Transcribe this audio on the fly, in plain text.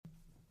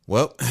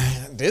Well,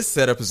 this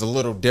setup is a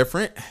little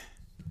different.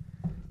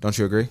 Don't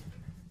you agree?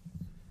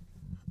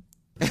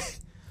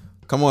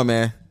 Come on,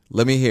 man.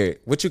 Let me hear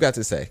it. What you got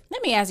to say?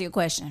 Let me ask you a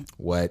question.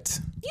 What?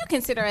 You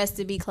consider us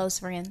to be close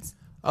friends?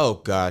 Oh,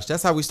 gosh.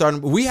 That's how we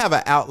started. We have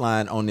an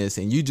outline on this,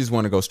 and you just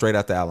want to go straight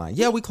out the outline.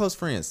 Yeah, we close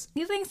friends.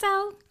 You think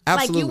so?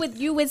 Absolutely. Like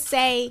you would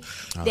say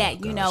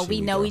that, you know, gosh, we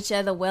here we know go. each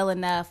other well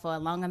enough for a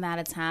long amount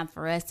of time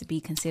for us to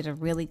be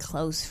considered really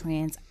close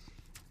friends.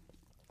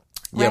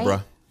 Yeah, Right?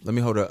 bro. Let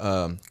me hold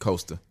a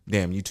coaster.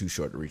 Damn, you too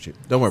short to reach it.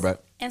 Don't worry about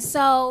it. And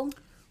so,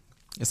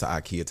 It's an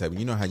IKEA table.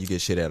 You know how you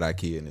get shit at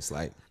IKEA, and it's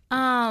like,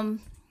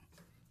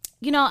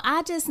 you know,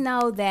 I just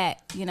know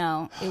that, you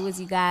know, it was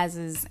you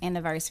guys'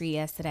 anniversary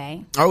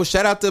yesterday. oh,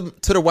 shout out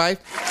to the wife.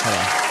 Hold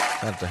on.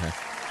 Shout out to her.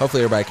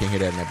 Hopefully everybody can hear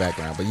that in the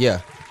background. But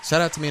yeah,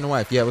 shout out to me and the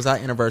wife. Yeah, it was our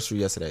anniversary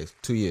yesterday.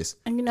 2 years.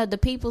 And, you know, the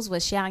peoples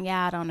was shouting you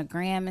out on the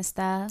gram and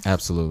stuff,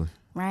 Absolutely.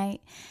 right?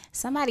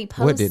 Somebody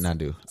posted. What didn't I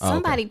do? Oh, okay.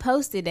 Somebody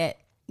posted that,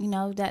 you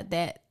know,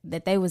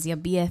 that they was your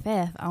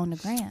BFF on the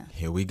gram.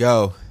 Here we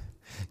go.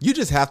 You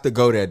just have to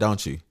go there,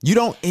 don't you? You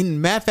don't,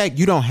 in matter of fact,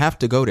 you don't have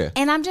to go there.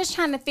 And I'm just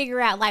trying to figure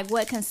out, like,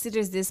 what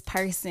considers this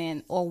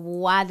person, or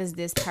why does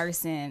this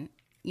person,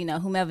 you know,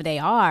 whomever they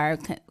are,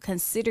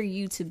 consider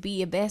you to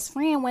be a best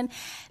friend when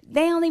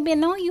they only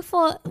been knowing you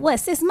for, what,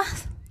 6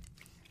 months?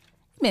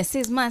 Been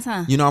 6 months,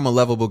 huh? You know, I'm a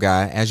lovable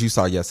guy, as you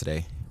saw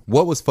yesterday.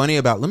 What was funny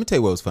about, let me tell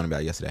you what was funny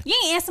about yesterday. You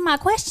ain't answer my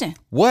question.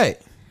 What?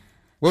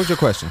 What was your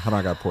question? Hold on,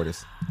 I gotta pour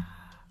this.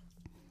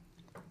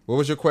 What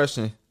was your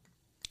question?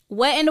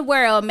 What in the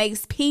world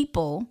makes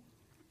people...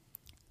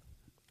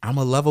 I'm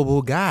a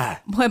lovable guy.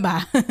 Boy,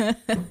 bye.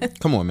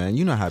 Come on, man.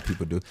 You know how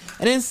people do.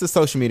 And it's the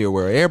social media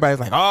world.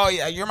 Everybody's like, oh,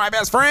 yeah, you're my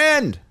best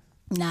friend.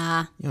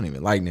 Nah, You don't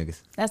even like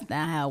niggas. that's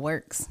not how it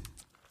works.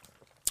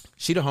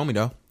 She the homie,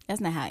 though. That's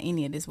not how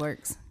any of this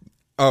works.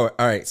 Oh,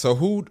 all right. So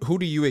who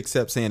do you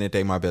accept saying that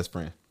they my best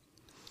friend?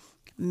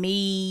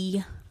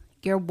 Me,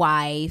 your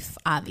wife,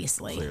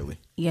 obviously. Clearly.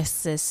 Your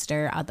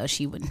sister, although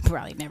she would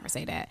probably never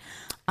say that.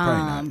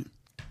 Probably not.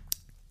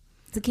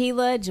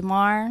 Tequila,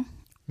 Jamar,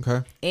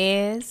 Okay.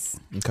 Ez,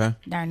 Okay.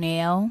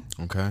 Darnell,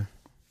 Okay.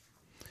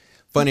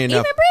 Funny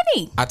enough, even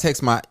Brittany. I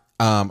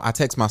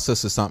text my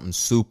sister something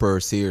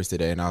super serious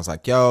today, and I was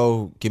like,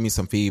 yo, give me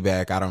some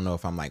feedback. I don't know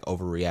if I'm like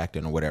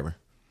overreacting or whatever.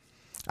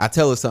 I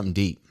tell her something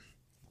deep.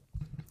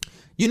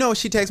 You know what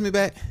she texts me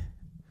back?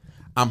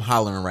 I'm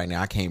hollering right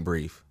now. I can't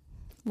breathe.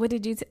 What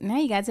did you? Now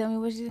you gotta tell me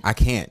what you. I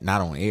can't.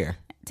 Not on air.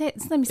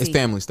 Let me see. It's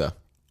family stuff.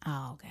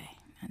 Oh, okay.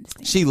 I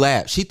understand. She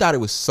laughed. She thought it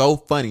was so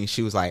funny.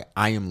 She was like,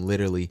 I am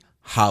literally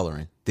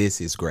hollering.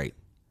 This is great.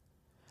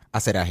 I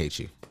said, I hate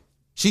you.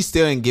 She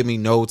still didn't give me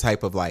no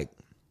type of like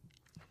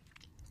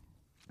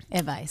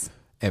Advice.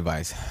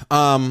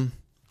 I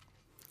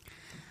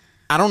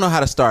don't know how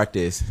to start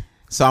this,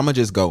 so I'm going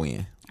to just go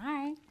in. All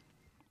right.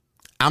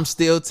 I'm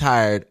still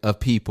tired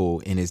of people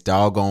in this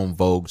doggone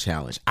Vogue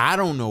challenge. I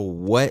don't know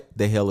what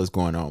the hell is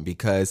going on,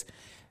 because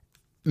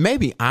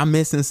maybe I'm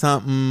missing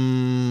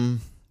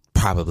something.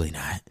 Probably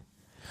not.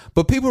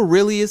 But people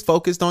really is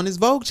focused on this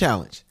Vogue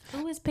challenge.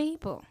 Who is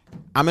people?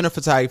 I'm in a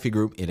photography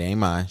group. It ain't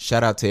mine.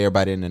 Shout out to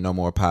everybody in the No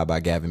More Pie by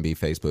Gavin B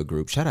Facebook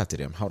group. Shout out to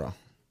them. Hold on.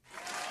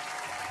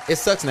 It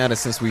sucks now that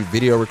since we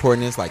video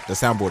recording this, like the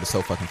soundboard is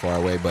so fucking far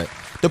away. But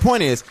the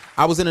point is,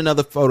 I was in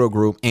another photo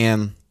group,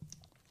 and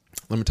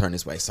let me turn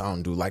this way so I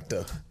don't do like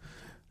the,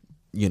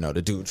 you know,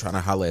 the dude trying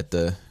to holler at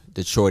the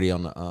shorty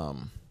on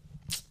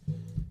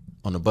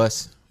the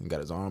bus. He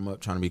got his arm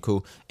up trying to be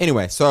cool.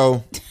 Anyway,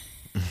 so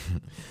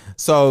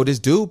this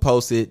dude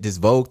posted this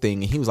Vogue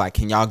thing, and he was like,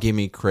 can y'all give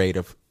me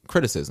constructive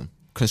criticism?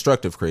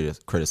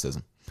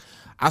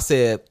 I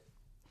said,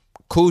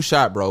 cool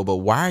shot, bro, but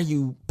why are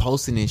you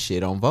posting this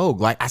shit on Vogue?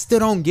 Like, I still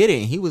don't get it.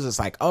 And he was just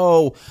like,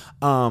 I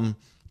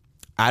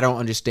don't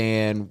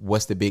understand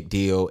what's the big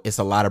deal. It's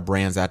a lot of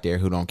brands out there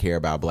who don't care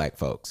about black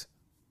folks.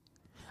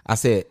 I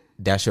said,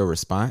 that's your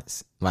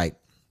response? Like,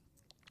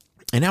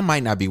 and that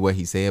might not be what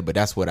he said, but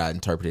that's what I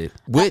interpreted,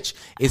 which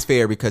is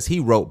fair, because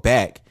he wrote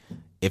back,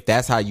 if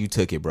that's how you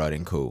took it, bro,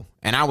 then cool.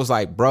 And I was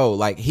like, bro,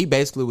 like, he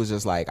basically was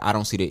just like, I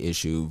don't see the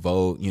issue.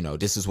 Vogue, you know,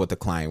 this is what the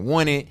client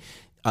wanted.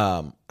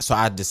 So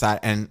I decided,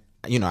 and,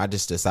 you know, I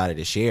just decided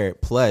to share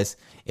it. Plus,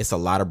 it's a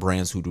lot of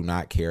brands who do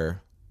not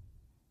care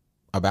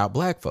about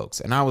black folks.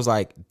 And I was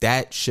like,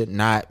 that should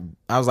not,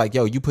 I was like,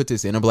 yo, you put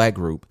this in a black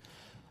group.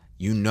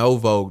 You know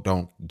Vogue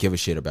don't give a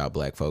shit about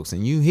black folks,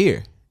 and you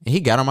here. And he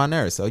got on my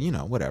nerves, so, you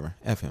know, whatever.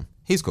 F him.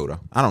 He's cool, though.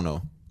 I don't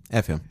know.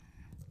 F him.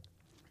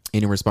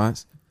 Any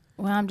response?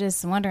 Well, I'm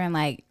just wondering,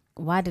 like,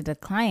 why did the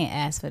client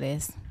ask for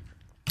this?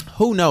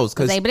 Who knows?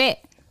 Because They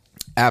bet.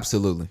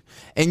 absolutely.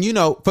 And, you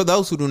know, for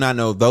those who do not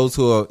know, those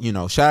who are, you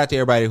know, shout out to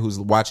everybody who's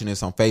watching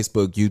this on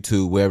Facebook,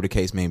 YouTube, wherever the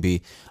case may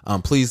be.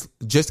 Please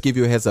just give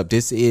you a heads up.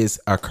 This is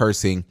a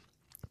cursing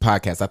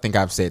podcast. I think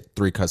I've said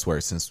 3 cuss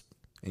words since,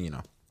 you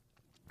know,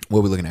 what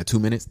are we looking at? 2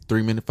 minutes,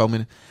 3 minutes, 4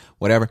 minutes,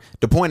 whatever.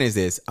 The point is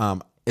this,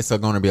 it's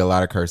going to be a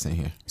lot of cursing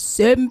here.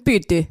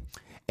 750.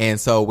 And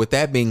so with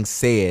that being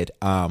said,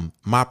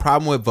 my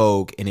problem with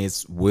Vogue, and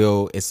it's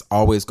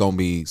always going to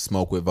be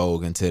smoke with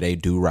Vogue until they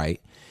do right,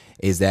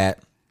 is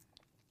that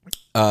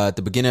at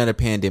the beginning of the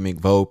pandemic,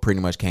 Vogue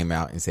pretty much came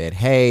out and said,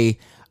 hey,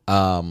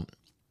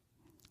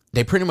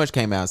 they pretty much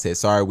came out and said,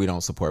 sorry, we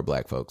don't support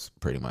black folks,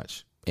 pretty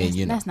much. And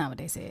that's not what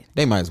they said.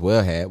 They might as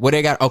well have. Well,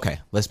 they got, okay,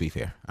 let's be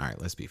fair. All right,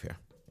 let's be fair.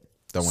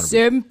 Don't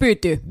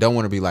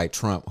want to be like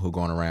Trump, who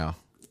going around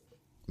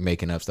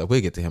making up stuff.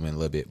 We'll get to him in a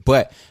little bit.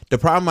 But the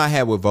problem I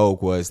had with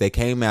Vogue was they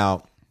came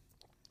out,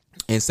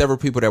 and several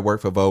people that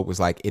work for Vogue was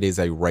like, it is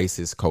a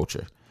racist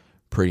culture,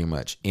 pretty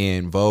much.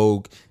 And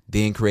Vogue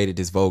then created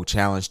this Vogue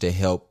challenge to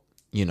help,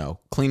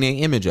 clean their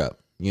image up.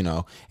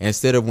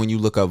 Instead of when you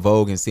look up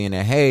Vogue and seeing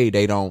that, hey,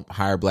 they don't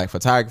hire black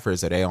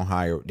photographers, or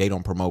they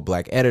don't promote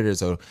black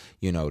editors, or,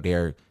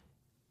 they're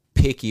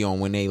picky on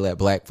when they let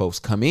black folks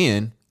come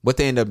in, what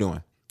they end up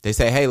doing? They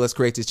say, hey, let's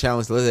create this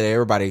challenge. Let's let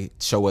everybody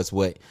show us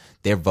what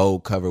their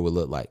Vogue cover would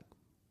look like.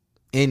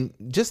 And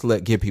just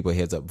give people a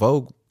heads up.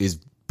 Vogue is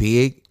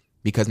big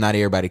because not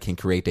everybody can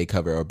create their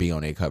cover or be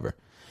on their cover.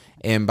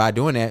 And by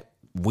doing that,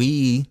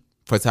 we,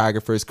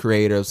 photographers,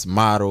 creatives,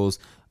 models,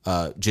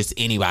 just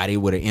anybody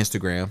with an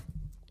Instagram,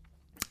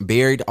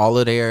 buried all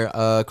of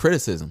their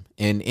criticism.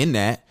 And in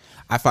that,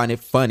 I find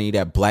it funny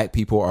that black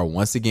people are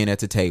once again at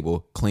the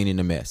table cleaning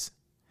the mess.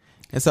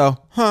 And so,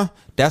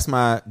 that's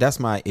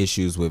my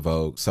issues with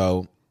Vogue.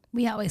 So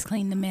we always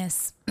clean the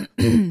mess.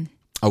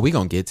 Oh, we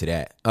gonna get to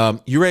that.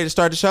 You ready to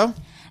start the show?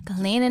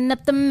 Cleaning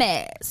up the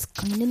mess.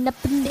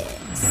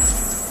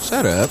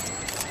 Shut up.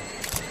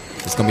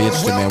 It's gonna be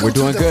interesting, man. We're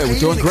doing good. We're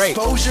doing great.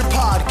 Exposure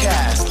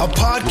Podcast, a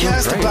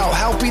podcast about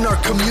helping our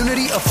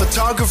community of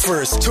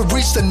photographers to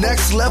reach the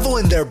next level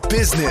in their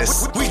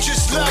business. We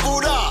just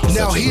leveled up.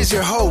 Now here's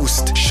your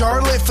host,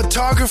 Charlotte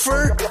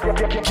photographer,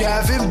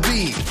 Gavin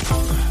B.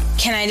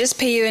 Can I just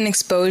pay you an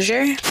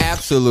exposure?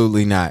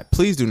 Absolutely not.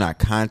 Please do not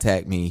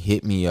contact me,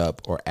 hit me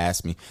up, or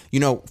ask me.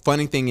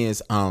 Funny thing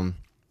is, a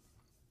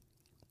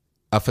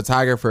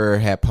photographer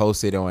had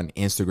posted on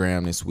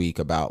Instagram this week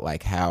about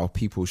like how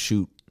people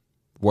shoot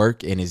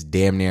work, and it's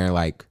damn near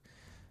like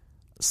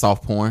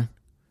soft porn.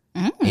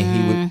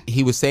 And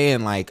he was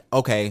saying like,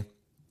 okay,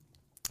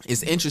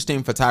 it's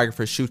interesting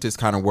photographers shoot this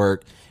kind of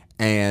work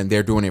and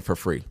they're doing it for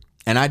free.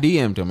 And I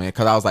DM'd him,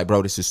 because I was like,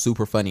 bro, this is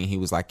super funny. And he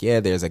was like, yeah,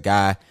 there's a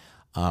guy,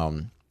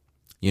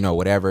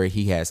 whatever,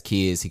 he has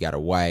kids, he got a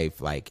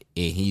wife, like,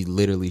 and he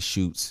literally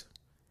shoots.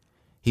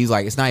 He's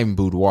like, it's not even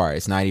boudoir.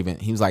 It's not even,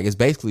 he was like, it's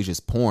basically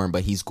just porn,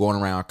 but he's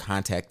going around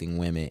contacting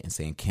women and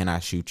saying, can I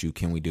shoot you?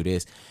 Can we do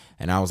this?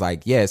 And I was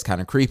like, yeah, it's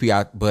kind of creepy.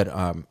 But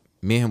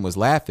me and him was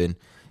laughing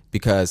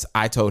because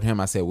I told him,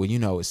 I said,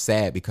 well, it's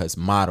sad because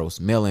models,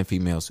 male and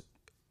females,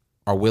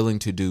 are willing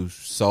to do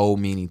so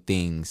many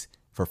things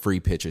for free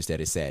pictures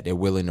that it's sad. They're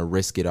willing to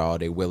risk it all.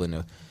 They're willing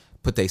to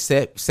put their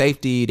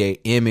safety, their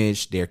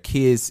image, their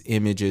kids'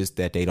 images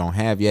that they don't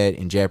have yet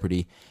in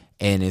jeopardy.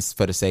 And it's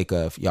for the sake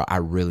of, I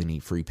really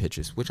need free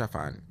pictures, which I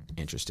find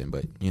interesting,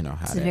 but how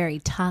it's very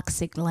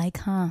toxic,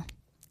 huh?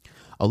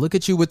 Oh, look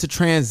at you with the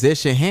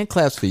transition. Hand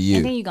claps for you.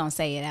 And then you're going to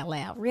say it out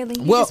loud. Really?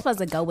 You're just supposed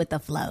to go with the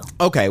flow.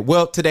 Okay.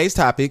 Well, today's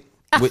topic,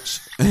 which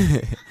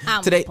I'm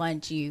going to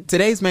punch you.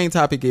 Today's main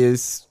topic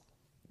is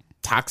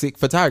toxic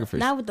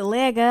photographers. Not with the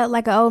leg up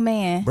like an old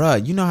man.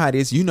 Bruh, you know how it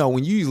is.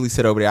 When you usually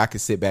sit over there, I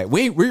can sit back.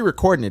 We're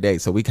recording today,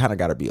 so we kind of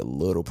got to be a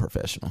little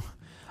professional.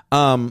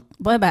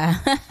 Bye-bye.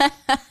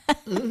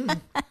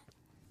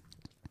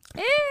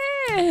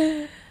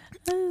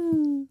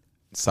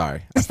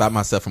 Sorry, I stopped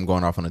myself from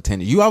going off on a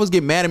tangent. You always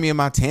get mad at me in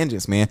my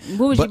tangents, man.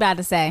 What was you about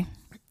to say?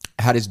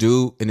 How this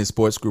dude in the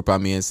sports group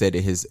I'm in said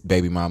that his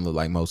baby mom looked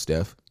like Mos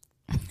Def.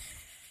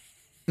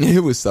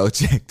 It was so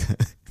checked.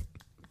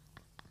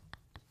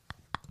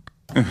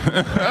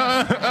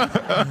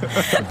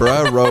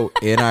 Bruh wrote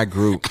in our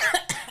group.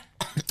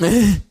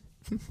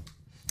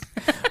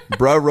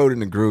 Bruh wrote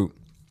in the group,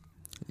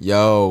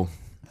 yo,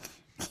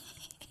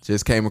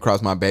 just came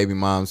across my baby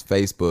mom's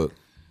Facebook.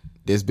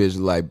 This bitch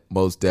like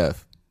Mos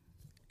Def.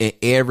 And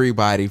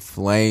everybody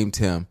flamed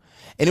him.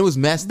 And it was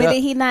messed up. But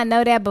did he not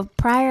know that but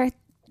prior to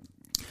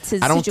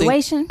the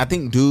situation? I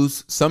think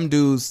some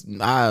dudes,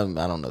 I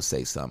don't know,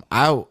 say some.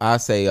 I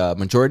say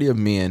majority of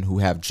men who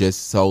have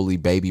just solely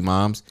baby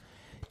moms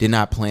did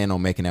not plan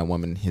on making that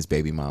woman his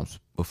baby moms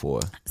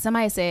before.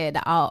 Somebody said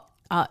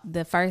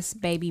the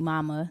first baby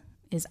mama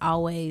is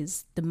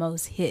always the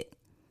most hit.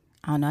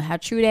 I don't know how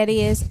true that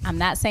is. I'm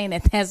not saying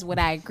that that's what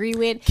I agree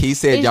with. He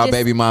said y'all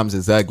baby moms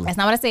is ugly. That's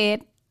not what I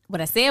said. What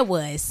I said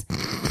was,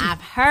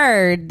 I've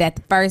heard that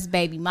the first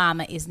baby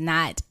mama is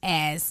not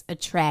as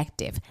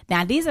attractive.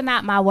 Now, these are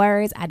not my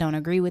words. I don't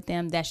agree with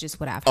them. That's just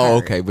what I've heard. Oh,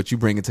 okay. But you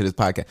bring it to this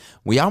podcast.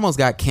 We almost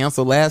got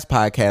canceled last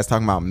podcast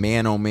talking about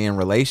man-on-man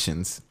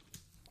relations.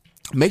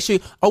 Make sure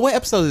what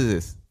episode is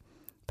this?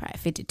 Probably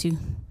 52.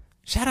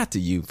 Shout out to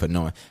you for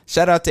knowing.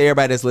 Shout out to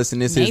everybody that's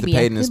listening. This is the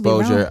Paid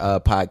Exposure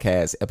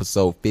podcast,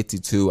 episode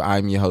 52.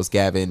 I'm your host,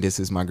 Gavin. This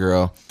is my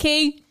girl,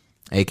 Key.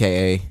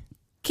 A.K.A.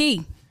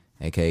 Key.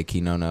 A.K.A. Key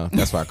No.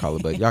 That's what I call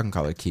it, but y'all can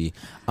call it Key.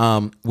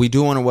 We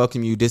do want to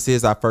welcome you. This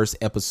is our first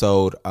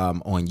episode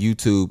on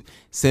YouTube,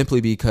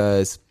 simply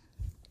because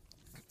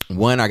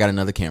One, I got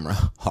another camera.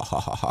 Ha ha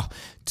ha ha.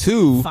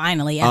 Two,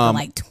 Finally, after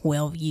like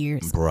 12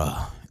 years.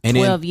 bruh. And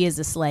 12 years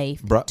a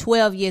slave. Bruh.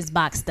 12 years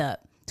boxed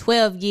up.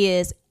 12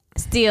 years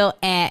still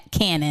at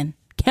Canon.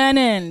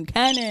 Canon.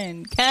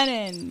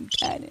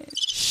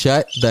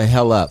 Shut the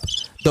hell up.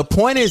 The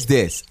point is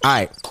this. All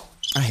right.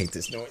 I hate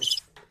this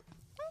noise.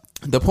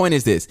 The point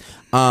is this.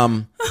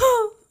 The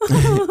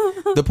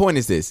point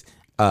is this.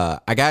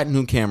 I got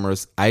new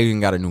cameras. I even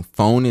got a new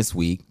phone this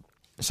week.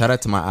 Shout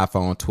out to my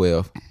iPhone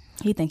 12.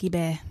 He think he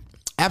bad.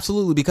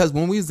 Absolutely, because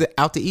when we was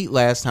out to eat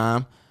last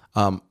time,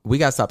 we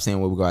got to stop saying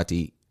where we go out to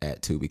eat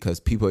at too,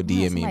 because people are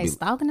DMing me. Somebody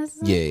stalking us?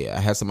 Yeah.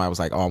 I had somebody was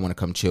like, "Oh, I want to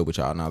come chill with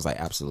y'all," and I was like,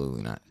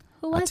 "Absolutely not."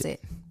 Who was it?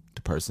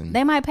 The person.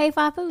 They might pay for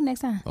our food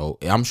next time. Oh,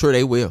 I'm sure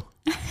they will.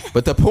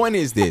 But the point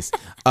is this.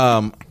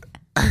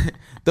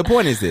 The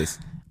point is this.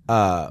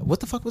 What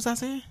the fuck was I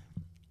saying?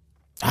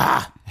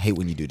 I hate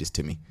when you do this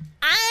to me.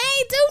 I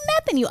ain't do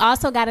nothing. You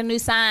also got a new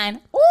sign.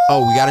 Ooh.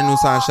 Oh, we got a new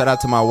sign. Shout out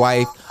to my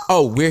wife.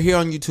 Oh, we're here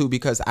on YouTube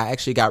because I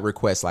actually got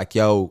requests like,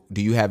 yo,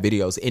 do you have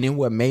videos? And then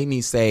what made me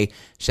say,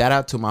 shout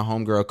out to my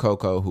homegirl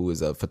Coco, who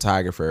is a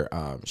photographer.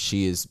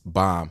 She is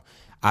bomb.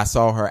 I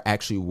saw her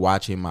actually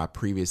watching my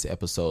previous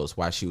episodes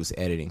while she was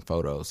editing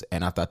photos.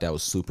 And I thought that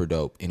was super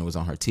dope. And it was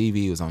on her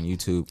TV. It was on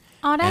YouTube.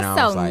 Oh, And I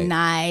that's was so like-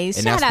 nice.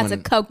 and Shout that's out to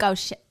when- Coco.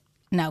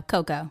 No,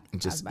 Coco.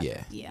 Just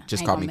Yeah.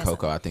 just I ain't call gonna me mess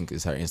Coco. up. I think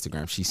is her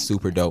Instagram. She's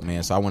super dope,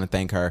 man. So I want to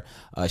thank her.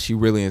 She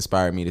really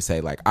inspired me to say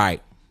like, all right,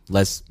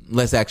 let's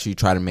actually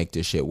try to make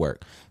this shit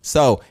work.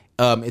 So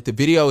if the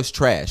video is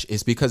trash,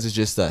 it's because it's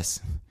just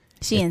us.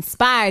 She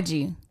inspired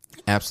you.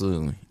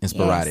 Absolutely,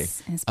 Inspirade.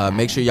 Yes, Inspirade.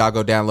 Make sure y'all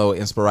go download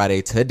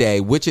Inspirade today,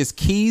 which is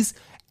Keys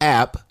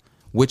app,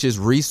 which is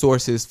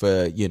resources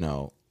for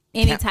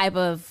Any type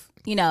of,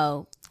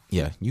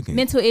 yeah, you can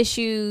mental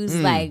issues,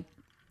 like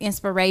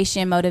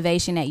inspiration,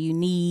 motivation that you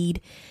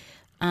need.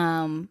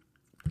 I'm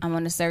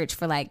on the search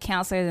for like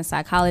counselors and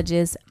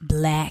psychologists,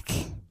 Black,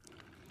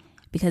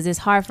 because it's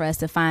hard for us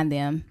to find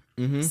them.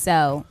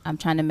 So I'm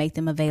trying to make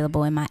them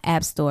available in my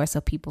app store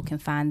so people can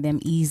find them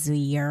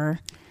easier.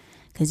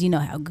 Because you know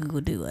how Google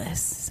do us.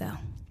 So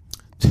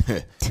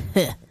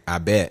I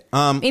bet.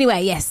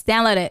 anyway, yes,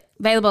 download it.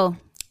 Available.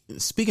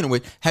 Speaking of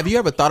which, have you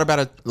ever thought about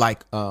it?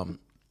 Like,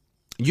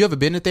 you ever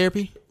been to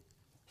therapy?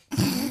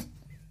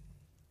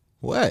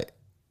 What?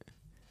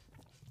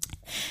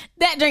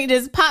 That drink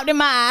just popped in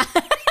my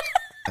eye.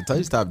 I told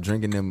you stop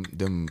drinking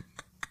them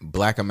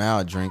Black and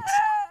Mild drinks.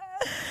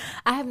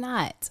 I have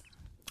not.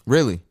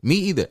 Really? Me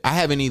either. I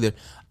haven't either.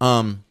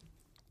 The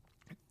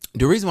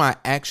reason why I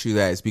asked you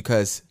that is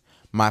because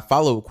my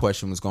follow-up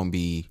question was going to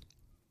be,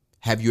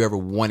 have you ever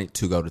wanted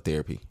to go to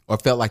therapy or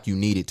felt like you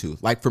needed to?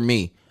 Like for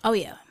me. Oh,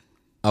 yeah.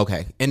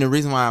 Okay. And the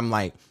reason why I'm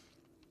like,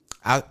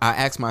 I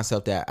asked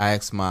myself that. I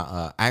asked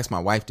my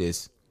wife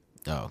this.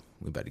 Oh,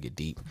 we better get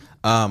deep.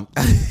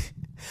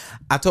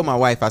 I told my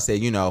wife, I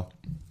said,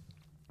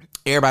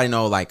 everybody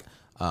know like,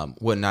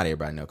 well, not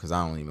everybody know because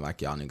I don't even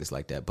like y'all niggas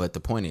like that. But the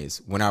point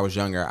is, when I was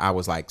younger, I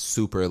was like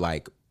super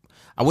like,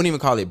 I wouldn't even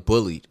call it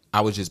bullied. I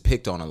was just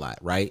picked on a lot,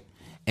 right?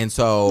 And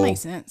so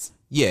Makes sense.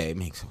 yeah, it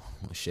makes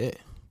shit.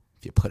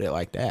 If you put it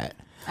like that,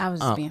 I was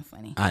just being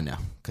funny. I know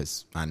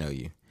because I know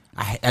you.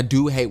 I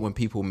do hate when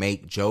people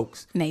make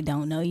jokes. And they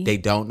don't know you. They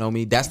don't know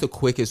me. That's the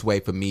quickest way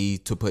for me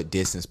to put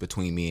distance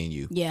between me and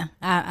you. Yeah,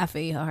 I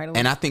feel you wholeheartedly.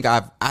 And I think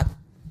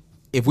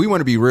if we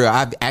want to be real,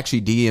 I've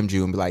actually DM'd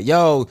you and be like,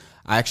 yo,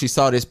 I actually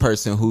saw this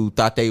person who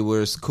thought they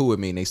was cool with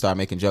me and they started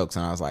making jokes.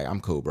 And I was like, I'm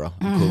cool, bro.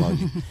 I'm cool on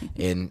you.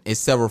 And it's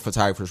several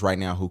photographers right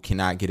now who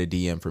cannot get a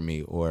DM from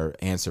me or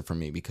answer from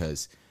me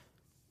because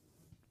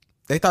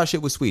they thought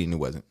shit was sweet and it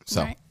wasn't.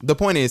 So Right. The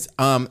point is,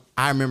 I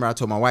remember I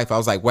told my wife, I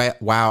was like,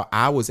 wow,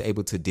 I was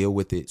able to deal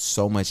with it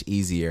so much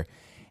easier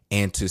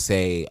and to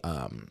say,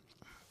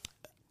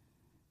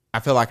 I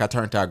feel like I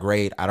turned out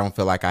great. I don't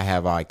feel like I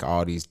have like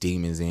all these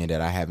demons in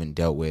that I haven't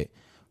dealt with,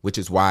 which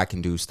is why I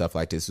can do stuff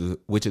like this,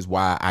 which is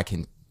why I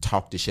can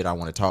talk the shit I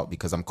want to talk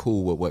because I'm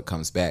cool with what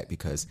comes back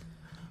because,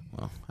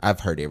 well, I've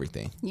heard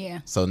everything. Yeah.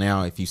 So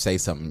now if you say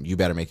something, you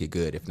better make it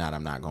good. If not,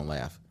 I'm not going to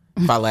laugh.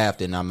 If I laugh,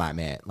 then I'm not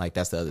mad. Like,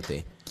 that's the other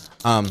thing.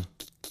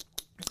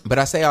 But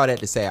I say all that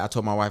to say, I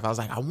told my wife, I was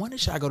like, I wonder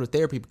should I go to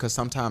therapy because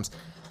sometimes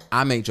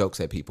I make jokes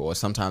at people or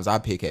sometimes I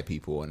pick at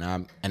people and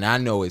I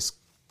know it's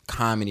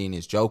comedy and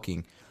it's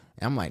joking.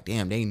 And I'm like,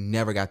 damn, they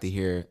never got to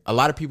hear. A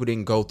lot of people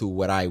didn't go through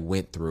what I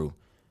went through.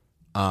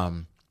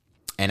 And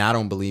I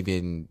don't believe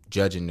in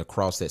judging the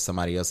cross that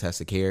somebody else has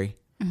to carry.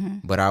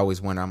 But I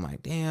always wonder, I'm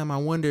like, damn, I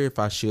wonder if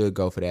I should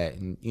go for that.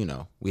 And,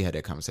 we had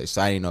that conversation.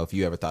 So I didn't know if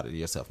you ever thought of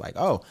yourself like,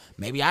 oh,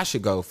 maybe I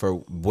should go for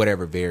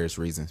whatever various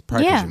reasons.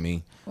 Probably because you're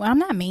mean. Well, I'm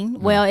not mean.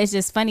 Well, it's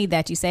just funny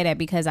that you say that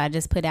because I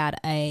just put out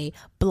a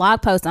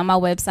blog post on my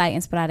website,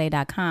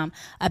 inspirade.com,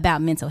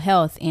 about mental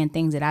health and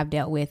things that I've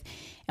dealt with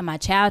in my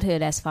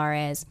childhood as far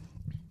as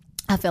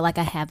I feel like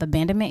I have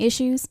abandonment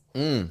issues.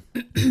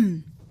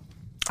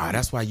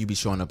 That's why you be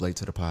showing up late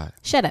to the pod.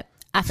 Shut up.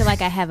 I feel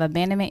like I have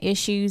abandonment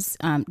issues.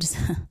 Just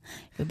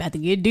we're about to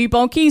get deep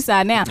on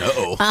Keyside now.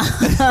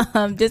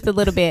 Just a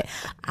little bit.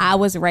 I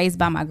was raised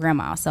by my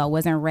grandma, so I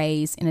wasn't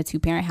raised in a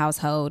 2-parent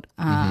household.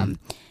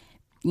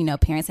 You know,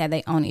 parents had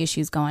their own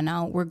issues going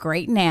on. We're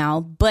great now,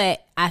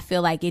 but I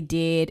feel like it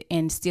did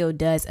and still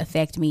does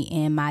affect me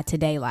in my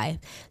today life.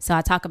 So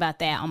I talk about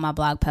that on my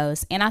blog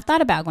post. And I thought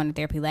about going to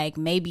therapy, like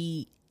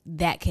maybe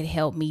that could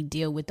help me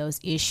deal with those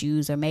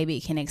issues, or maybe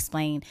it can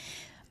explain,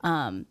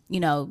 you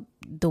know,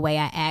 the way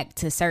I act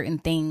to certain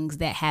things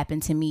that happen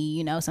to me,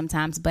 you know,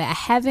 sometimes. But I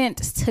haven't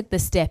took the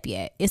step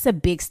yet. It's a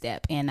big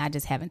step, and I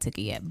just haven't took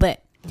it yet.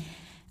 But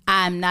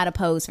I'm not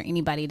opposed for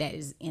anybody that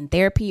is in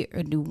therapy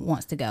or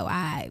wants to go.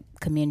 I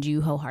commend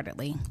you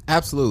wholeheartedly.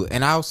 Absolutely.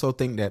 And I also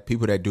think that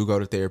people that do go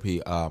to therapy,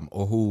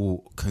 or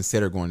who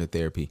consider going to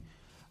therapy,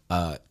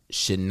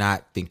 should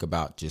not think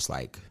about just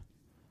like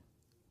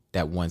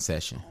that one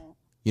session.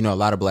 You know, a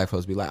lot of black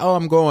folks be like, oh,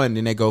 I'm going.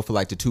 And they go for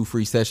like the 2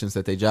 free sessions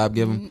that their job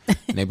give them.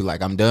 And they be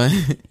like, I'm done.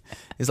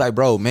 It's like,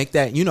 bro, make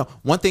that, you know,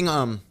 one thing,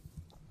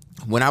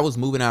 when I was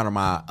moving out of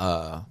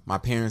my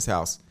parents'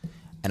 house,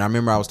 and I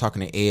remember I was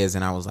talking to Ez,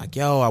 and I was like,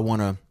 yo,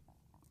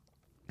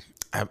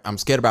 I'm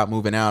scared about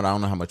moving out. I don't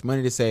know how much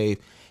money to save.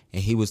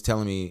 And he was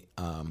telling me,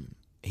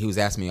 he was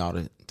asking me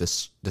all the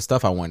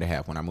stuff I wanted to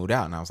have when I moved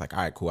out. And I was like,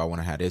 all right, cool. I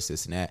want to have this,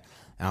 and that.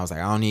 And I was like,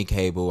 I don't need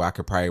cable. I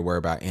could probably worry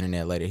about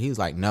internet later. He was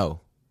like,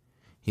 no.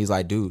 He's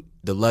like, dude,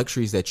 the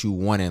luxuries that you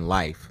want in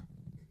life,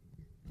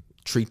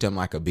 treat them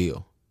like a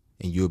bill,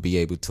 and you'll be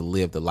able to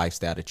live the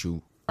lifestyle that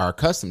you are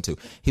accustomed to.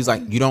 He's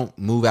like, you don't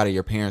move out of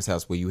your parents'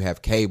 house where you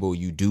have cable,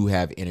 you do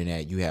have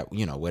internet, you have,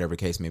 you know, whatever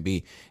case may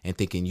be, and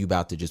thinking you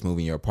about to just move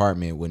in your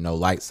apartment with no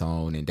lights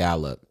on and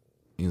dial up.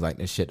 He's like,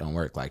 this shit don't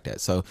work like that.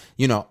 So,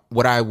 you know,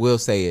 what I will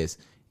say is,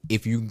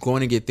 if you're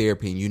going to get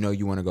therapy and you know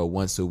you want to go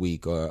once a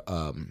week, or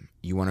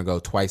you want to go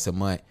twice a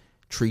month,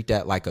 treat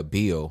that like a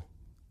bill,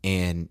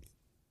 and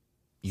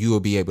you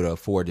will be able to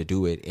afford to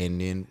do it. And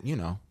then, you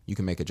know, you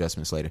can make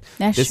adjustments later.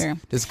 That's true.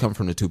 This comes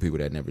from the 2 people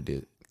that never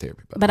did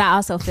therapy. But I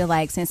also feel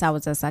like since I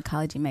was a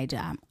psychology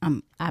major,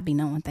 I be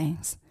knowing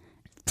things.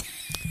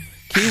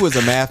 Key was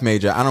a math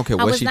major. I don't care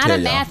what she tell y'all. I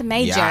was not a math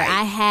major. Yeah.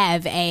 I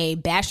have a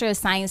Bachelor of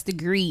Science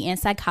degree in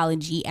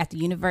psychology at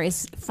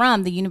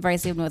from the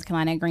University of North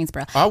Carolina at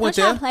Greensboro. I went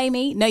Don't y'all there. play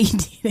me? No, you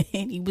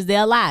didn't. He was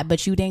there a lot,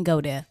 but you didn't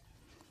go there,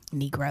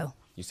 Negro.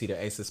 You see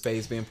the ace of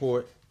spades being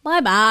poured?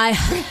 Bye-bye.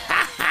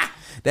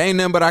 That ain't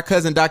nothing but our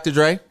cousin, Dr.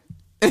 Dre.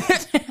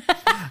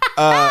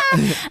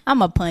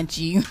 I'ma punch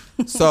you.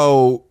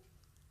 So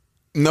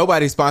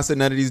nobody sponsored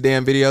none of these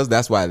damn videos.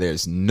 That's why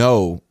there's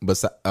no.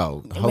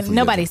 Hopefully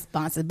Nobody's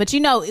sponsored, but you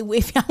know,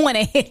 if y'all want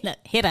to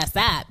hit us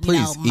up,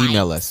 please you know,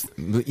 email us.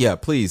 Yeah,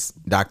 please,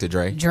 Dr.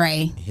 Dre.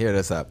 Hit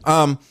us up.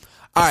 All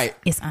right.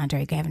 It's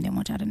Andre Gavin. Didn't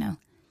want y'all to know.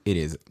 It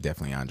is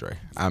definitely Andre.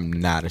 I'm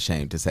not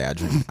ashamed to say I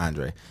drink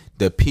Andre.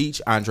 The peach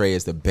Andre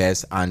is the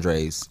best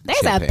Andre's. There's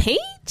champagne. a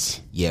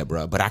peach? Yeah,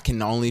 bro. But I can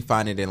only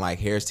find it in like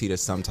Harris Teeter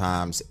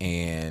sometimes,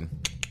 and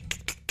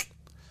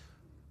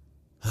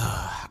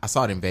I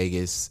saw it in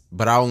Vegas,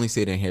 but I only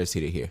see it in Harris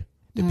Teeter here.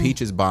 The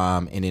peach is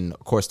bomb, and then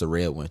of course the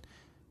red one.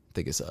 I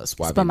think it's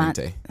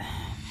Suavemente.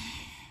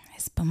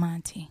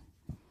 Spumante.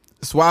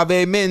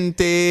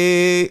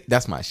 Suavemente.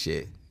 That's my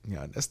shit. You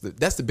know,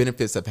 that's the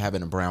benefits of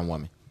having a brown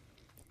woman.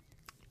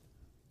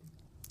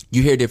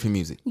 You hear different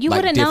music. You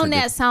would have known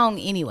that song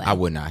anyway. I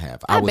would not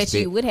have. I bet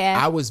you would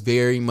have. I was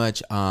very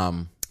much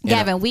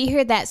Gavin, we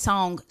heard that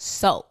song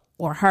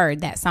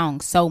heard that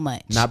song so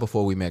much. Not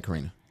before we met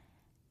Karina.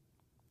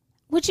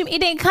 It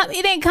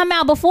didn't come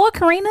out before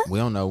Karina? We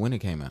don't know when it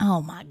came out.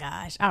 Oh my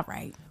gosh. All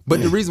right.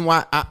 But the reason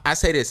why I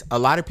say this, a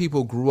lot of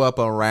people grew up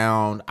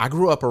around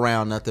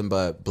nothing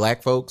but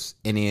black folks,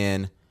 and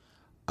then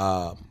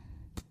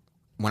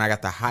when I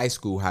got to high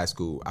school,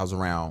 I was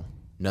around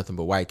nothing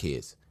but white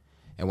kids.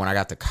 And when I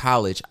got to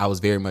college, I was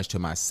very much to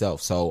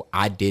myself. So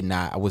I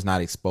was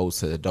not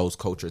exposed to those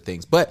culture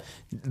things. But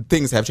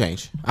things have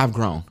changed. I've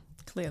grown.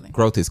 Clearly.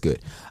 Growth is good.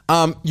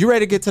 You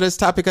ready to get to this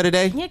topic of the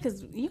day? Yeah,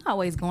 because you're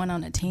always going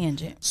on a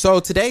tangent. So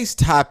today's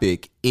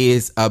topic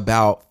is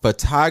about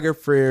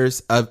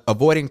photographers,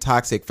 avoiding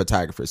toxic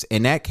photographers.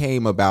 And that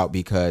came about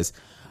because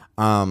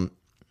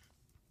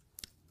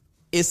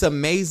it's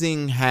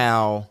amazing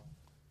how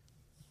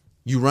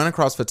you run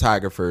across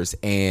photographers,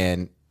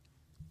 and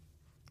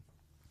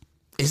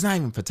it's not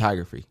even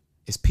photography.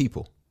 It's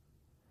people.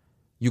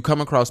 You come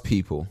across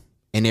people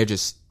and they're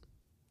just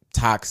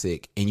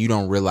toxic, and you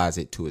don't realize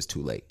it till it's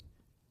too late.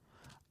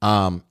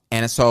 And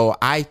so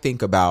I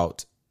think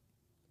about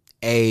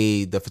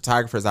the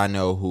photographers I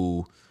know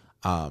who,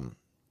 damn,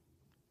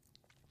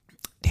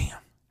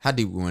 how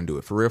deep we want to do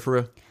it? For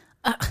real?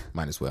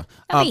 Might as well.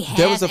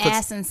 There was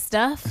ass and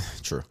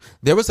stuff. True.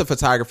 There was a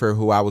photographer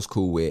who I was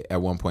cool with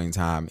at one point in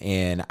time,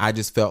 and I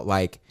just felt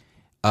like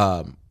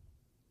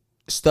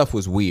stuff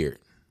was weird.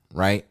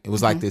 Right? It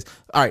was like this.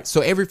 All right.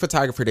 So every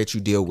photographer that you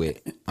deal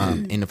with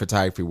in the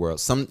photography world,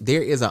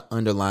 there is an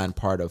underlying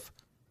part of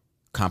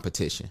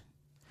competition.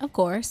 Of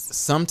course.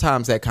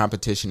 Sometimes that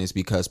competition is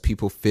because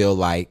people feel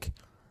like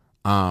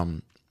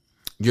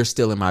you're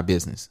still in my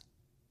business.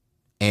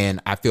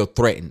 and I feel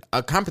threatened.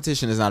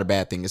 Competition is not a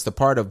bad thing. It's the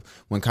part of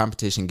when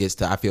competition gets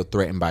to I feel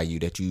threatened by you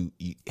that you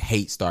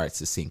hate starts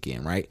to sink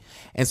in, right?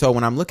 And so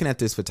when I'm looking at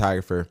this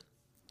photographer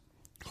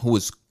who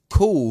was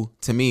cool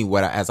to me,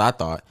 as I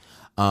thought,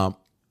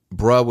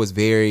 bruh was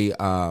very,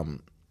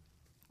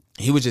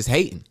 he was just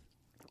hating.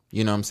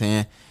 You know what I'm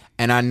saying?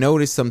 And I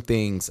noticed some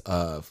things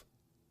of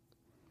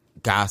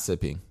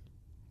gossiping.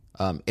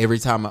 Every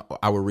time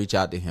I would reach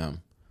out to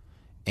him,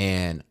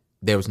 and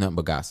there was nothing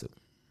but gossip.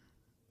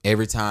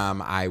 Every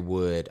time I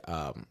would,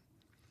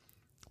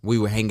 we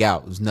would hang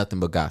out, it was nothing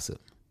but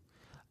gossip.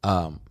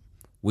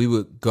 We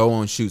would go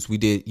on shoots.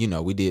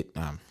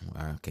 I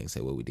can't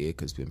say what we did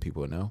because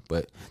people know,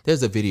 but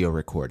there's a video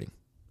recording.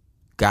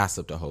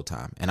 Gossip the whole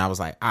time. And I was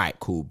like, all right,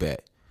 cool,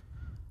 bet.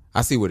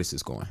 I see where this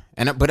is going.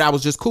 But I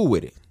was just cool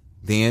with it.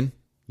 Then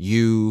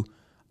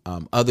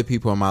other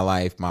people in my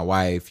life, my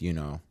wife,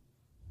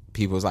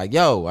 people was like,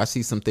 yo, I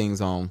see some things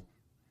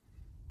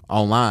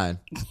online.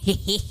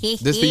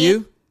 This for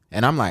you?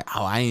 And I'm like,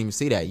 oh, I didn't even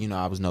see that.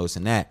 I was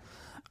noticing that.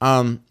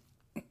 And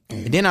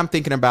then I'm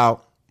thinking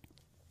about,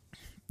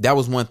 that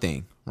was one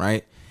thing,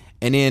 right?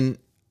 And then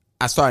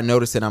I started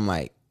noticing, I'm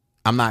like,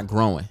 I'm not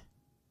growing.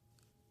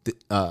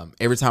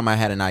 Every time I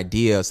had an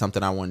idea of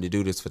something I wanted to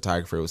do, this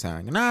photographer was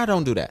saying, nah,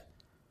 don't do that.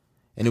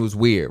 And it was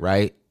weird,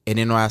 right? And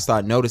then what I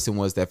started noticing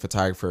was that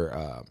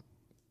photographer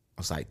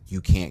was like, you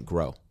can't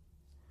grow.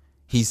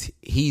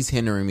 He's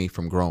hindering me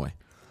from growing.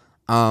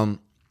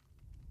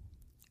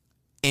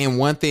 And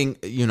one thing,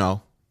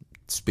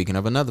 speaking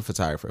of another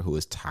photographer who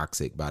is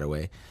toxic, by the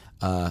way,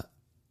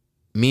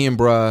 me and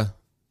bruh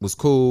was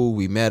cool.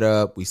 We met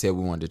up. We said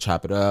we wanted to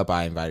chop it up.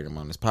 I invited him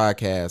on this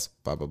podcast,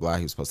 blah, blah, blah.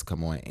 He was supposed to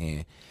come on.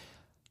 And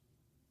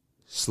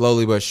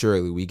slowly but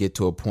surely, we get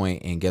to a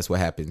point, and guess what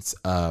happens?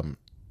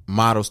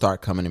 Models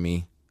start coming to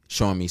me,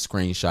 showing me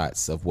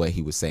screenshots of what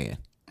he was saying.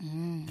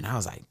 And I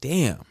was like,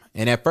 damn.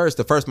 And at first,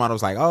 the first model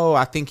was like, oh,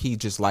 I think he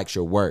just likes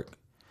your work.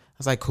 I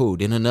was like, cool.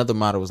 Then another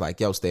model was like,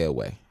 yo, stay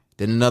away.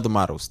 Then another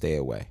model, stay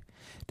away.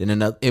 Then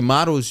another, and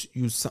models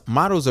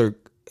are,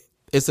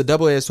 it's a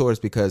double-edged sword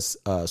because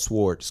models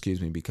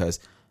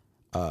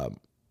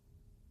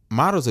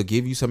will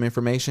give you some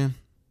information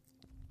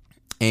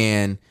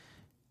and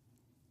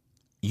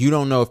you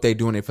don't know if they're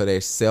doing it for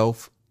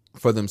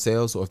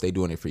themselves or if they're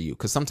doing it for you.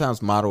 Because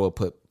sometimes model will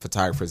put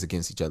photographers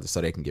against each other so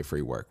they can get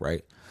free work,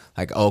 right?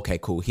 Like, okay,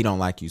 cool, he don't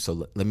like you,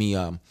 so let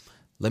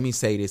me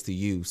say this to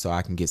you so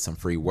I can get some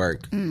free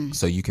work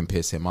so you can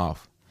piss him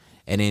off.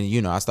 And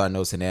then, I started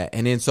noticing that.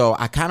 And then so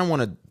I kind of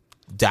want to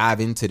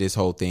dive into this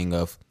whole thing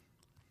of,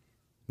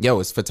 yo,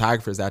 it's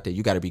photographers out there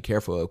you got to be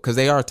careful of because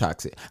they are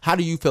toxic. How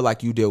do you feel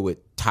like you deal with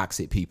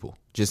toxic people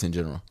just in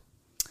general?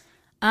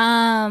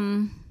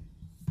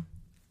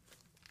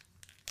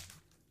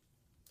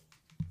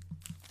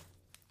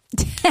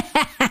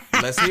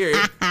 Let's hear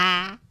it.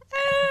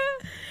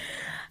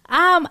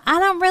 I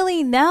don't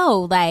really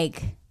know.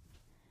 Like,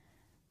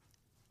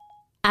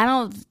 I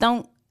don't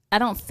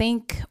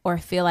think or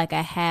feel like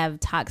I have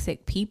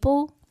toxic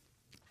people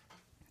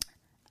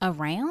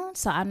around,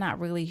 so I'm not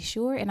really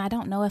sure, and I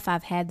don't know if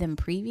I've had them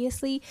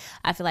previously.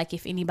 I feel like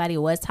if anybody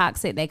was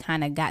toxic, they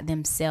kind of got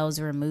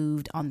themselves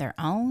removed on their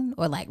own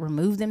or like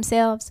removed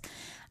themselves.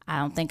 I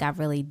don't think I've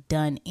really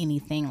done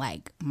anything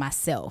like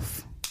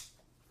myself.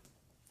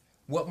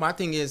 Well, my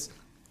thing is,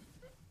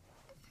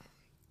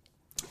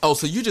 oh,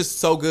 so you just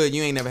so good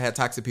you ain't never had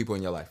toxic people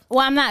in your life? Well,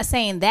 I'm not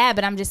saying that,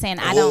 but I'm just saying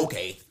I don't.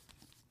 Okay,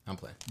 I'm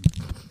playing.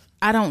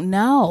 I don't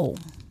know,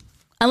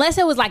 unless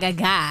it was like a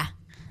guy.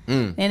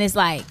 And it's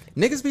like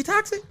niggas be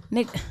toxic.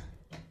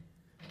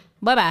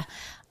 Bye.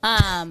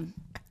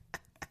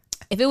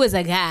 If it was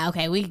a guy,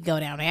 okay, we could go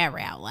down that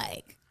route.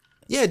 Like,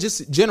 yeah,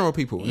 just general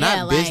people, yeah,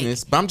 not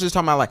business. But I'm just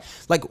talking about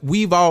like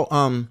we've all.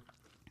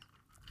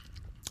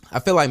 I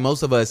feel like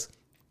most of us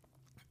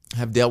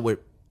have dealt with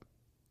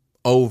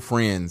old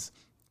friends,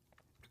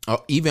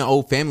 or even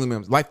old family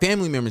members. Like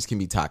family members can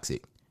be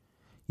toxic.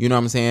 You know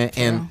what I'm saying?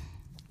 True. And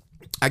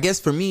I guess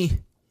for me,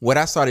 what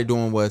I started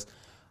doing was.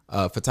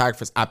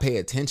 Photographers, I pay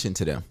attention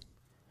to them,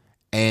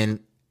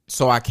 and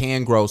so I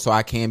can grow, so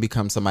I can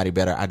become somebody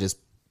better. I just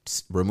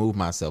remove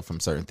myself from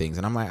certain things,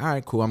 and I'm like, all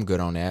right, cool, I'm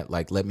good on that.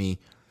 Like, let me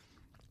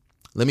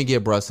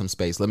give bruh some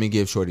space. Let me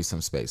give shorty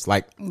some space.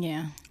 Like,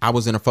 yeah, I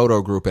was in a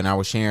photo group and I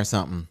was sharing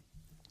something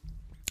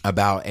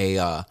about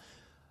a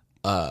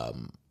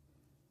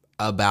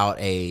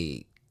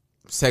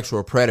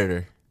sexual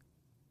predator.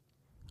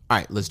 All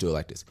right, let's do it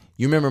like this.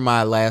 You remember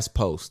my last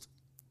post?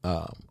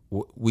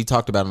 We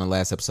talked about in the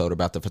last episode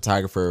about the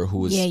photographer who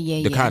was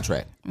the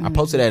contract. Mm-hmm. I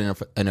posted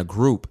that in a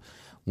group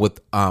with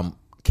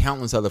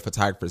countless other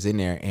photographers in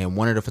there, and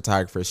one of the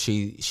photographers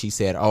she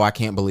said, "Oh, I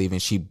can't believe,"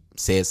 and she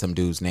said some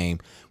dude's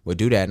name would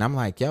do that, and I'm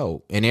like,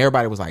 "Yo," and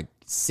everybody was like,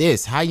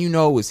 "Sis, how you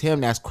know it was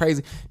him? That's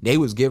crazy." They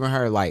was giving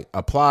her like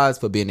applause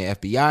for being the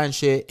FBI and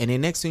shit, and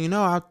then next thing you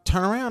know, I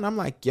turn around, I'm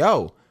like,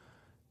 "Yo,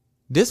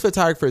 this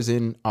photographer's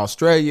in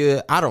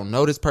Australia. I don't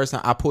know this person.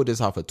 I pulled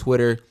this off of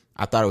Twitter."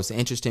 I thought it was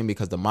interesting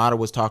because the model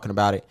was talking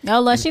about it. Oh,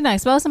 look, she done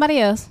exposed somebody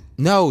else.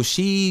 No,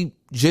 she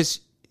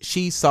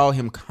saw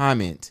him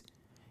comment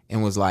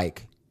and was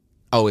like,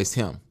 oh, it's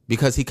him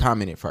because he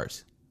commented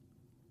first.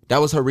 That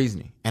was her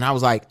reasoning. And I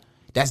was like,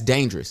 that's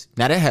dangerous.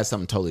 Now that has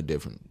something totally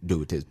different to do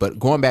with this. But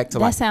going back to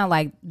that sound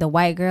like the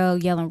white girl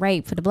yelling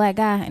rape for the black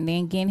guy and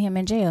then getting him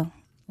in jail.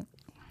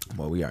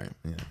 Well, we are.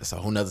 Yeah, that's a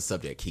whole nother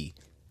subject, Key.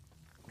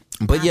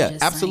 But yeah,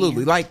 absolutely.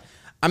 Saying. Like,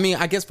 I mean,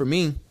 I guess for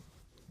me,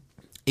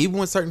 even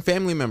with certain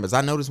family members, I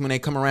notice when they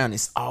come around,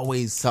 it's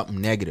always something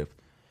negative.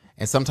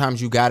 And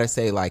sometimes you got to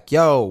say like,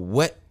 yo,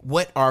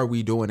 what are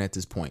we doing at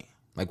this point?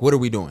 Like, what are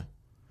we doing?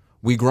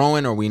 We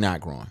growing or we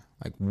not growing?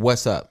 Like,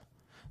 what's up?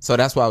 So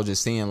that's why I was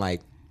just saying,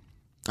 like,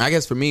 I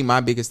guess for me,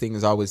 my biggest thing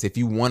is always if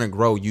you want to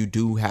grow, you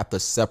do have to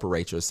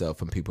separate yourself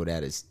from people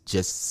that is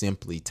just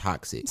simply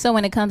toxic. So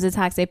when it comes to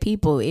toxic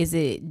people, is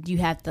it you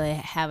have to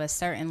have a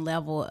certain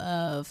level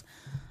of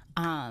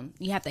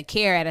you have to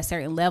care at a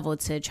certain level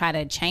to try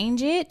to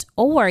change it,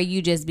 or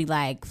you just be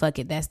like, fuck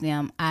it, that's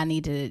them. I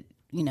need to,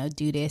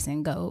 do this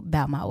and go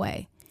about my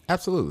way.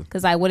 Absolutely.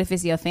 Because like, what if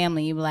it's your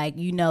family? You be like,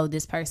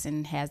 this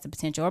person has the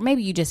potential, or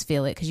maybe you just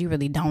feel it because you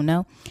really don't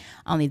know.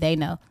 Only they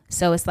know.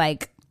 So it's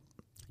like,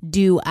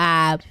 do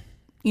I,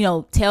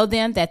 tell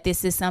them that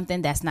this is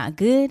something that's not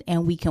good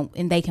and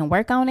they can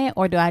work on it?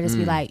 Or do I just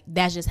be like,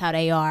 that's just how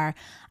they are.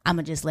 I'm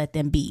going to just let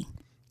them be.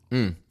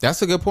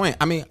 That's a good point.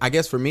 I mean, I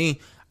guess for me,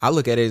 I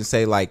look at it and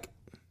say like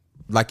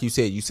you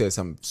said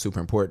something super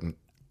important.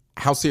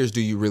 How serious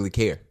do you really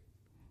care?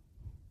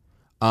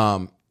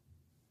 And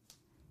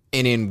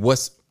in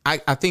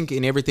I think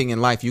in everything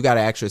in life, you got to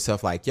ask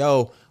yourself like,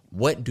 yo,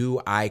 what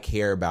do I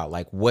care about?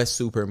 Like, what's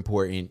super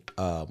important?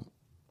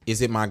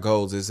 Is it my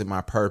goals? Is it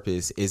my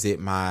purpose? Is it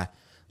my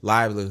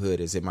livelihood?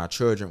 Is it my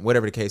children?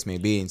 Whatever the case may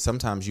be. And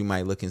sometimes you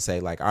might look and say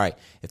like, all right,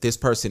 if this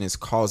person is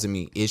causing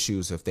me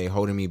issues, if they're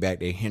holding me back,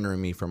 they're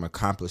hindering me from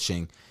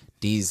accomplishing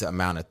these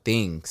amount of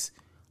things.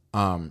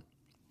 All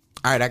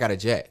right, I got a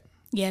jet.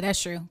 Yeah,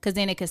 that's true. Because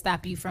then it could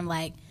stop you from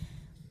like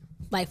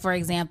for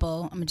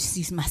example, I'm gonna just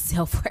use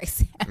myself for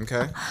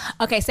example.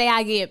 Okay.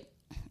 Say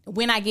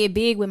when I get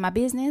big with my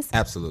business.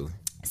 Absolutely.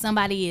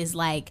 Somebody is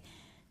like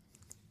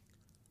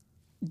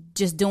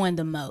just doing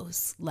the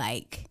most,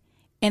 like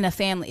in a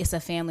family, it's a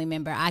family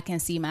member. I can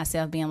see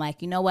myself being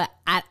like, you know what?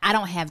 I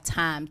don't have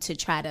time to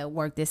try to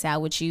work this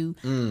out with you.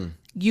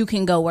 You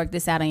can go work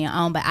this out on your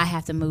own, but I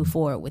have to move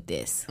forward with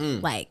this.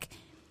 Like,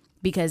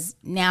 because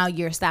now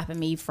you're stopping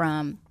me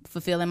from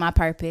fulfilling my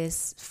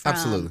purpose, from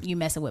Absolutely. You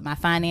messing with my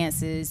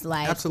finances,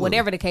 like Absolutely.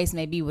 whatever the case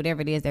may be,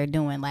 whatever it is they're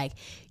doing, like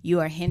you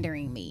are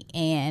hindering me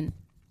and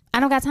I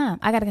don't got time.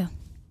 I got to go.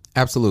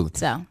 Absolutely.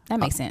 So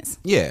that makes sense.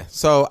 Yeah.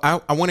 So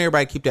I want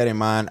everybody to keep that in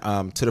mind.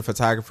 To the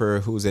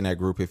photographer who's in that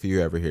group, if you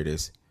ever hear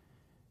this,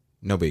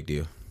 no big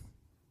deal.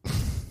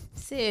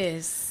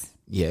 Sis.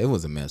 Yeah, it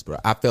was a mess, bro.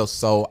 I felt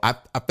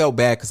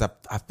bad because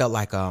I felt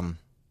like and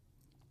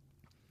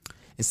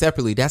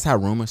separately, that's how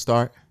rumors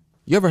start.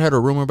 You ever heard a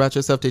rumor about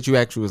yourself that you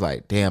actually was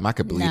like, damn, I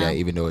could believe that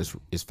even though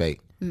it's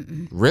fake?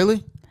 Mm-mm.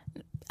 Really?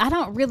 I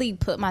don't really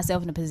put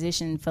myself in a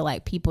position for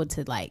like people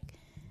to like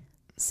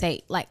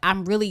say like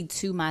I'm really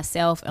to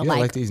myself or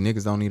like these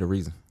niggas don't need a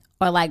reason.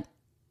 Or like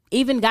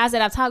even guys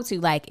that I've talked to,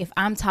 like if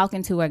I'm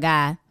talking to a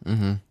guy,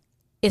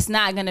 it's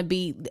not gonna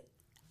be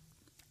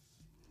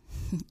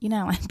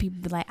like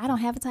people be like, I don't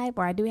have a type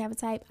or I do have a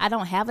type. I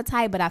don't have a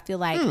type, but I feel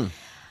like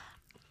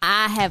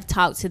I have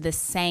talked to the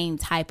same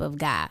type of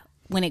guy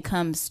when it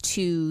comes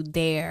to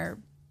their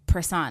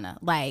persona.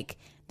 Like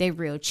they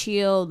real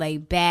chill, they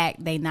back,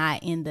 they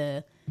not in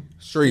the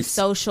streets, the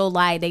social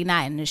life, they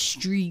not in the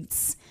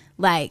streets.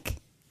 Like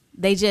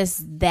they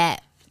just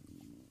that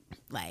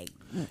like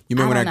you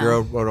remember when that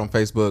girl wrote on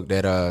Facebook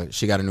that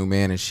she got a new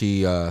man and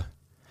she the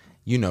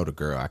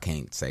girl, I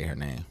can't say her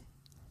name.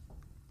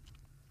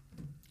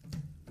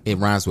 It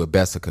rhymes with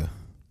Bessica.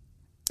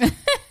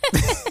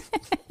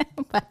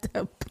 About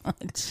to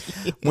punch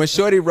you. When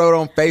Shorty wrote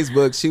on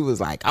Facebook, she was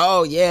like,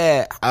 oh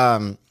yeah,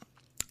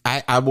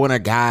 I want a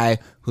guy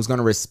who's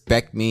gonna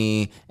respect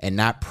me and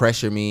not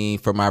pressure me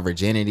for my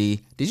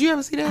virginity. Did you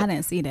ever see that? I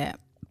didn't see that.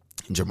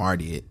 Jamar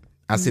did.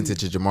 I sent it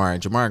to Jamar,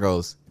 and Jamar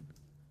goes,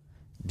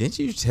 didn't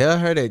you tell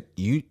her that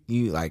you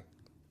like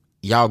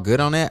y'all good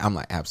on that? I'm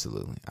like,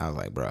 absolutely. I was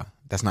like, bro,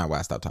 that's not why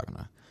I stopped talking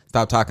to her.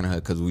 Stopped talking to her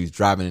because we was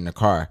driving in the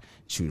car.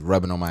 She was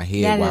rubbing on my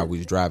head while we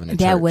was driving to church.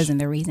 That wasn't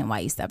the reason why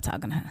you stopped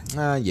talking to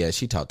her. Yeah,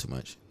 she talked too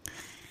much.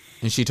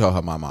 And she told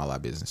her mama all our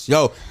business.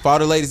 Yo, for all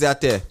the ladies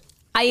out there.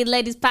 All you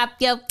ladies pop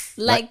yo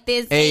like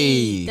this.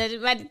 Hey.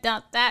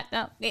 Don't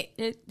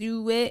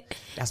do it.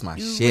 That's my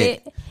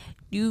shit.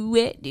 Do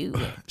it.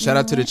 Shout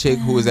out to the chick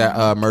who was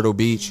at Myrtle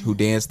Beach who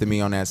danced to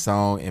me on that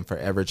song and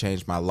forever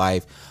changed my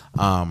life.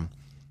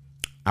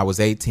 I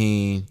was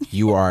 18.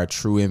 You are a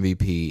true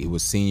MVP. It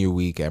was senior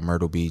week at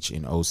Myrtle Beach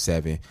in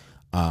 2007.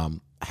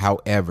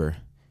 However,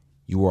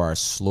 you are a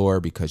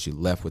slur because you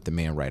left with the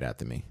man right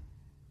after me.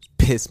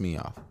 Pissed me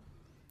off.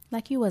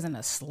 Like you wasn't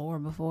a slur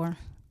before.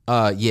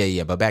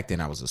 Yeah, but back then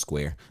I was a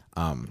square.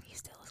 You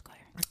still a square.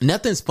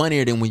 Nothing's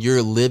funnier than when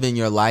you're living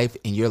your life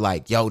and you're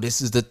like, yo,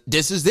 this is it.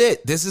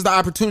 This is the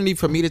opportunity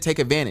for me to take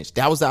advantage.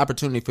 That was the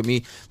opportunity for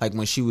me. Like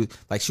when she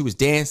was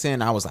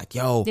dancing, I was like,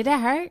 yo. Did that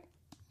hurt?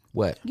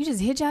 What? You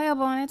just hit your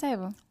elbow on that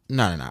table.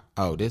 No.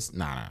 Oh,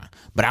 no.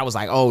 But I was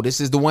like, oh, this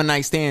is the one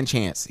night stand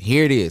chance.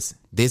 Here it is.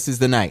 This is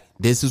the night.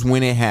 This is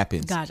when it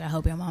happens. Gosh, I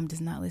hope your mom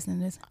does not listen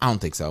to this. I don't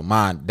think so.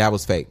 Mine, that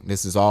was fake.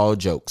 This is all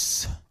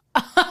jokes.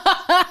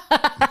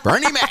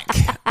 Bernie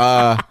Mac.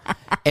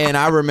 And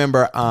I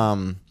remember,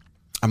 I'm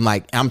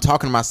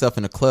talking to myself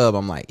in the club.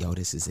 I'm like, yo,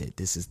 this is it.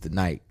 This is the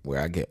night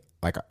where I get,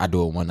 like, I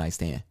do a one night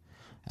stand.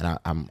 And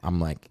I'm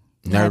like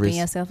nervous. Hyping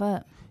yourself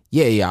up.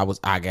 Yeah.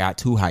 I got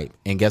too hyped.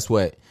 And guess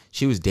what?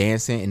 She was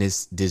dancing, and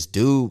this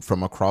dude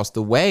from across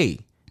the way,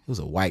 he was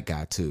a white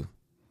guy too.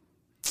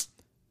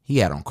 He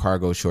had on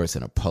cargo shorts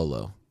and a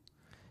polo.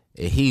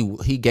 And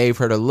he gave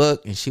her the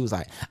look, and she was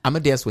like, I'm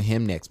gonna dance with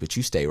him next, but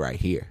you stay right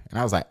here. And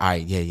I was like, all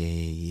right,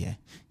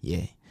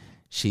 yeah.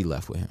 She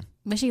left with him.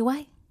 Was she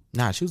white?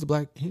 Nah, she was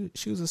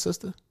she was a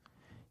sister.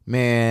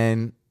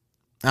 Man,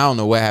 I don't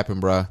know what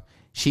happened, bruh.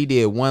 She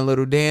did one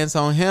little dance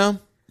on him.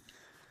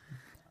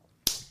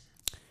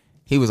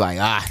 He was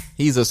like,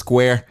 he's a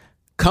square.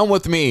 Come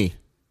with me.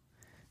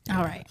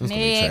 All right. It's gonna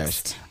be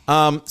Next.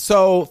 trash.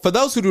 So for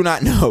those who do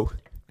not know,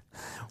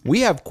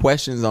 we have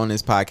questions on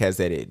this podcast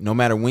that no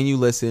matter when you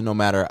listen, no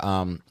matter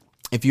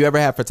if you ever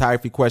have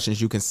photography questions,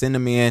 you can send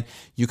them in.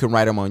 You can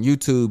write them on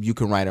YouTube. You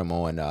can write them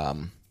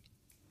on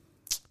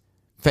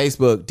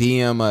Facebook,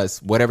 DM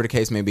us, whatever the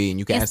case may be, and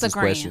you can ask this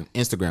question.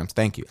 Instagrams.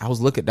 Thank you. I was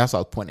looking. That's why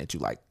I was pointing at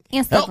you like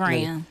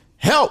Instagram.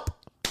 Help.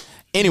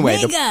 Anyway.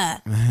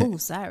 Nigga. Oh,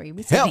 sorry.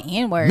 We said the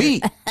N-word.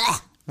 Me.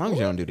 As long as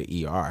you don't do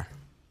the ER.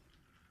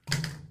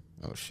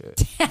 Oh, shit.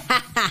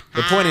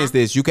 The point is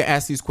this. You can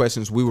ask these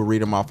questions. We will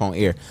read them off on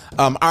air.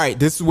 All right.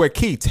 This is where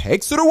Key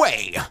takes it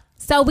away.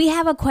 So we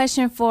have a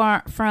question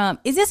from,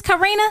 is this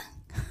Karina?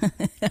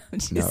 I'm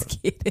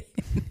just kidding.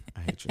 I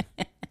hate you.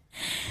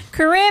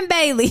 Corinne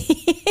Bailey.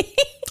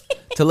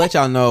 To let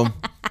y'all know,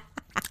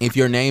 if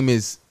your name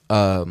is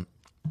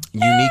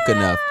unique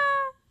enough,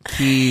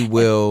 Key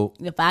will.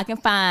 If I can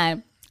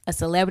find a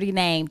celebrity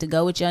name to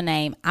go with your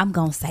name, I'm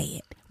going to say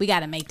it. We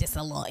got to make this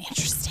a little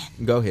interesting.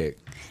 Go ahead.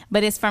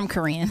 But it's from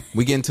Corinne.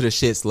 We get into the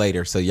shits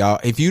later. So y'all,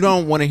 if you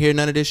don't want to hear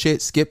none of this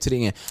shit, skip to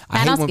the end.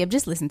 I don't skip,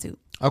 just listen to.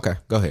 Okay,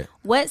 go ahead.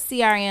 What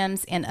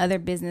CRMs and other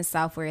business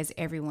software is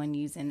everyone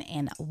using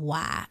and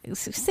why?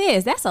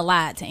 Sis, that's a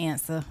lot to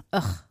answer.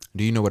 Ugh.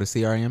 Do you know what a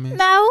CRM is?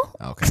 No.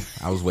 Okay,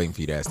 I was waiting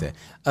for you to ask that.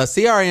 A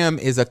CRM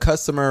is a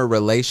customer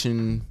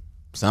relation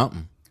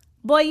something.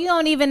 Boy, you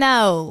don't even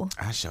know.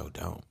 I sure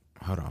don't.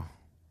 Hold on.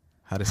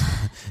 How does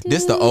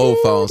this the old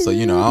phone? So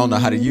I don't know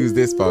how to use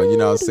this phone. You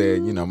know what I'm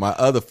saying? My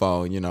other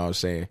phone. You know what I'm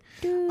saying?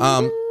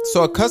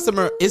 So a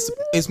customer,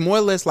 it's more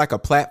or less like a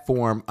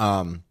platform.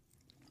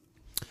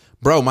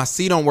 Bro, my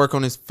C don't work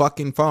on this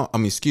fucking phone. I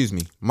mean, excuse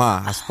me,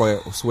 Ma. I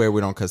swear we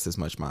don't cuss this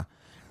much, Ma.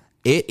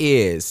 It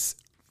is.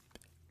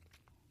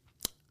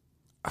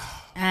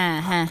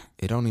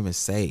 It don't even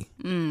say.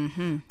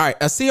 Mm-hmm. All right,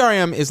 a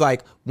CRM is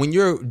like when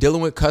you're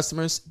dealing with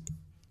customers.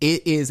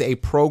 It is a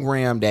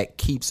program that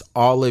keeps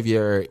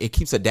it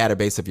keeps a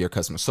database of your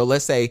customers. So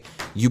let's say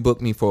you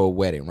book me for a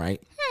wedding,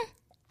 right?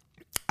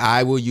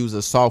 I will use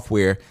a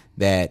software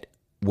that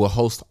will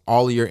host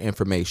all of your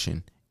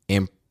information,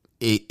 and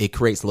it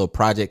creates little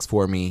projects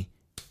for me,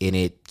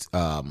 and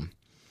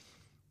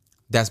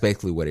that's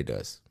basically what it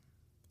does.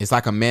 It's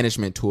like a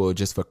management tool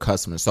just for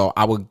customers. So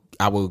I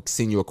will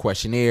send you a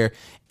questionnaire,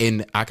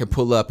 and I can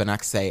pull up and I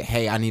can say,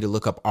 hey, I need to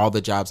look up all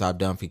the jobs I've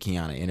done for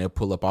Kiana. And it'll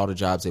pull up all the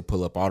jobs. It'll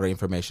pull up all the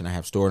information I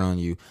have stored on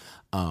you.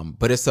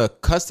 But it's a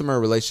customer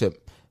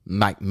relationship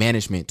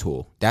management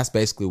tool. That's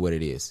basically what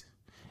it is.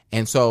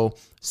 And so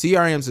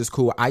CRMs is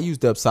cool. I use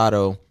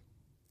Dubsado,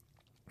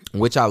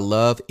 which I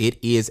love. It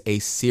is a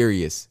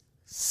serious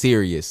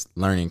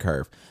learning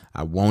curve.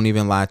 I won't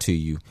even lie to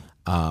you.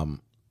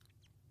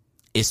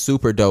 It's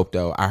super dope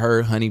though. I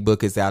heard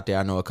HoneyBook is out there.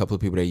 I know a couple of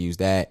people that use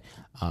that.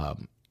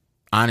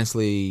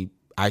 Honestly,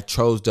 I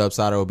chose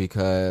Dubsado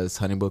because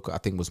HoneyBook I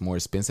think was more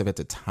expensive at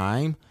the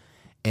time,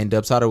 and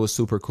Dubsado was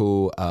super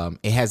cool.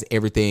 It has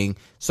everything.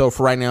 So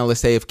for right now, let's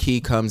say if Key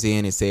comes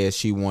in and says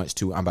she wants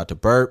to, I'm about to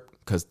burp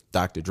because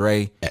Dr.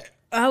 Dre.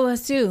 I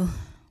was too.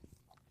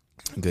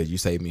 Good, you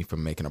saved me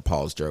from making a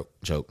pause joke.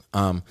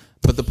 But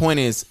the point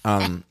is,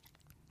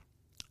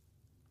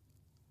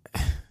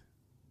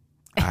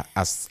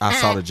 I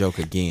saw the joke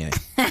again,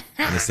 and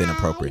it's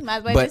inappropriate. You might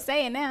as well just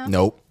say it now.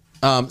 Nope.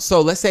 So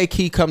let's say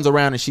Key comes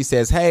around and she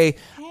says, hey,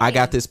 I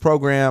got this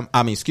program.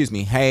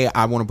 Hey,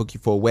 I want to book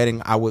you for a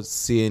wedding. I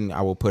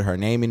will put her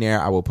name in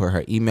there. I will put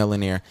her email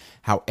in there.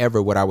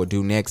 However, what I would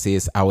do next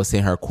is I will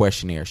send her a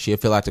questionnaire. She'll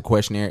fill out the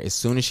questionnaire. As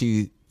soon as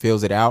she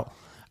fills it out,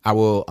 I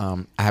will,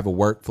 I have a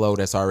workflow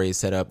that's already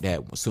set up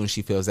that as soon as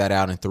she fills that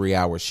out in 3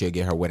 hours, she'll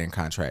get her wedding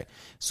contract.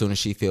 As soon as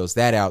she fills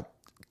that out,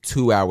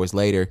 2 hours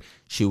later,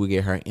 she will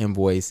get her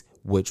invoice,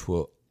 which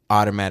will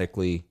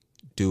automatically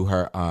do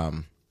her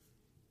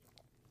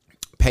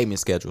payment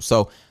schedule.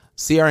 So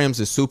CRMs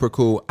is super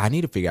cool. I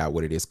need to figure out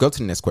what it is. Go to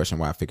the next question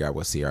while I figure out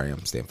what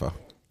CRM stand for.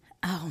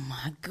 Oh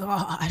my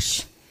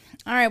gosh.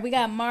 All right, we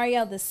got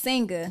Mario the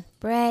singer.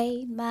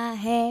 Braid my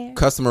hair.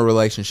 Customer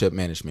relationship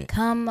management.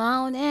 Come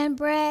on and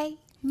braid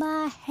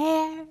my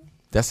hair.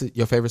 That's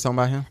your favorite song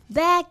by him?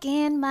 Back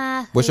in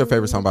my What's your hood,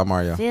 favorite song by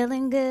Mario?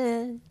 Feeling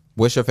good.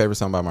 What's your favorite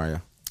song by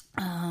Mario?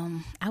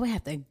 I would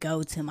have to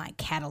go to my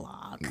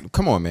catalog.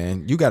 Come on,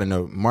 man. You got to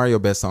know Mario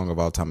best song of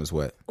all time is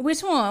what?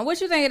 Which one? What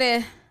you think it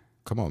is?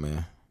 Come on,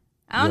 man.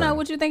 I don't know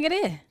what you think it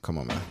is. Come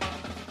on, man.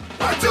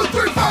 1, 2,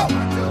 3, 4.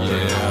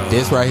 Yeah.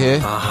 This right here.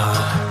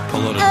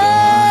 Pull it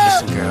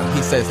up. Listen, girl.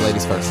 He says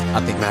ladies first.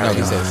 I think. No,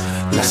 he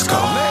says. Let's go.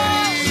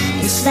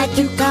 It's like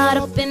you got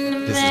up in the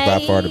This is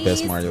by far the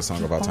best Mario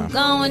song of all time.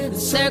 Going in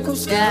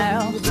circles,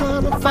 girl.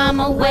 Trying to find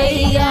my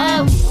way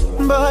out.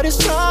 But it's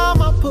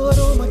time I put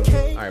on my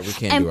cape. All right, we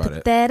can't And do all put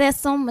that. that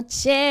ass on my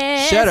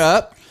chest. Shut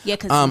up. Yeah,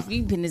 because if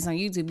you put this on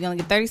YouTube, you only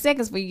get 30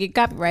 seconds before you get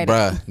copyrighted.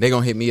 Bruh, they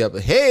gonna hit me up.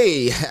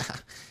 Hey,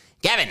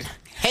 Gavin.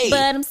 Hey.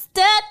 But I'm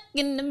stuck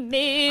in the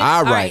middle.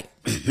 All right.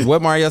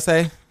 What Mario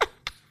say?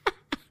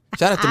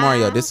 Shout out to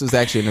Mario. This was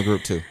actually in the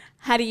group too.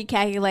 How do you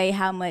calculate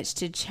how much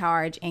to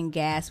charge in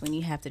gas when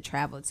you have to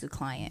travel to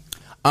client?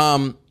 Go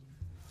on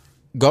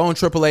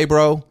AAA,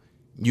 bro.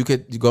 You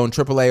could go on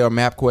AAA or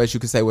MapQuest. You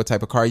could say what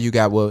type of car you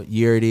got, what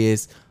year it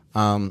is.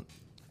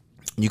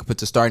 You can put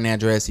the starting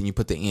address and you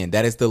put the end.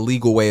 That is the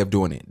legal way of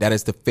doing it. That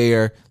is the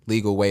fair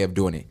legal way of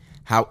doing it.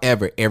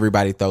 However,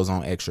 everybody throws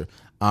on extra.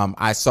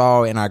 I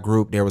saw in our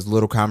group there was a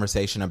little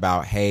conversation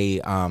about, hey,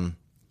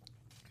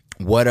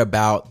 what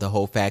about the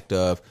whole fact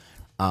of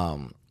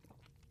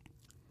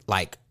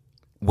like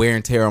wear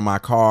and tear on my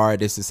car?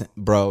 This is,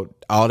 bro,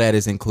 all that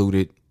is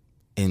included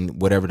in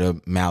whatever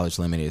the mileage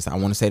limit is. I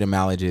want to say the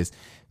mileage is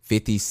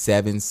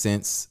 57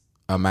 cents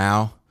a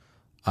mile.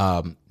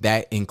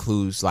 That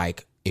includes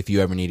like if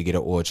you ever need to get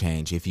an oil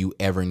change, if you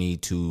ever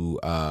need to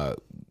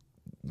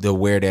the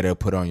wear that it'll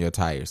put on your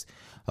tires.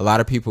 A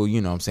lot of people,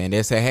 you know what I'm saying,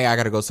 they say, hey, I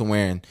got to go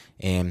somewhere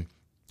and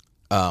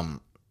AAA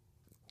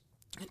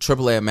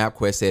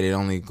MapQuest said it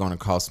only going to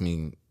cost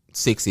me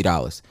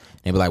 $60.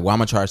 They be like, well, I'm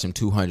going to charge them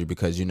 $200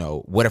 because, you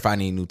know, what if I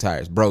need new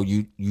tires? Bro,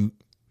 you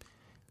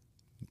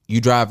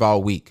drive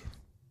all week.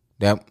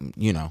 That,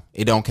 you know,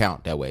 it don't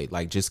count that way.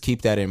 Like, just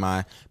keep that in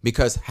mind.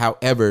 Because,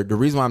 however, the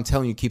reason why I'm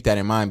telling you keep that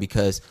in mind,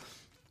 because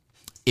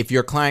if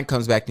your client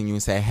comes back to you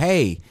and say,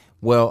 hey,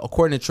 well,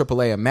 according to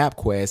AAA and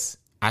MapQuest,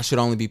 I should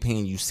only be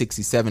paying you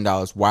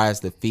 $67. Why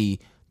is the fee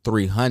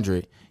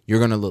 $300? You're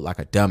going to look like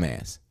a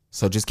dumbass.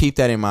 So just keep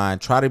that in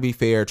mind. Try to be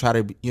fair. Try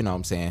to be, you know what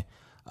I'm saying?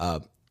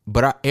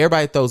 But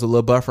everybody throws a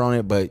little buffer on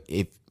it. But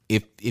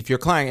if your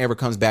client ever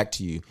comes back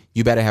to you,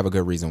 you better have a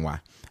good reason why.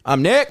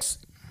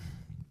 Next.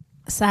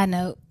 Side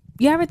note,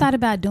 you ever thought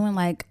about doing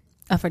like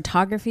a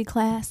photography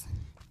class?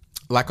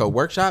 Like a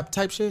workshop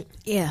type shit?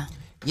 Yeah.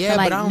 Yeah, For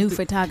like but I don't new thi-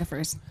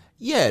 photographers.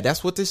 Yeah,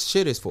 that's what this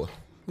shit is for.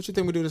 What you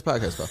think we do this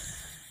podcast for?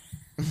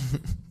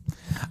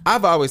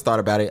 I've always thought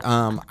about it.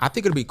 I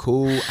think it'd be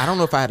cool. I don't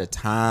know if I had a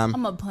time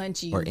I'm gonna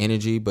punch you. or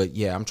energy, but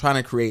yeah, I'm trying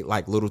to create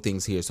like little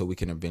things here so we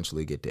can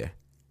eventually get there.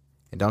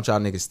 And don't y'all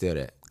niggas steal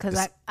that.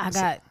 Because I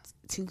got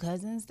two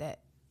cousins that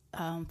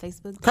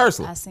Facebook. Curse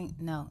 'em. I seen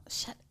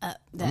shut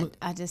up. That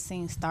I just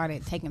seen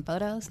started taking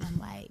photos. I'm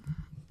like,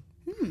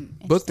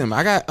 Book them.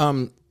 I got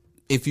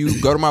if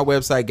you go to my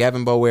website,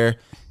 Gavin Bowear,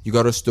 you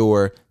go to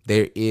store,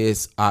 there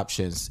is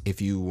options.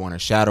 If you want to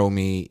shadow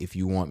me, if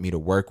you want me to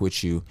work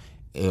with you,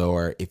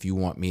 or if you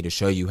want me to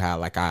show you how,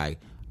 like I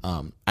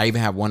even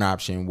have one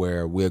option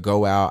where we'll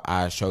go out,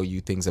 I show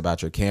you things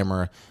about your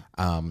camera,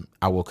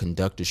 I will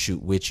conduct a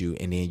shoot with you,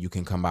 and then you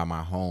can come by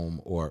my home,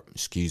 or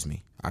excuse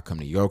me, I come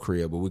to your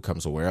crib, but we come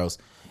somewhere else,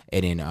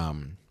 and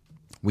then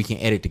we can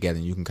edit together,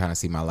 and you can kind of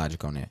see my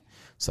logic on that.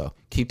 So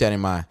keep that in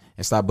mind,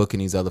 and stop booking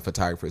these other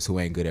photographers who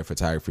ain't good at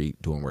photography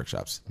doing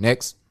workshops.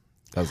 Next.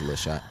 That was a little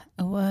shot.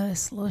 it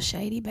was a little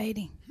shady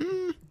baity.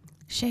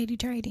 Shady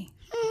tradie.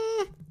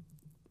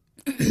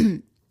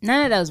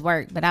 None of those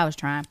worked, but I was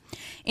trying.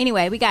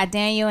 Anyway, we got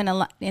Daniel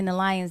in the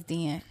Lion's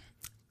Den.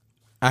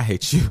 I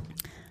hate you.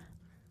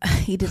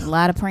 He did a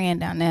lot of praying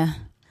down there.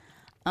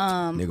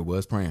 Nigga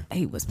was praying.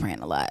 He was praying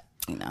a lot,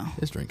 you know.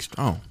 This drink's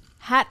strong.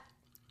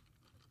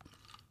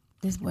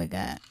 This boy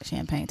got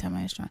champagne. Tell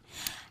me it's strong.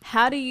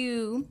 How do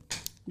you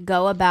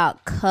go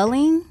about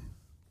culling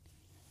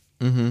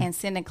and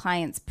sending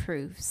clients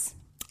proofs?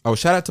 Oh,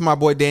 shout out to my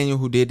boy Daniel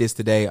who did this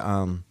today.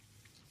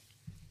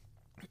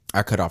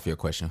 I cut off your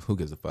question. Who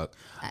gives a fuck?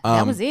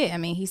 That was it. I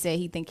mean, he said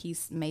he think he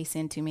may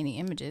send too many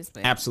images,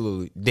 but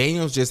Absolutely.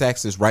 Daniel's just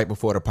asked this right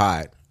before the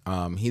pod.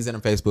 He's in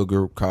a Facebook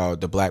group called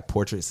the Black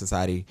Portrait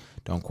Society.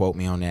 Don't quote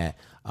me on that.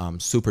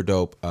 Super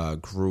dope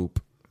group.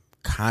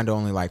 Kind of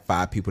only like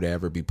 5 people to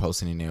ever be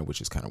posting in there, which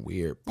is kind of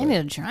weird. they need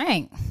a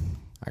drink.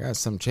 I got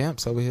some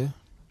champs over here.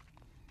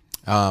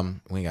 We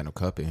ain't got no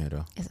cup in here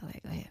though. It's okay.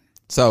 Go ahead.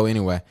 So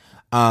anyway,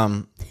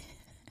 the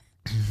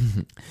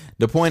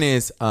point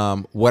is,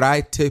 what I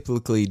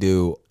typically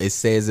do, it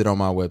says it on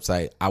my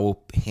website. I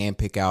will hand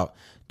pick out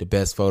the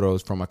best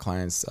photos from a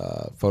client's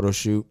photo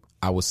shoot.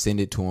 I will send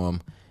it to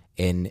them,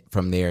 and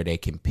from there they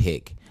can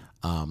pick.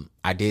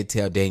 I did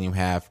tell Daniel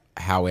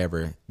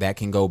however, that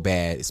can go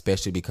bad,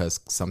 especially because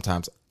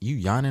sometimes you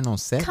yawning on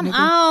set. Come nigga?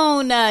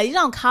 on, you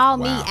don't call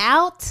me Wow.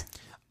 out,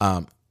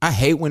 I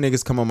hate when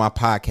niggas come on my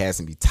podcast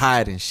and be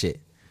tired and shit.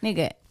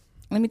 nigga.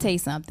 let me tell you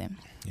something.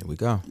 Here we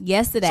go.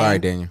 Yesterday Sorry,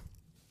 Daniel.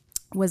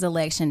 was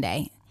election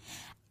day.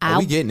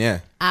 We getting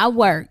there. I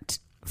worked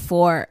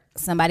for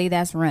somebody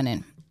that's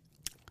running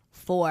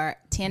for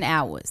 10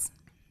 hours.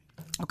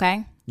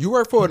 Okay? You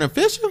work for an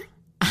official?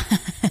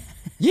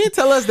 You didn't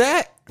tell us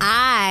that.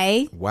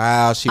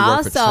 Wow, she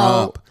worked for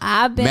Trump.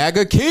 I've been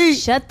MAGA Key.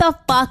 Shut the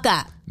fuck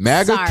up.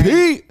 MAGA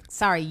Key.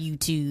 Sorry,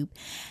 YouTube.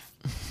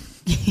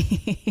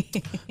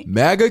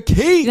 MAGA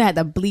Key. You had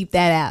to bleep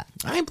that out.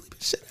 I ain't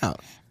bleeping shit out.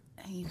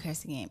 You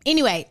curse again.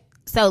 Anyway,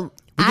 so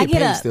We I get get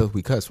paid up. still if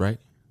we cuss, right?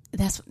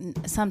 That's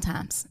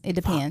sometimes it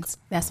depends.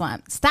 That's why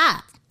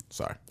stop.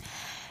 Sorry.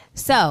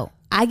 So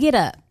I get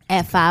up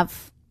at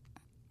 5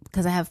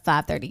 because I have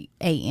 5:30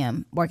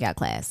 a.m. workout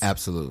class.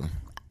 Absolutely.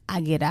 I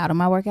get out of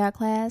my workout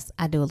class.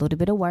 I do a little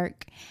bit of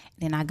work.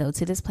 Then I go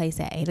to this place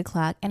at 8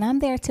 o'clock and I'm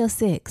there till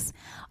 6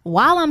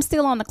 while I'm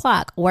still on the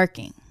clock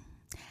working.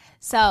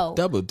 So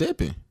Double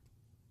dipping.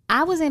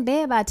 I was in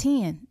bed by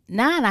 9,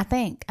 I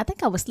think. I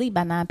think I was asleep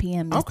by 9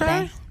 p.m. yesterday.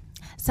 Okay.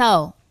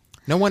 So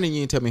No wonder you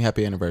didn't tell me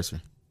happy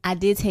anniversary. I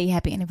did tell you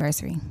happy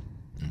anniversary.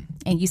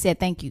 And you said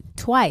thank you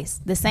twice,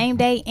 the same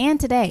day and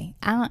today.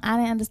 I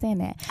didn't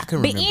understand that. I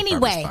couldn't but remember if I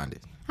anyway, responded.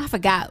 I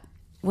forgot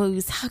what we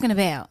was talking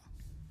about.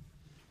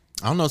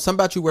 I don't know. Something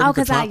about you working Oh,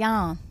 for because I Trump.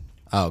 yawned.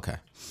 Oh, okay.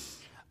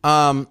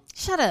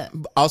 Shut up.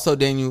 Also,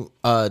 Daniel,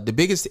 the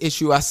biggest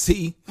issue I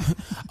see.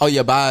 Oh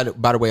yeah, by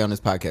the way, on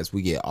this podcast,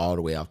 we get all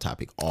the way off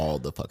topic all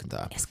the fucking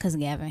time. It's because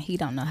Gavin, he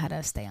don't know how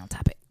to stay on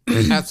topic.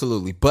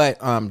 Absolutely. But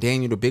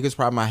Daniel, the biggest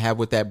problem I have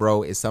with that,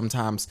 bro, is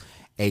sometimes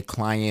a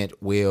client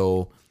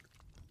will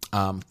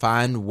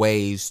find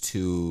ways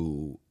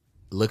to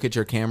look at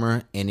your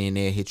camera and then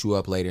they'll hit you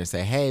up later and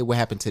say, hey, what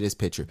happened to this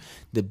picture?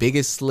 The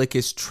biggest,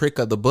 slickest trick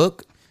of the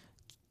book,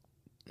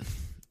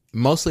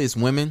 mostly it's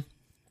women.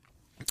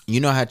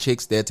 You know how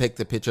chicks, they'll take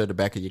the picture of the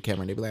back of your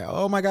camera and they'll be like,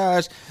 oh my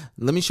gosh,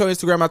 let me show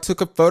Instagram. I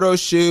took a photo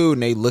shoot,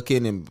 and they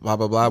looking and blah,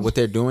 blah, blah. What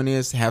they're doing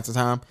is half the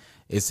time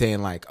it's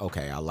saying like,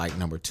 okay, I like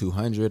number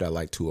 200. I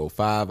like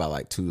 205. I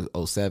like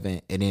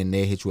 207. And then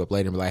they hit you up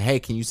later and be like, hey,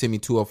 can you send me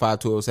 205,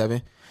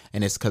 207?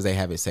 And it's because they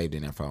have it saved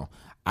in their phone.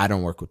 I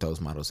don't work with those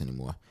models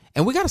anymore.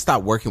 And we got to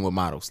stop working with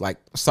models. Like,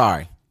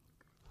 sorry.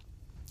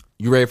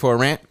 You ready for a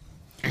rant?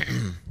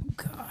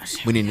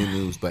 Gosh. We need a new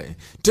news button.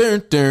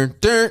 Dun, dun,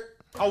 dun.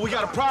 Oh, we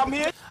got a problem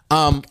here?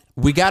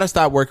 We got to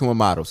stop working with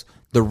models.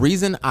 The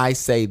reason I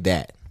say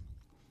that,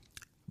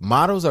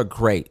 models are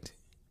great.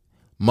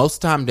 Most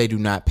of the time, they do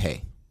not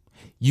pay.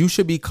 You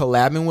should be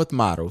collabing with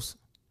models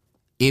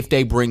if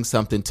they bring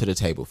something to the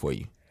table for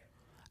you.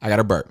 I got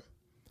a burp.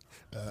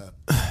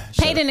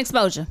 Paid in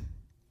exposure.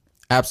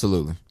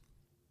 Absolutely.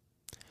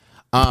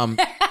 Did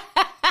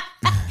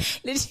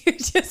you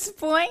just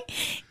point?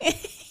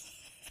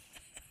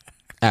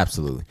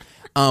 Absolutely.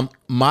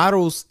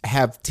 Models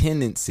have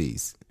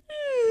tendencies.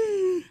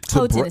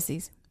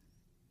 Tendencies.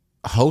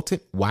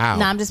 Wow.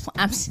 No, I'm just.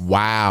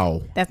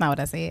 Wow. That's not what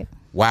I said.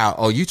 Wow.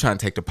 Oh, you trying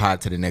to take the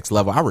pod to the next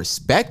level. I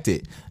respect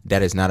it.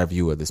 That is not a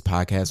view of this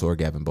podcast or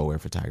Gavin Bower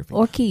Photography.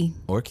 Or Key.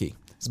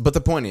 But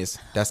the point is,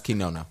 that's Key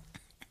no.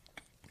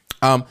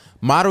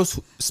 Models,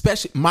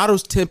 especially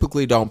models,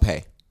 typically don't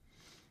pay.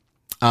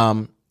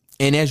 And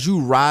as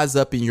you rise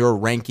up in your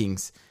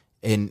rankings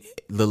and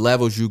the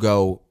levels you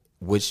go,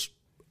 which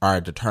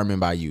are determined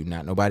by you,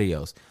 not nobody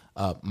else,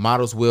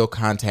 models will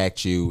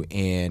contact you,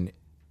 and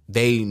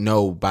they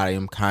know by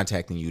them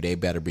contacting you, they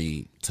better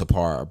be to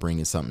par or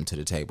bringing something to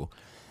the table.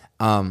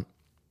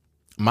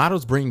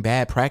 Models bring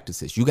bad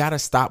practices. You got to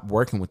stop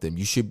working with them.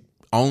 You should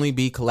only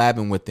be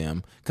collabing with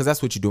them, because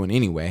that's what you're doing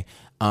anyway.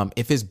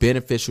 If it's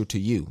beneficial to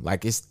you,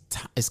 like it's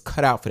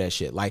cut out for that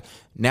shit. Like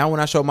now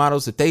when I show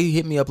models, if they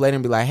hit me up later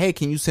and be like, hey,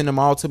 can you send them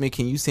all to me?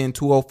 Can you send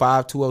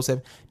 205,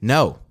 207?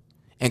 No.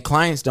 And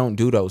clients don't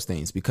do those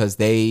things because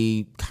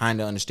they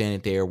kind of understand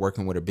that they're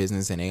working with a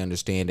business, and they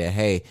understand that,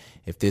 hey,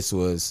 if this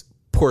was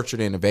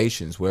Portrait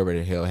Innovations, wherever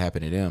the hell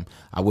happened to them,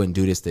 I wouldn't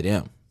do this to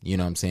them. You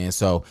know what I'm saying?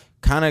 So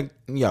kind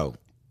of,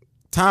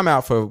 time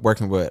out for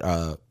working with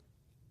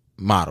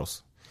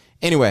models.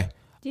 Anyway.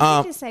 Did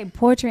you just say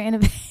Portrait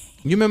Innovation?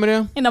 You remember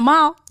them? In the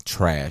mall?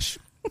 Trash.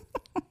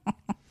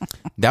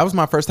 That was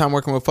my first time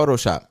working with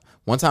Photoshop.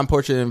 One time,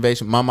 Portrait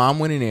Innovation, my mom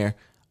went in there.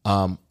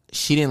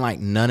 She didn't like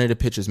none of the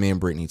pictures me and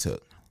Brittany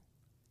took.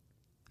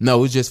 No,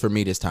 it was just for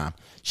me this time.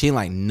 She didn't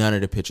like none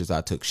of the pictures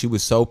I took. She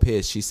was so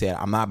pissed. She said,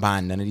 I'm not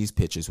buying none of these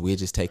pictures. We'll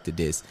just take the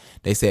disc.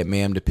 They said,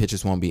 ma'am, the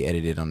pictures won't be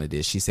edited on the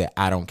disc. She said,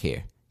 I don't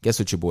care. Guess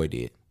what your boy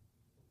did?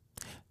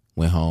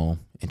 Went home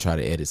and tried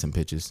to edit some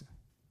pictures.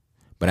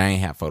 But I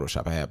ain't have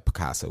Photoshop. I had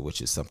Picasso,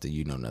 which is something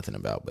you know nothing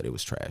about, but it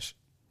was trash.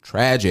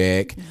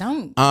 Tragic.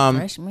 Don't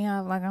brush me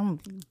off like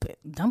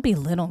don't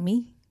belittle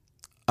me.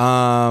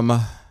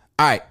 All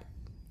right.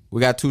 We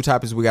got 2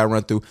 topics we got to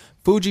run through.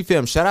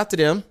 Fujifilm, shout out to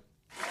them.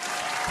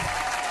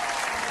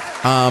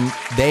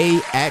 They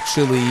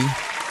actually,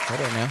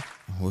 hold on now.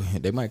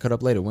 They might cut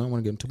up later. We don't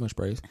want to give them too much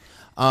praise.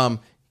 Can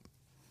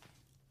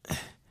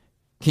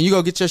you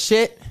go get your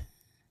shit?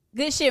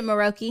 Good shit,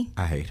 Maroki.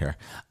 I hate her.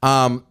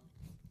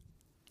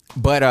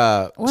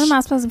 But what am I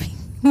supposed to be?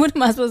 What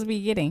am I supposed to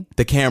be getting?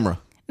 the camera.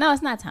 No,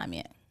 it's not time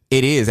yet.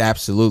 It is,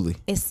 absolutely.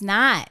 It's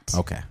not.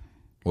 Okay.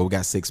 Well, we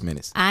got 6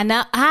 minutes. I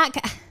know. I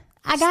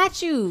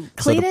got you,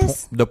 Cletus.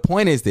 So the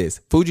point is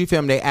this.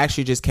 Fujifilm, they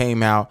actually just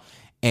came out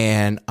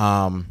and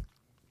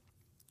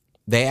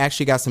they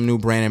actually got some new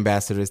brand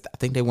ambassadors. I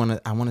think I want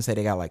to say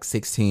they got like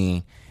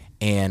 16,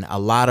 and a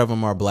lot of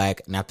them are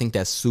black, and I think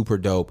that's super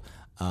dope.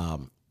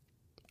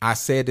 I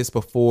said this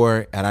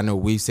before, and I know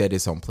we've said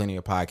this on plenty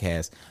of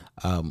podcasts.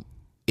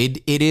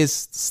 It is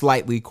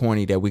slightly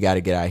corny that we got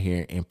to get out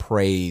here and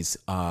praise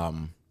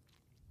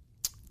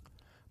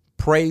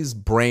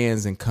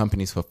brands and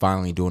companies for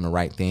finally doing the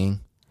right thing.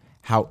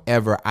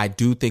 However, I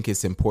do think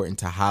it's important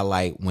to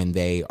highlight when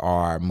they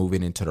are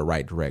moving into the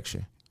right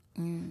direction.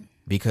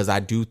 Because I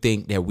do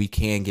think that we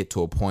can get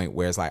to a point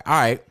where it's like, all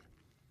right,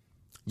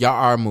 y'all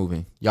are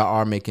moving. Y'all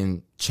are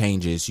making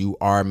changes. You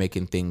are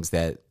making things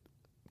that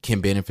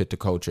can benefit the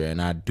culture.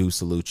 And I do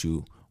salute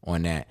you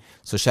on that.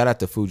 So shout out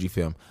to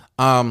Fujifilm.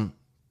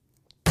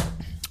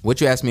 What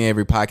you ask me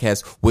every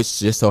podcast, which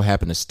just so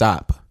happened to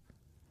stop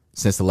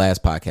since the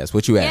last podcast.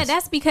 What you asked? Yeah,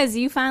 that's because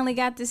you finally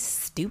got this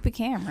stupid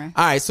camera.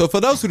 All right. So for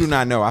those who do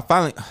not know, I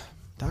finally,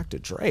 Dr.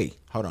 Dre,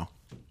 hold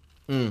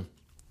on.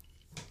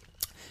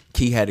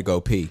 Key had to go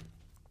pee,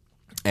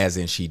 as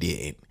in she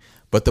did.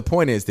 But the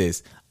point is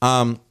this.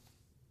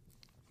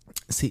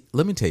 See,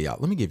 let me tell y'all.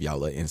 Let me give y'all a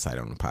little insight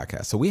on the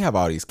podcast. So we have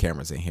all these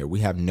cameras in here. We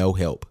have no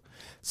help.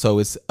 So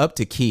it's up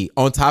to Key.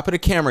 On top of the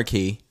camera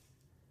key,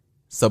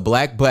 it's a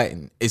black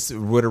button. It's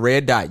with a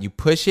red dot. You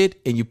push it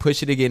and you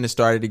push it again to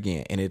start it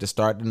again. And it'll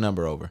start the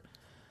number over.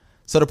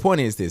 So the point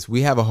is this.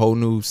 We have a whole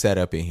new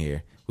setup in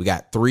here. We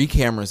got 3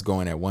 cameras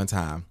going at one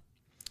time.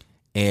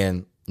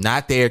 And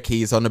not there,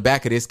 Keys. On the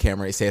back of this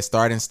camera, it says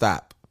start and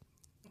stop.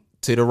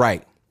 To the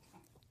right.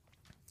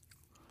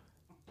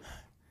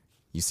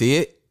 You see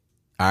it?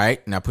 All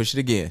right. Now push it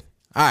again.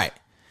 All right.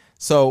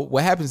 So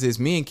what happens is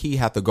me and Key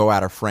have to go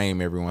out of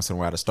frame every once in a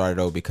while to start it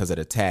over because of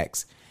the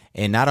tax.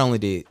 And not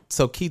only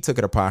so Key took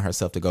it upon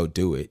herself to go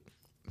do it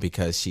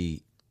because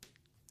she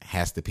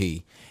has to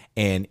pee.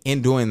 And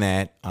in doing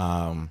that,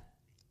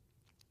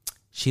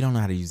 she don't know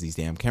how to use these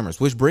damn cameras,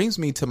 which brings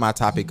me to my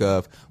topic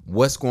of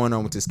what's going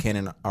on with this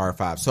Canon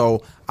R5.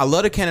 So I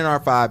love the Canon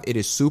R5. It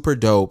is super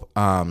dope.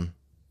 From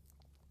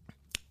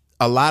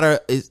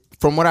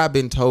what I've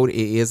been told, it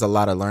is a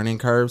lot of learning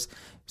curves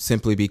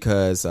simply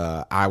because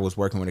I was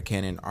working with a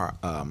Canon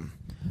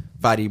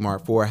 5D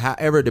Mark IV.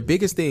 However, the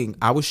biggest thing,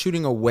 I was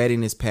shooting a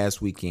wedding this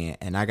past weekend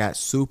and I got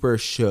super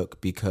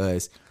shook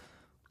because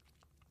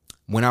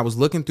when I was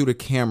looking through the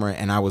camera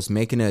and I was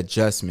making the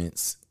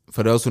adjustments,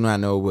 for those who do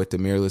not know with the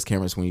mirrorless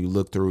cameras, when you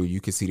look through,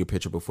 you can see the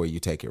picture before you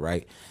take it,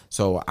 right?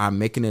 So I'm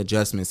making the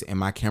adjustments and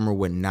my camera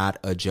would not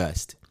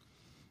adjust.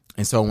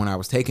 And so when I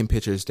was taking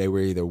pictures, they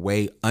were either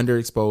way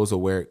underexposed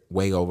or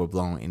way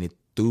overblown. And it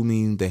threw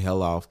me the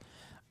hell off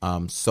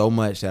so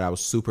much that I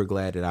was super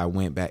glad that I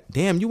went back.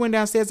 Damn, you went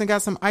downstairs and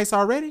got some ice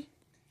already?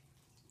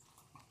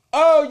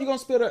 Oh, you going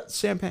to spill the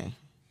champagne.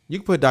 You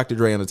can put Dr.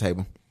 Dre on the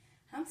table.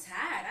 I'm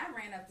tired. I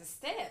ran up the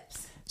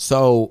steps.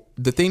 So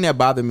the thing that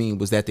bothered me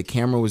was that the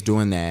camera was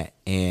doing that.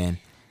 And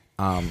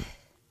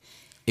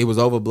it was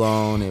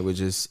overblown. It was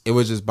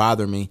just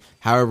bothering me.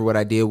 However, what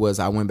I did was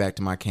I went back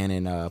to my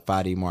Canon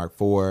 5D Mark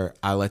IV.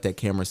 I let that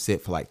camera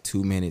sit for like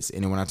 2 minutes.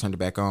 And then when I turned it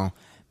back on,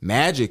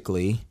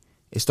 magically,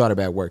 it started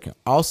back working.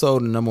 Also,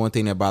 the number one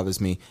thing that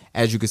bothers me,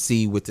 as you can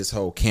see with this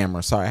whole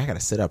camera. Sorry, I got to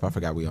sit up. I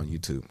forgot we on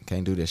YouTube.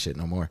 Can't do this shit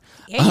no more.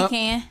 Yeah, you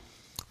can.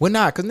 Well,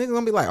 not, because niggas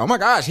going to be like, oh my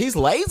gosh, he's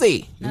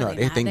lazy. No,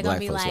 they think they're black gonna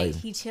be folks like, lazy.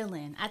 he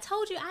chilling. I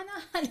told you, I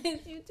know how this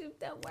YouTube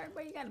don't work,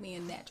 but you got to be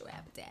in natural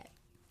habitat.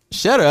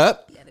 Shut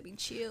up. You got to be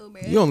chill,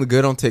 man. You only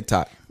good on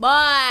TikTok. Boy,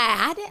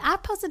 I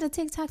posted a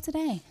TikTok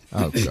today.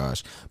 Oh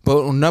gosh.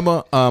 But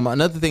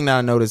another thing that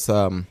I noticed,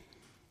 I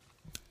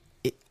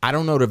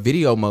don't know the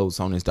video modes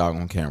on this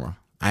doggone camera.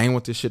 I ain't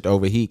want this shit to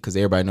overheat because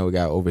everybody know we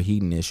got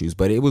overheating issues.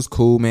 But it was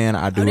cool, man.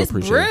 I do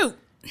appreciate it.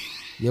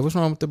 Yeah, what's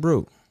wrong with the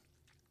Brute?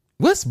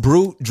 What's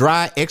Brute?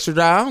 Dry, extra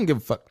dry? I don't give a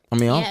fuck. I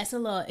mean,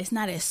 it's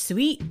not as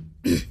sweet.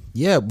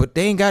 Yeah, but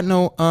they ain't got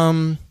no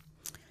other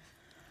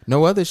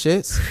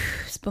shits.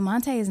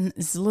 Spumante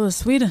is a little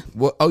sweeter.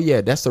 Well, oh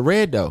yeah, that's the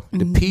red though.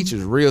 The peach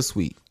is real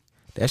sweet.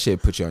 That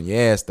shit put you on your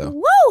ass though.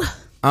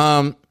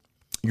 Woo!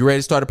 You ready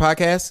to start a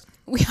podcast?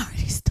 We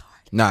already started.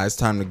 Nah, it's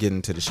time to get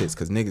into the shits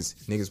because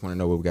niggas want to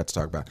know what we got to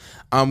talk about.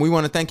 We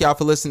want to thank y'all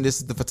for listening. This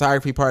is the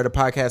photography part of the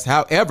podcast.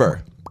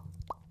 However,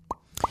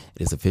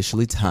 it is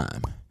officially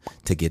time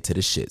to get to the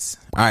shits.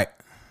 All right,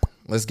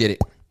 let's get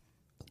it.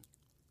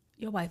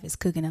 Your wife is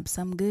cooking up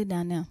something good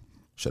down there.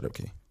 Shut up,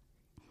 Key.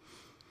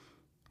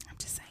 I'm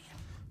just saying.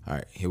 All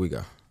right, here we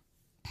go.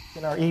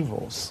 In our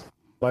evils.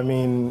 I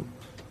mean,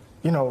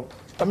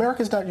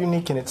 America's not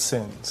unique in its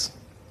sins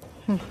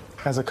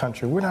as a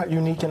country. We're not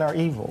unique in our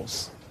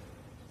evils,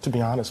 to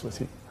be honest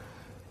with you.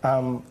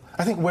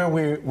 I think where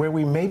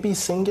we may be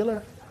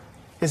singular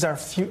is our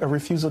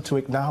refusal to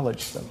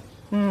acknowledge them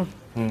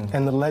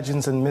and the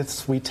legends and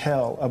myths we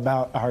tell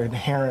about our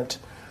inherent,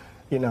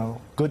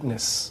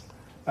 goodness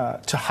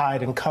to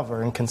hide and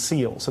cover and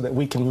conceal so that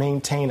we can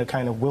maintain a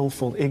kind of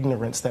willful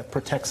ignorance that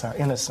protects our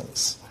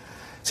innocence.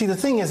 See, the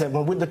thing is that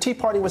when the Tea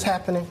Party was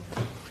happening,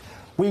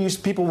 we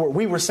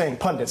were saying,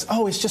 pundits,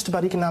 oh, it's just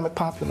about economic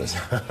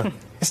populism.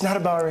 It's not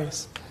about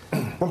race.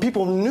 When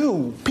people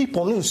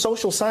knew,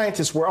 social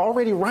scientists were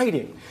already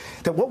writing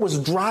that what was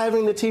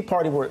driving the Tea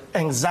Party were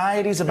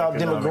anxieties about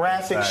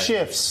demographic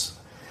shifts,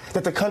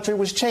 that the country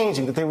was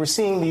changing, that they were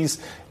seeing these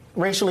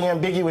racially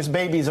ambiguous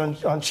babies on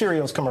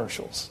Cheerios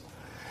commercials,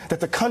 that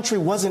the country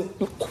wasn't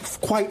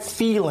quite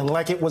feeling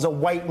like it was a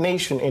white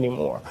nation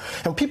anymore.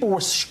 And people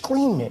were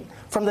screaming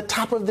from the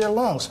top of their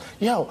lungs,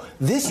 yo,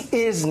 this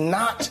is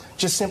not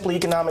just simply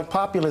economic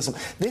populism.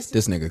 This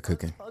nigga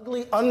cooking.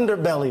 Ugly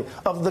underbelly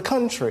of the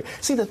country.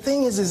 See, the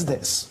thing is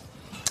this,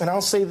 and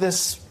I'll say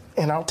this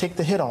and I'll take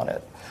the hit on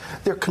it.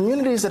 There are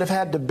communities that have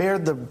had to bear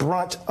the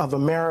brunt of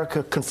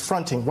America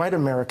confronting, white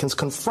Americans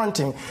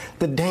confronting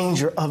the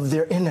danger of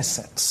their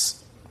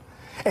innocence.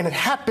 And it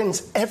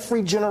happens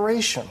every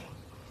generation.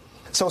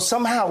 So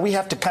somehow we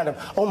have to kind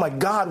of, oh my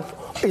God,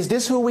 is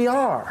this who we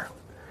are?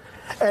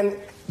 And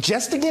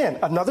just again,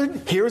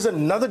 here's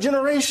another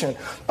generation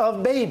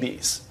of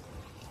babies.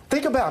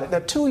 Think about it,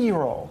 that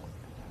 2-year-old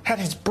had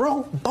his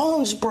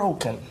bones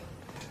broken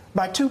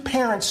by 2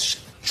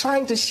 parents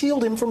trying to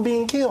shield him from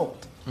being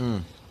killed.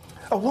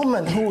 A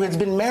woman who has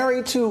been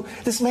married to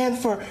this man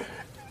for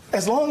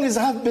as long as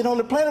I've been on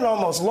the planet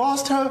almost,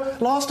 lost her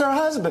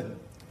husband.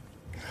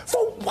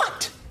 For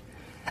what?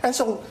 And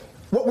so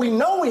what we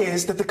know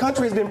is that the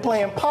country has been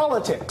playing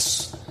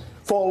politics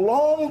for a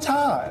long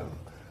time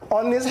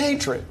on this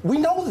hatred. We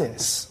know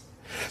this.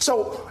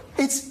 So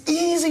it's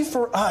easy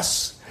for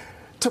us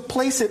to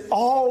place it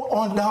all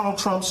on Donald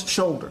Trump's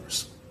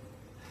shoulders.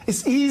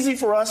 It's easy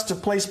for us to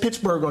place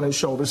Pittsburgh on his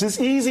shoulders.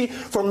 It's easy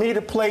for me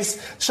to place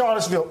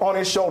Charlottesville on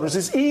his shoulders.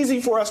 It's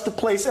easy for us to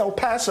place El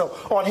Paso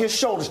on his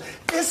shoulders.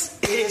 This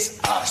is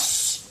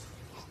us.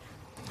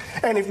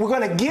 And if we're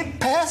going to get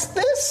past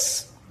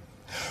this,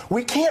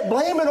 we can't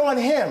blame it on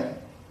him.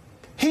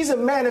 He's a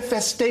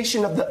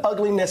manifestation of the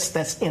ugliness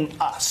that's in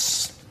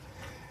us.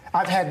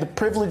 I've had the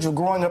privilege of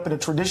growing up in a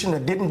tradition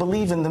that didn't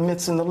believe in the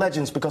myths and the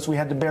legends because we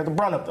had to bear the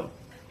brunt of them.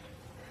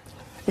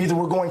 Either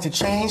we're going to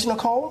change,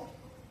 Nicole,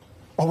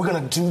 or we're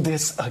going to do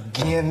this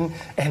again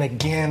and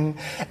again,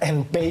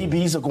 and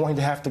babies are going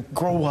to have to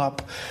grow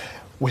up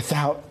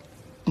without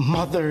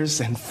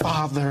mothers and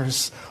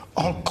fathers,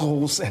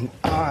 uncles and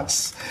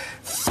aunts,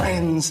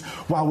 friends,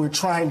 while we're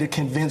trying to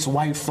convince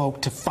white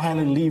folk to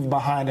finally leave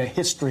behind a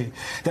history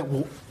that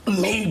will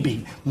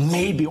maybe,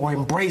 or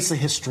embrace a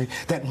history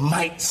that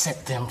might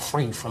set them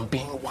free from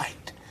being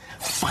white.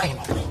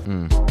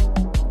 Finally.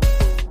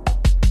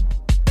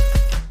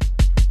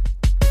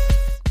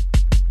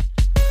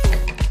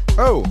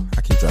 Oh,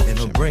 I keep dropping.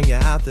 It'll bring you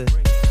out the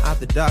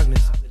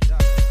darkness.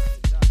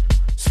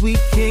 Sweet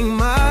King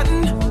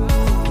Martin,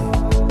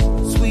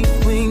 sweet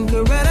Queen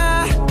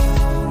Coretta,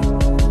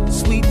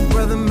 sweet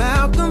Brother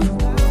Malcolm,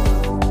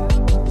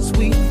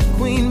 sweet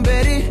Queen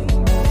Betty,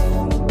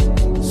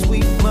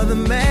 sweet Mother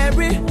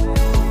Mary,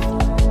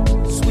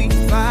 sweet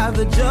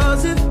Father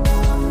Joseph,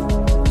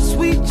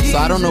 sweet Jesus. So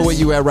I don't know where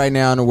you at right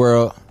now in the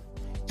world.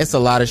 It's a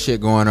lot of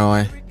shit going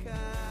on.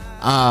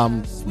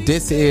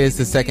 This is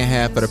the second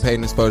half of the Paid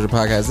in Exposure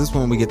podcast. This is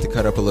when we get to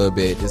cut up a little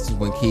bit. This is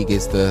when Key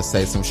gets to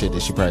say some shit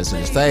that she probably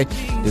shouldn't say.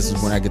 This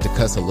is when I get to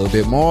cuss a little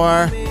bit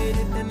more.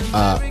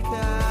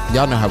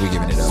 Y'all know how we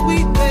giving it up.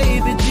 Sweet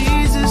baby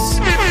Jesus.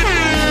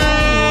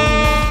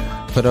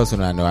 For those who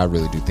don't know, I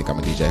really do think I'm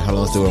a DJ. Hold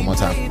on, let's do it one more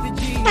time.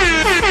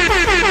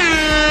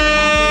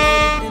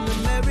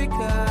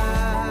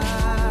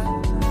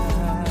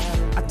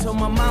 I told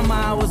my mama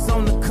I was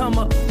on the come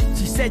up.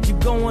 She said you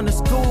going to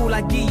school,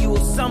 I give you a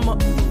summer.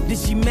 Then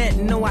she met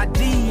no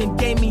ID and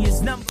gave me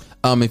his number.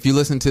 If you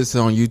listen to this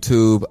on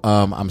YouTube,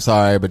 I'm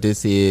sorry, but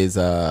this is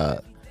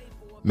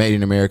Made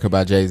in America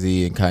by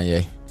Jay-Z and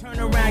Kanye. Turn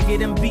around, get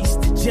them beats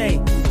to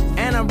Jay.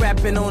 And I'm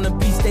rapping on the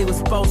beats they was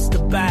supposed to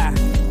buy.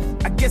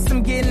 I guess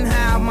I'm getting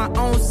high on my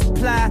own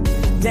supply.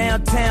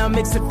 Downtown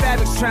mixing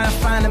fabrics, trying to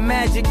find the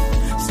magic.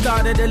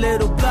 Started a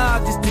little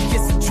blog just to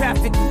get some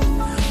traffic.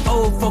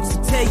 Old folks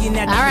will tell you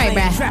now. All right,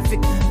 bruh. Traffic.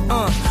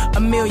 A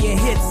million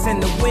hits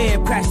and the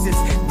web crashes.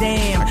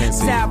 Damn,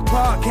 South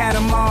Park had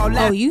them all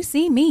out. Oh, you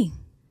see me.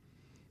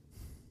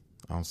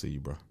 I don't see you,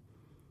 bro.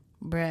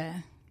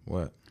 Bruh.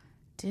 What?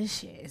 This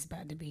shit is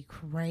about to be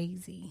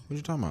crazy. What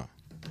you talking about?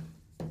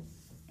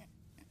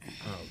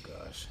 Oh,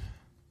 gosh.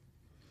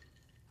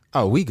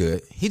 Oh, we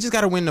good. He just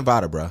got to win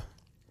Nevada, bro.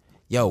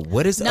 Yo,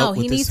 what is No, up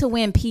with he this? needs to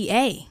win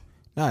PA.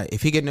 Nah,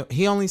 if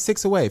he only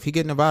 6 away. If he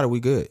get Nevada, we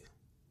good.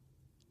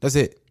 That's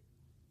it.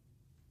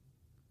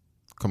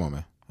 Come on,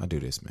 man. I'll do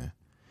this, man.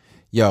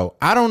 Yo,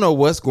 I don't know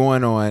what's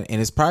going on,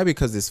 and it's probably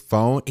because this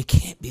phone. It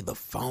can't be the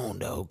phone,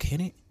 though,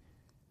 can it?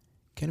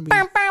 Can it be?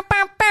 I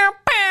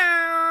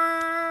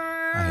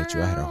hate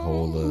you. I had a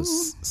whole little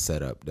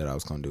setup that I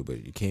was going to do,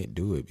 but you can't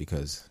do it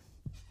because...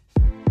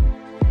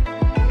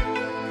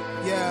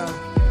 Yeah.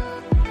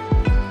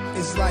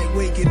 It's like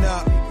waking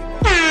up.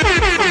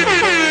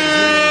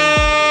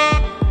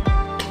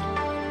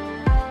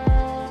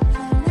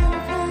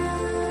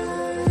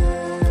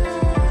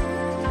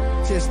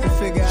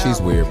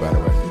 She's weird, by the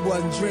way. He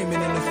wasn't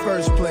dreaming in the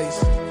first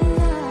place.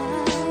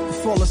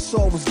 If all I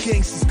saw was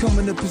gangsters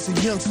coming up as a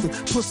youngster,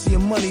 pussy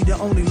and money, the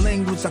only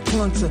language I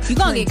clung to. You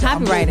gonna get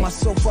copyrighted.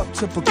 That's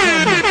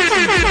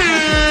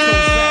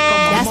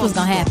what's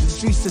gonna happen.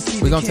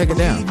 We're gonna take it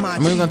down. I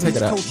mean, we're gonna take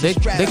it out. They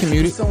can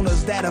mute it.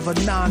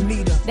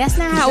 That's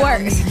not how it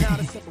works.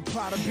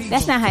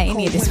 That's not how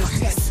any of this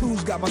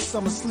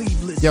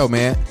works. Yo,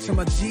 man,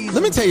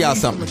 let me tell y'all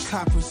something.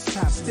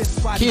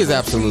 Key is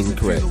absolutely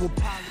correct.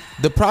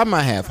 The problem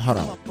I have, hold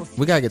on,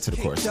 we gotta get to the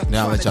chorus.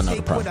 Now I'll let y'all know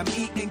the problem.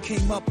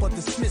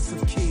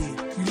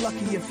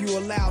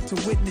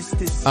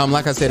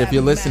 Like I said, if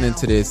you're listening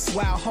to this,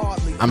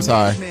 I'm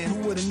sorry.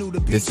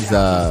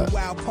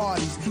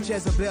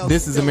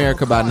 This is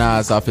America by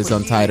Nas off his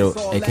Untitled,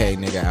 aka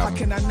Nigga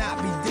album.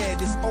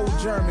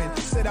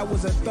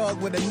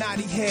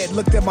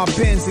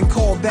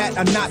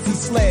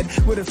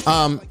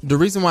 The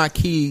reason why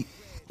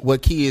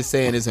what Key is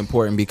saying is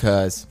important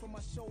because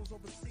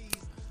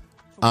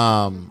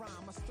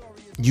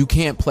you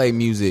can't play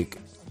music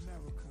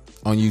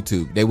on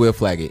YouTube. They will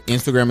flag it.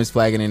 Instagram is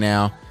flagging it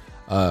now.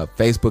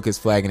 Facebook is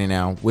flagging it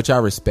now, which I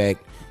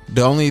respect.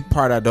 The only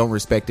part I don't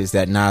respect is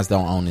that Nas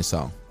don't own this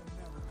song.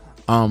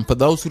 For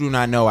those who do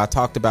not know, I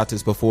talked about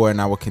this before and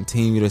I will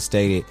continue to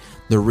state it.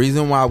 The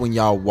reason why when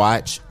y'all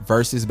watch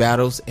versus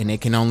battles and they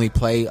can only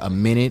play a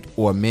minute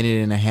or a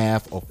minute and a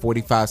half or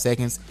 45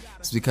 seconds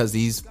is because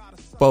these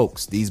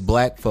folks, these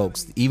black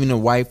folks, even the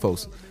white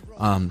folks,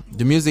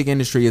 the music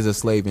industry is a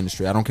slave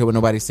industry. I don't care what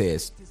nobody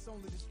says.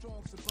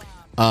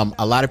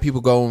 A lot of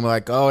people go and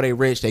like, oh, they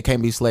rich, they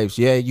can't be slaves.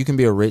 Yeah, you can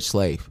be a rich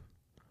slave.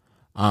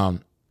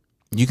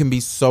 You can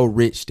be so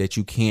rich that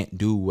you can't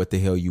do what the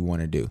hell you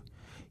want to do.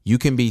 You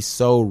can be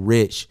so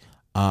rich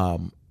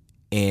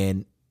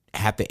and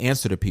have to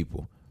answer to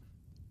people.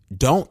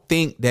 Don't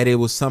think that it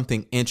was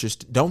something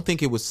interesting. Don't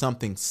think it was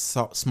something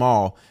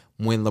small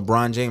when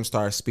LeBron James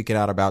started speaking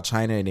out about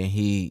China and then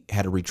he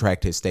had to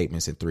retract his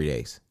statements in 3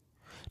 days.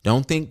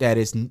 Don't think that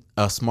it's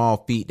a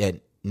small feat that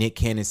Nick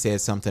Cannon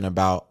said something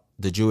about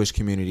the Jewish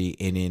community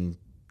and in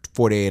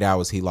 48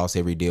 hours he lost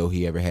every deal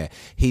he ever had.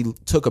 He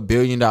took $1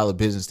 billion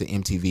business to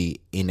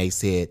MTV and they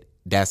said,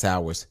 that's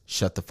ours.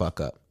 Shut the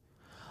fuck up.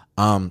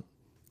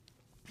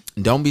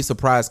 Don't be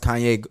surprised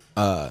Kanye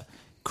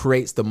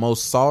creates the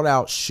most sought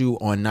out shoe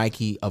on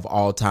Nike of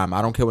all time.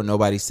 I don't care what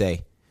nobody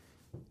say.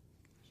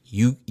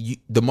 You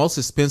the most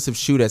expensive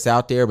shoe that's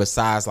out there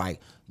besides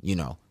like, you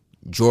know,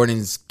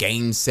 Jordan's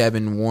Game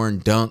 7 worn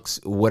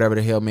Dunks, whatever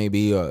the hell may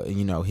be, or,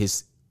 you know,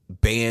 his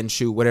band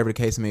shoe, whatever the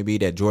case may be,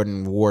 that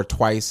Jordan wore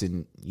twice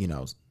and, you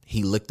know,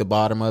 he licked the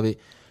bottom of it.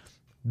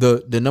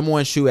 The number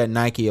one shoe at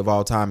Nike of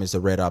all time is the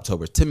Red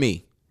October, to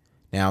me.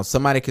 Now,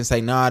 somebody can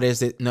say, nah,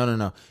 there's it.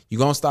 No. You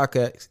go on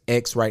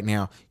StockX right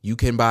now. You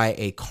can buy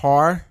a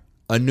car,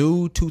 a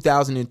new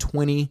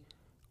 2020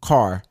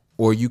 car,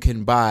 or you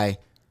can buy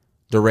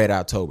the Red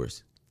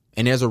Octobers.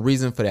 And there's a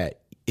reason for that.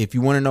 If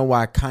you want to know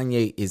why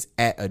Kanye is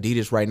at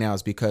Adidas right now,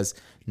 it's because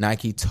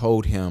Nike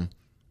told him,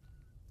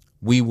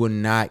 we will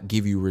not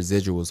give you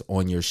residuals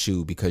on your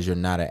shoe because you're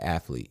not an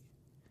athlete.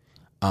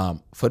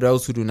 For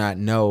those who do not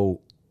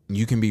know,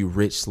 you can be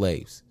rich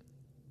slaves.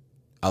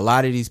 A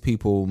lot of these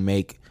people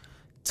make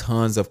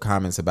tons of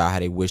comments about how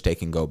they wish they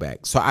can go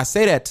back. So I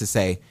say that to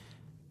say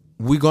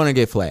we're going to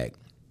get flagged.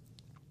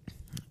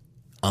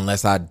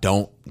 Unless I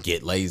don't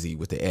get lazy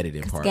with the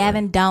editing part.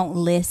 Gavin, don't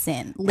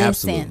listen.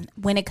 Absolutely.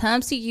 When it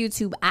comes to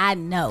YouTube, I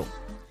know.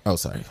 Oh,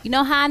 sorry. You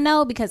know how I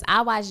know? Because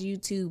I watch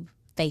YouTube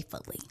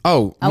faithfully.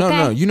 Oh, okay?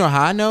 No. You know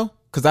how I know?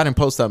 Because I didn't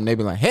post something. They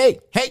be like, hey,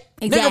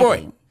 exactly. Nigga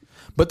boy.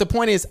 But the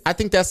point is, I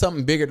think that's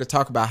something bigger to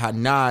talk about, how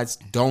Nas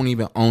don't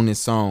even own this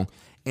song.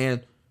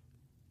 And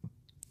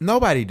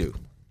nobody do.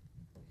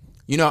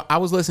 You know, I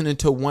was listening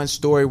to one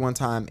story one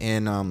time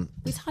and...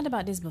 we talked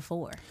about this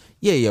before.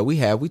 Yeah, we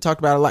have. We talked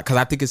about it a lot because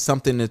I think it's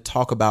something to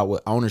talk about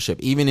with ownership.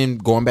 Even in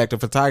going back to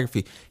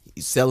photography,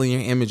 selling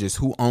your images,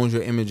 who owns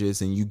your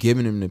images, and you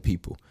giving them to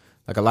people.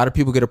 Like a lot of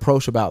people get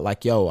approached about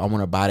like, yo, I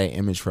want to buy that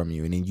image from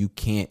you. And then you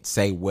can't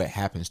say what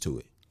happens to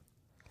it.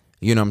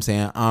 You know what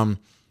I'm saying?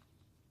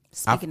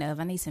 Speaking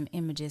of, I need some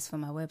images for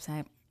my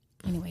website.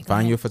 Anyway,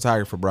 find you a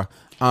photographer, bro.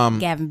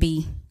 Gavin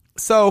B.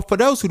 So for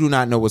those who do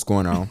not know what's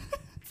going on,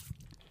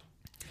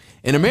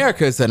 in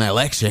America, it's an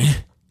election.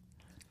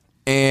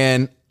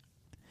 And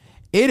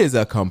it is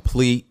a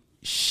complete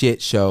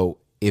shit show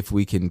if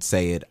we can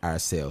say it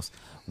ourselves.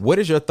 What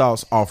is your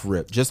thoughts off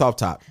rip? Just off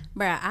top.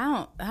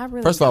 Bruh, I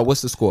really First of all,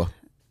 what's the score?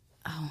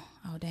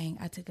 Oh dang,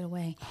 I took it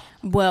away.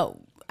 Well,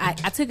 I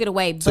took it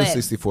away, but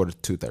 264 to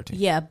 213.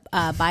 Yeah,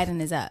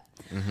 Biden is up.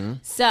 Mm-hmm.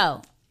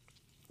 So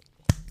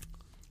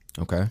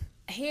okay.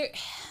 Here,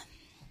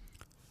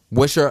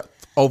 what's your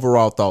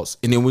overall thoughts?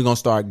 And then we're going to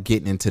start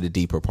getting into the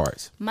deeper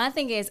parts. My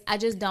thing is, I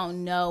just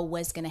don't know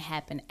what's going to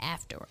happen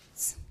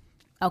afterwards.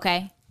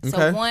 Okay? So,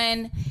 Okay.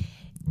 one,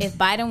 if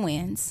Biden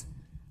wins,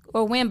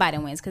 or when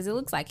Biden wins, because it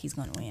looks like he's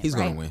going to win. He's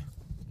right? going to win.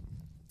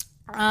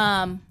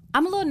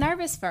 I'm a little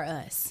nervous for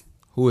us.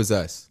 Who is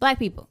us? Black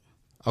people.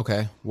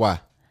 Okay. Why?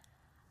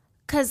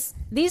 Because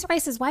these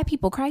racist white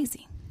people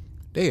crazy.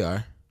 They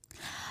are.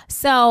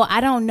 So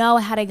I don't know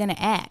how they're gonna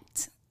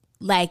act.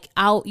 Like,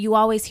 you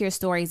always hear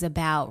stories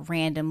about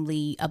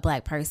randomly a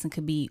black person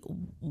could be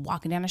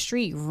walking down the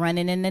street,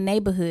 running in the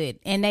neighborhood,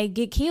 and they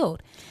get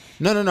killed.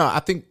 No. I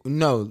think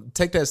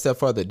take that a step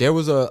further. There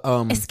was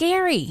It's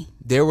scary.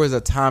 There was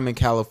a time in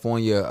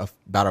California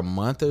about a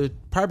month or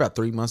probably about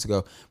 3 months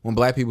ago when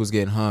black people was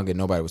getting hung and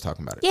nobody was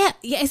talking about it.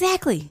 Yeah,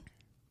 exactly.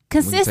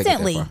 When you take it that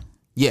Consistently. far.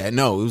 Yeah,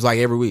 no, it was like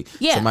every week.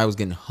 Yeah. Somebody was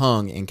getting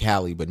hung in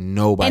Cali, but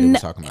nobody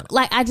was talking about it.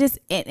 Like,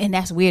 and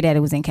that's weird that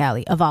it was in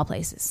Cali, of all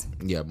places.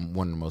 Yeah,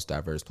 one of the most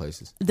diverse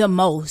places. The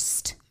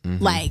most.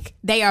 Mm-hmm. Like,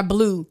 they are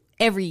blue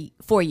every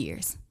 4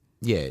 years.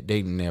 Yeah,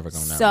 they never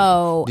gonna.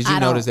 So, did you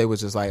notice they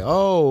was just like,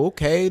 oh,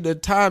 okay, the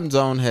time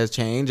zone has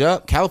changed.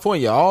 Up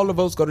California, all the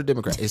votes go to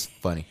Democrat. It's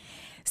funny.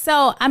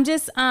 So I'm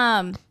just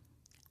I'm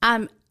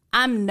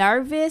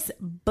nervous,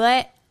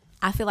 but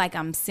I feel like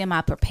I'm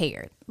semi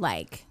prepared.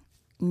 Like,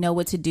 know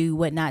what to do,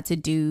 what not to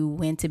do,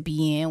 when to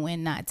be in,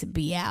 when not to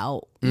be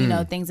out. You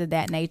know, things of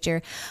that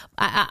nature.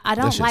 I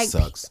don't That shit like.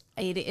 sucks.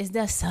 It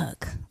does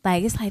suck.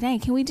 Like, it's like, dang,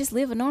 can we just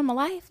live a normal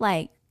life?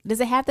 Like, does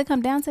it have to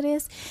come down to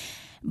this?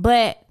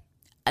 But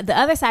the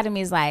other side of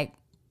me is like,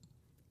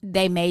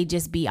 they may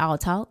just be all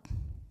talk.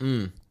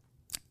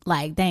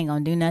 Like, they ain't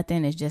gonna do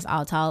nothing. It's just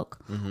all talk.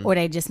 Or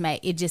it just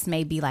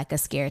may be like a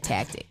scare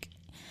tactic.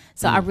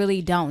 So I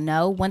really don't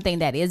know. One thing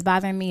that is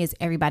bothering me is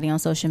everybody on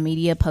social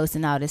media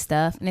posting all this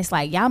stuff. And it's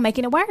like, y'all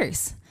making it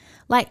worse.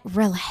 Like,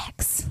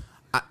 relax.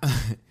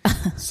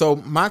 So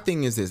my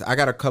thing is this. I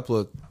got a couple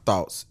of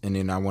thoughts, and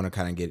then I want to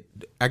kind of get.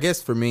 I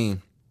guess for me,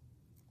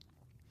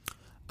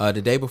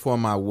 the day before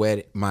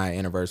my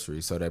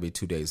anniversary, so that'd be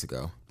 2 days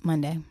ago.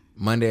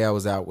 Monday, I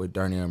was out with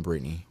Darnell and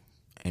Brittany,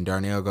 and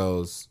Darnell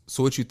goes,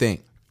 "So what you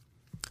think?"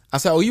 I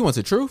said, "Oh, you want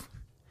the truth?"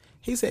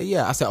 He said,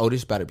 "Yeah." I said, "Oh,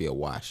 this better be a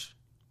wash,"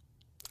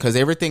 because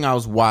everything I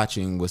was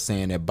watching was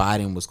saying that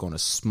Biden was going to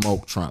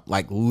smoke Trump,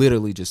 like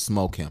literally just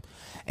smoke him,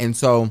 and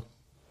so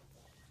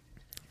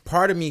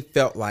part of me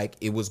felt like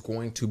it was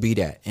going to be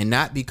that, and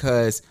not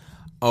because,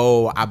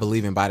 oh, I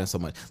believe in Biden so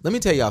much. Let me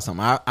tell y'all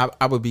something.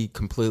 I would be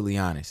completely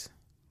honest.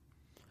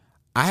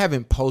 I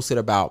haven't posted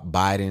about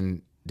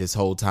Biden this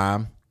whole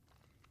time.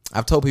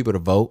 I've told people to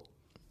vote.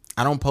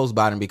 I don't post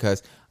Biden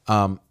because,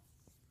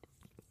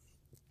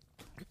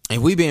 if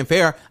we being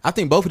fair, I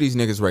think both of these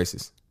niggas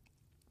racist.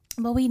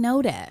 But we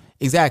know that.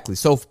 Exactly.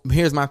 So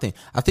here's my thing.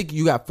 I think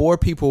you got 4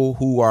 people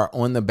who are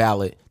on the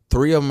ballot.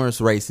 3 of them are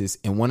racist,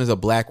 and 1 is a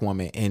black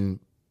woman. And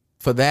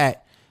for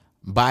that,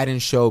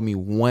 Biden showed me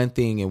one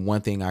thing, and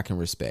one thing I can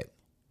respect.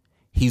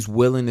 He's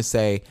willing to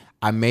say,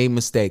 I made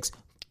mistakes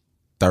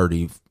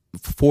 30,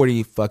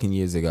 40 fucking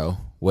years ago,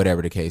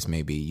 whatever the case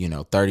may be,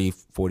 30,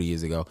 40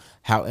 years ago.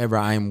 However,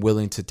 I am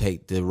willing to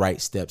take the right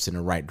steps in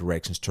the right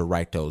directions to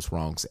right those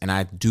wrongs. And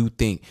I do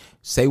think,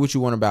 say what you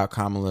want about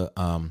Kamala,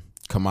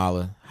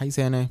 how you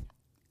say her name?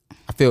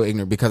 I feel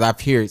ignorant because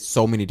I've heard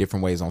so many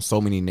different ways on so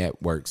many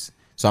networks.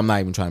 So I'm not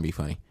even trying to be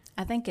funny.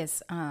 I think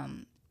it's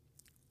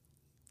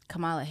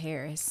Kamala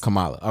Harris.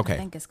 Kamala, okay. I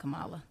think it's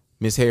Kamala.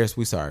 Miss Harris,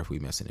 we sorry if we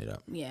messing it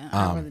up. Yeah,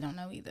 I really don't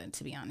know either,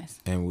 to be honest.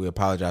 And we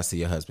apologize to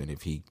your husband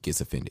if he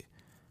gets offended.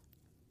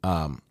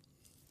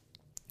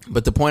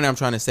 But the point I'm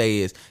trying to say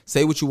is,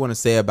 say what you want to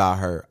say about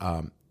her.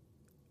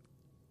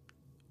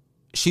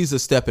 She's a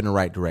step in the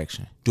right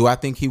direction. Do I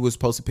think he was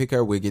supposed to pick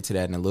her? We'll get to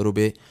that in a little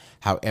bit.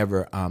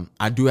 However,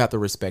 I do have to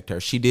respect her.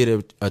 She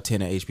did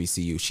attend a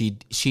HBCU.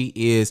 She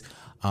is,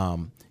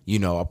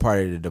 a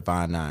part of the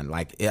Divine Nine.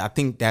 Like, I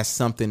think that's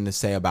something to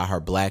say about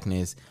her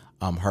blackness.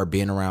 Her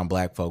being around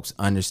black folks,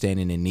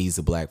 understanding the needs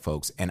of black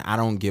folks. And I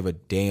don't give a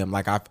damn.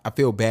 Like, I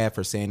feel bad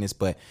for saying this,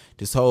 but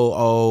this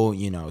whole,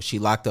 she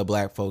locked up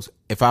black folks.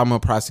 If I'm a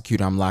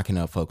prosecutor, I'm locking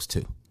up folks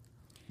too.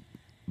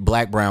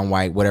 Black, brown,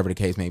 white, whatever the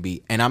case may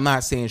be. And I'm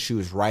not saying she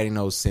was right in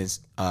those sense.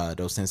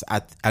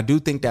 I do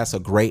think that's a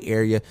gray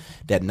area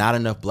that not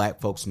enough black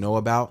folks know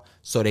about.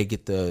 So they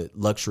get the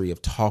luxury of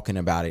talking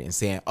about it and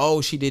saying, oh,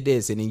 she did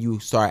this. And then you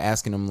start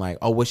asking them like,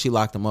 oh, what she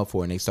locked them up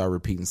for? And they start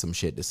repeating some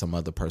shit that some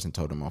other person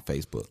told them on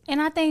Facebook. And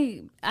I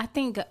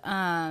think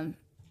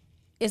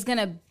it's going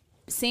to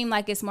seem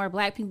like it's more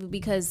black people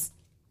because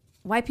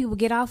white people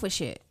get off with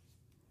shit.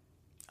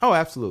 Oh,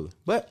 absolutely.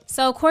 But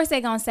so of course they're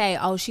gonna say,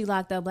 "Oh, she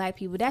locked up black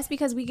people." That's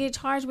because we get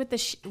charged with the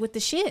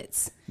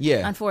shits.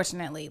 Yeah.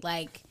 Unfortunately,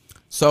 like.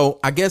 So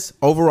I guess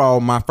overall,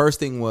 my first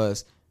thing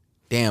was,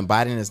 damn,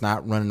 Biden is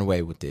not running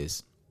away with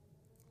this.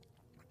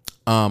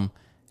 The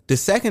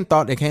second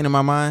thought that came to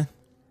my mind: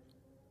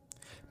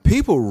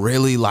 people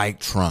really like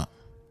Trump.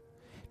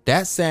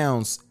 That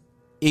sounds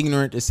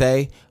ignorant to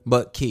say,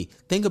 but key.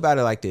 Think about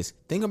it like this: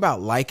 think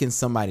about liking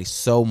somebody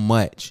so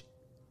much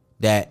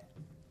that,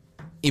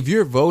 if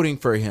you're voting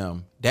for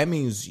him, that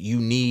means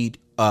you need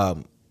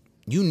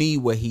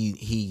what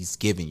he's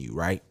giving you,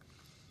 right?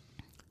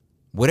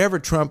 Whatever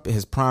Trump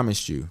has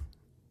promised you,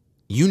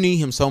 you need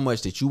him so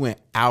much that you went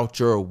out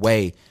your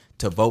way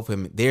to vote for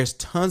him. There's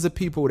tons of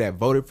people that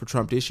voted for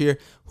Trump this year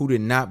who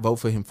did not vote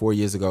for him 4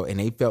 years ago, and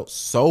they felt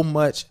so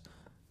much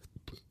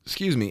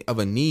of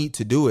a need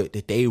to do it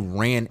that they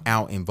ran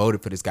out and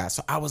voted for this guy.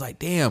 So I was like,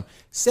 damn,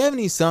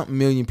 70-something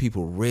million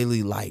people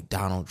really like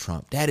Donald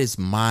Trump. That is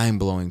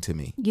mind-blowing to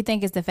me. You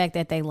think it's the fact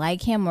that they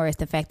like him, or it's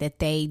the fact that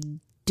they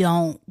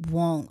don't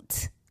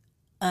want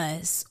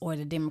us or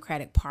the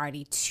Democratic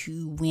Party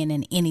to win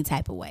in any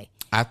type of way?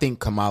 I think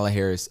Kamala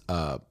Harris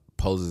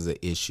poses an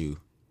issue.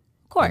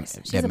 Of course.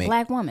 She's a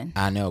black woman.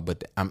 I know,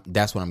 but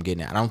that's what I'm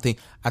getting at. I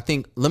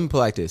think, let me put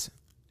it like this,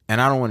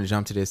 and I don't want to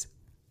jump to this.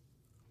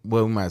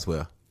 Well, we might as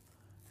well.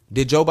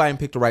 Did Joe Biden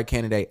pick the right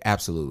candidate?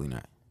 Absolutely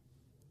not.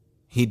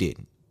 He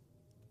didn't.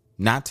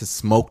 Not to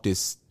smoke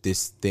this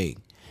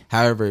thing.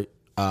 However,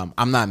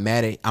 I'm not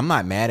mad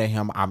at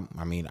him.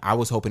 I mean, I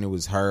was hoping it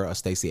was her or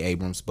Stacey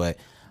Abrams, but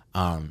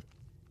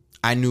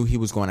I knew he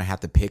was going to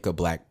have to pick a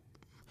black.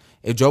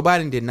 If Joe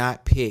Biden did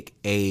not pick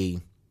a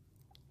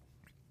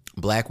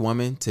black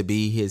woman to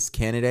be his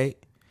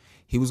candidate,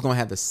 he was going to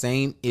have the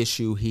same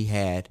issue he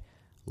had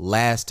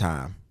last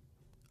time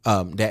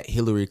that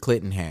Hillary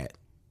Clinton had.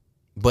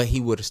 But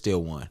he would have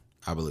still won,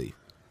 I believe.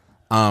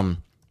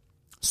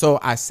 So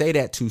I say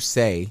that to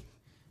say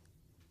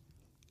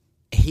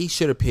he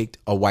should have picked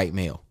a white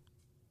male.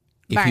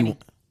 Bernie.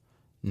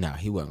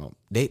 He wasn't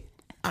going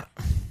to.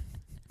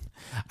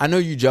 I know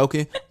you're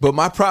joking, but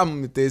my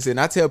problem with this, and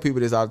I tell people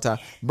this all the time,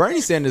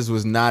 Bernie Sanders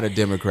was not a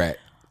Democrat.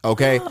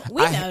 Okay?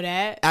 We know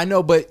that. I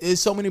know, but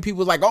it's so many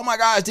people like, oh my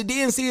gosh, the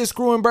DNC is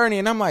screwing Bernie.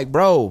 And I'm like,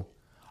 bro,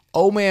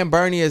 old man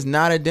Bernie is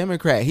not a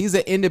Democrat. He's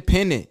an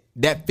independent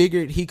that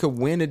figured he could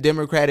win a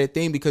Democratic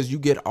thing because you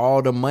get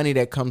all the money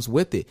that comes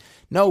with it.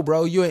 No,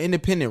 bro, you're an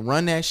independent.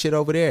 Run that shit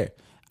over there.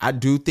 I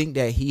do think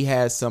that he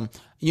has some,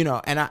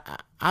 and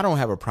I don't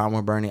have a problem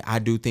with Bernie. I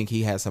do think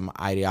he has some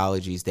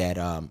ideologies that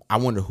I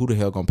wonder who the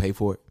hell gonna pay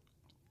for it,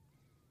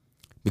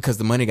 because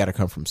the money got to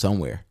come from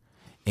somewhere,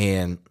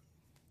 and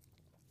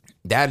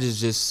that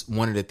is just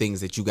one of the things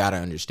that you got to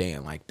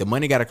understand. Like, the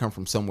money got to come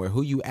from somewhere.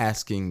 Who you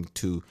asking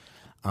to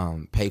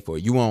pay for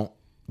it? You want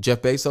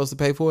Jeff Bezos to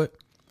pay for it?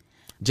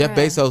 Jeff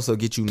Bezos will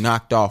get you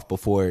knocked off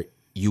before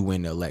you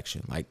win the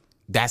election. Like,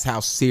 that's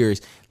how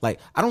serious. Like,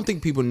 I don't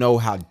think people know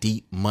how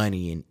deep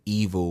money and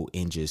evil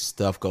and just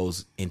stuff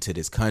goes into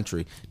this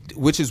country,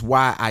 which is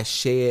why I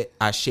shared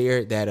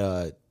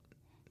that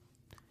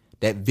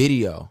that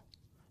video.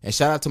 And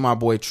shout out to my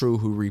boy True,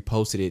 who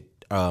reposted it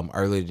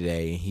earlier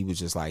today, and he was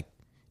just like,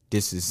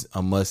 this is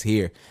a must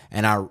hear.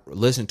 And I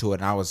listened to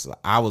it, and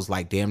I was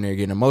like damn near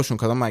getting emotional,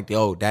 because I'm like,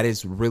 yo, that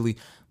is really,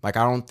 like,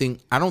 I don't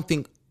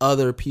think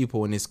other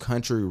people in this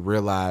country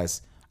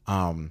realize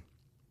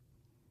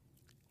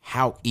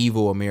how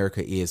evil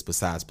America is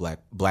besides black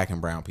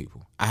and brown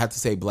people. I have to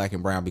say black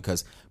and brown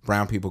because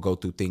brown people go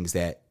through things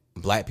that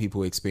black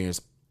people experience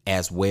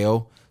as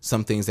well.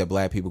 Some things that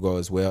black people go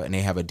as well, and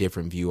they have a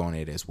different view on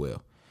it as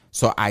well.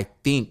 So I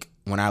think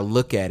when I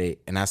look at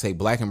it and I say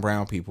black and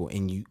brown people,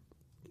 and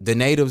the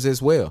natives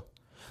as well.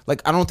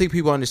 Like, I don't think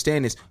people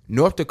understand this.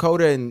 North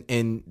Dakota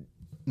and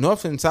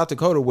North and South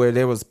Dakota, where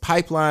there was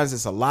pipelines,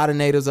 there's a lot of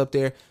natives up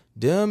there.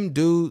 Them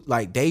dude,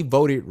 like, they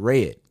voted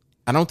red.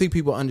 I don't think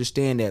people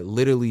understand that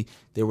literally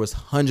there was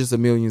hundreds of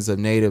millions of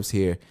natives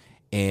here,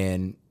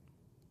 and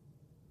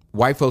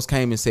white folks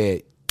came and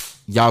said,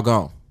 y'all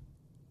gone.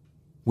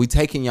 We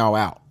taking y'all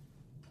out.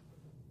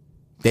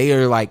 They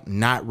are like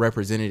not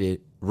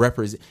represented.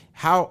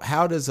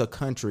 How does a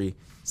country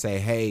say,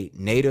 hey,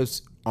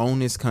 natives own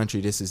this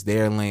country, this is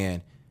their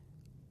land,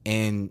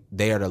 and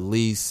they are the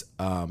least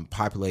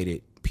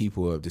populated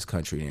people of this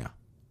country now?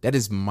 That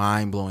is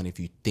mind-blowing if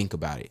you think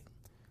about it.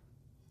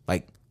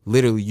 Like,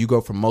 literally, you go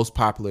from most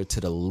popular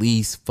to the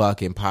least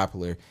fucking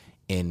popular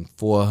in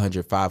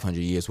 400, 500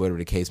 years, whatever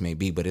the case may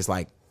be. But it's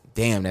like,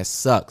 damn, that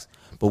sucks.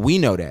 But we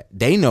know that.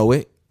 They know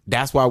it.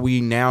 That's why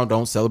we now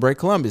don't celebrate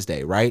Columbus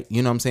Day, right?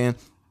 You know what I'm saying?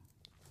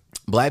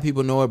 Black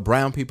people know it.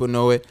 Brown people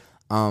know it.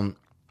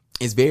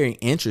 It's very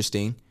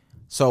interesting.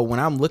 So when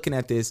I'm looking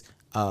at this,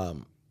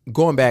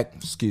 going back,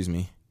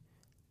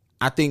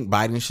 I think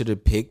Biden should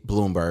have picked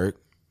Bloomberg.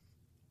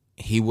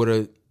 He would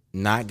have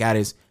not got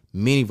as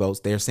many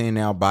votes. They're saying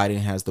now Biden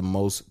has the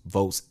most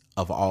votes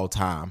of all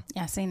time.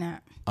 Yeah, I seen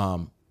that.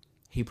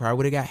 He probably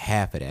would have got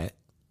half of that,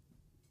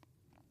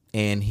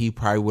 and he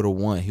probably would have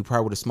won. He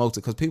probably would have smoked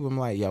it, because people are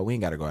like, yo, we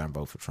ain't got to go out and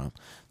vote for Trump.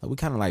 Like, we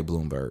kind of like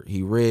Bloomberg.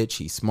 He rich,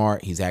 he's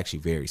smart, he's actually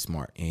very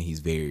smart, and he's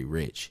very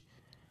rich.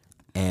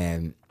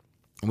 And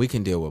we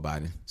can deal with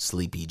Biden.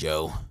 Sleepy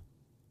Joe.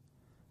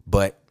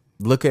 But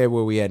look at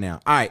where we at now.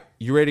 All right,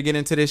 you ready to get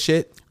into this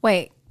shit?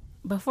 Wait,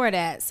 before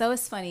that, so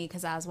it's funny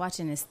because I was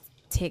watching this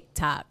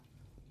TikTok.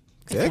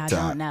 If y'all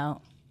don't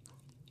know,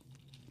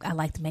 I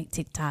like to make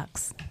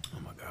TikToks. Oh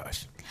my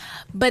gosh.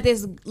 But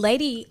this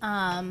lady,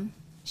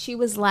 she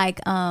was like,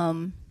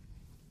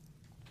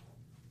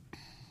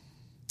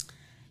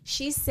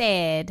 she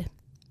said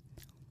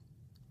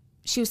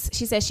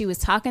she was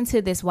talking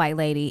to this white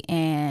lady,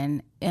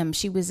 and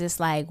she was just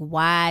like,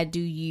 why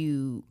do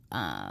you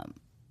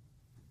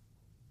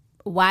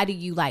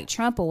like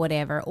Trump or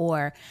whatever,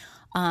 or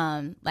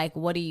like,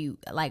 why do you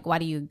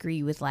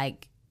agree with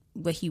like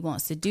what he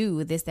wants to do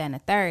with this, that, and the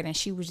third? And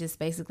she was just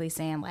basically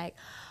saying like,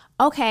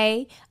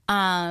 okay,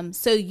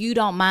 so you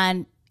don't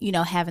mind,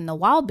 having the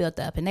wall built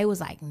up? And they was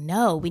like,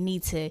 no, we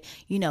need to,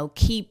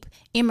 keep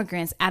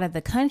immigrants out of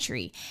the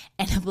country.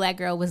 And the black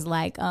girl was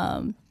like,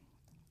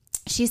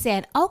 she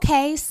said,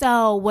 okay,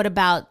 so what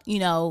about,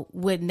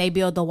 when they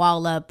build the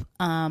wall up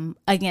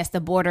against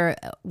the border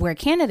where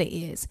Canada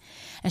is?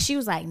 And she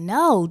was like,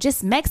 no,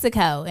 just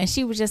Mexico. And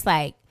she was just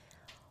like,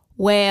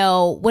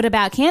 well, what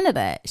about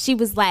Canada? She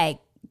was like,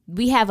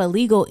 we have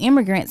illegal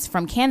immigrants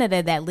from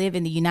Canada that live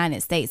in the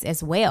United States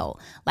as well,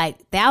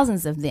 like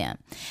thousands of them.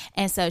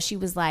 And so she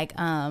was like,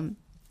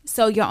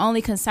 so your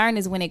only concern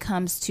is when it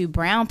comes to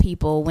brown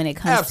people, when it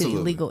comes to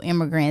illegal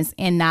immigrants,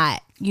 and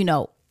not,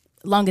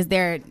 long as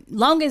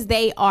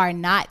they are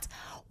not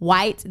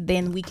white,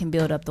 then we can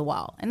build up the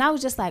wall. And I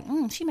was just like,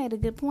 she made a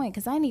good point,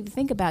 because I didn't even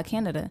think about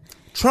Canada.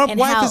 Trump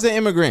wife is an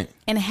immigrant.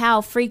 And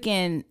how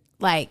freaking,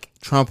 like...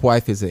 Trump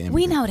wife is an immigrant.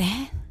 We know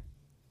that.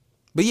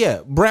 But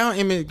yeah, brown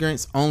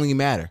immigrants only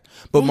matter.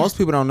 But most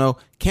people don't know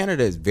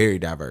Canada is very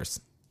diverse.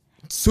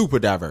 Super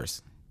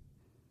diverse.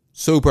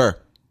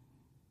 Super.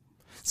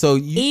 So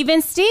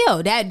even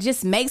still, that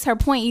just makes her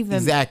point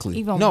even better.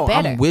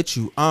 I'm with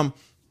you.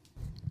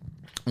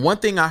 One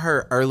thing I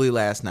heard early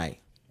last night.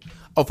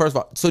 Oh, first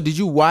of all, so did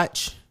you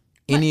watch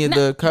any of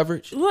the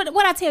coverage?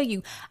 What I tell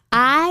you,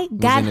 I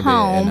got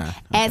home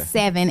at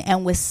 7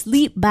 and was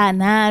asleep by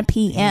 9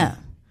 p.m.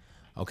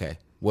 Okay,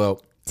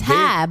 well,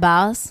 tired,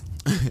 boss.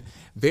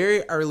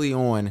 Very early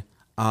on,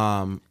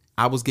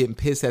 I was getting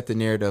pissed at the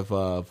narrative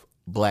of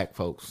black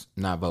folks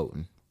not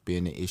voting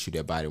being the issue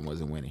that Biden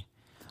wasn't winning.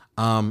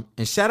 And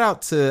shout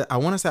out to, I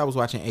want to say I was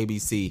watching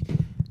ABC,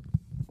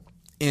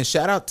 and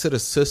shout out to the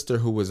sister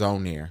who was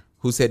on there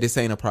who said this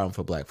ain't a problem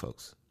for black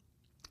folks.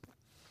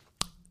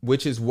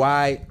 Which is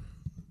why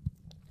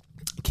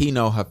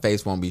Keno, her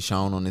face won't be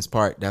shown on this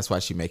part. That's why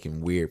she's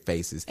making weird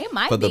faces. It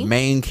might for be. The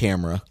main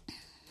camera.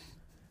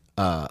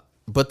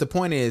 But the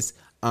point is,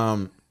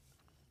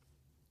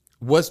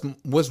 what's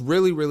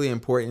really, really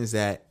important is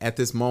that at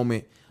this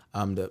moment,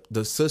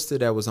 the sister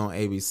that was on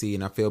ABC,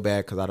 and I feel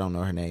bad because I don't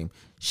know her name,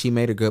 she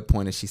made a good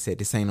point, and she said,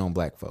 this ain't on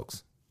black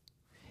folks.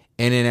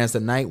 And then as the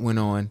night went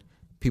on,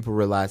 people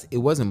realized it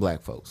wasn't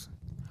black folks.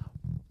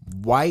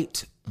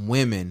 White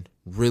women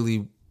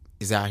really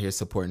is out here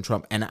supporting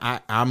Trump. And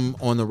I'm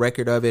on the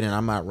record of it, and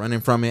I'm not running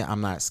from it.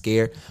 I'm not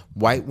scared.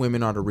 White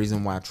women are the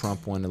reason why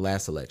Trump won the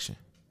last election.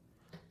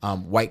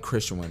 White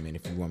Christian women,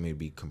 if you want me to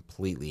be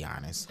completely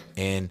honest.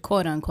 And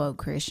quote unquote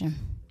Christian.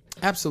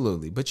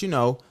 Absolutely. But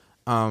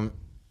never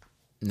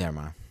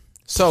mind.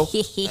 So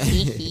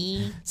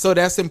so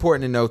that's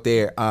important to note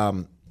there.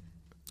 And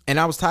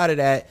I was tired of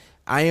that.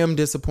 I am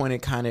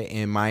disappointed kind of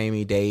in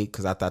Miami-Dade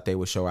because I thought they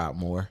would show out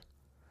more.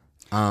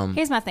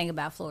 Here's my thing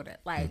about Florida.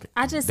 Like,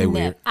 I just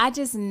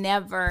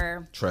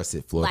never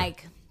trusted Florida.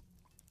 Like,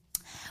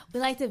 we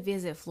like to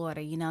visit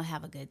Florida,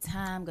 have a good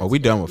time. We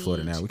done with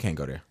Florida now. We can't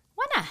go there.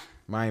 Why not?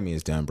 Miami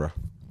is done, bro.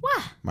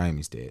 Why?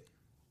 Miami's dead.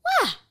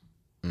 Why?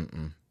 What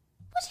you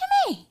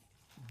mean?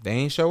 They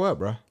ain't show up,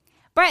 bro.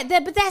 But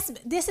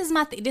this is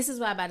my thing. This is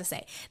what I'm about to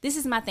say. This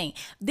is my thing.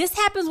 This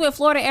happens with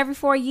Florida every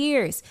 4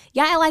 years.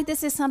 Y'all act like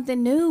this is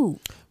something new.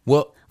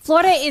 Well,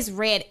 Florida is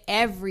red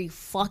every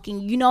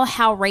fucking... You know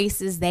how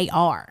racist they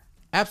are.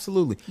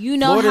 Absolutely. You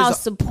know how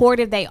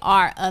supportive they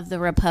are of the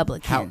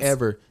Republicans.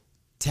 However,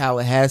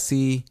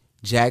 Tallahassee,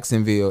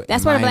 Jacksonville...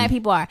 That's where the black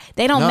people are.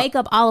 They don't make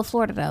up all of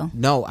Florida, though.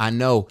 No, I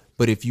know.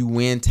 But if you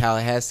win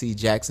Tallahassee,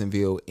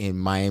 Jacksonville, and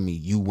Miami,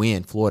 you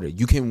win Florida.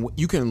 You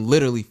can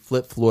literally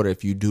flip Florida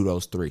if you do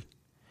those three.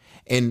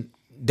 And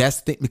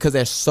that's because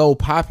they're so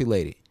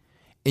populated.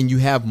 And you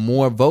have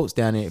more votes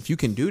down there. If you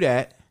can do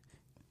that...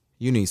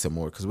 You need some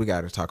more because we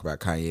got to talk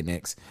about Kanye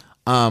next.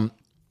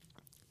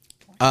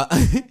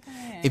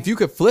 If you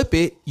could flip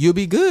it, you'll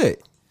be good.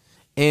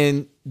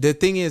 And the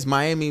thing is,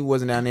 Miami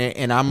wasn't down there,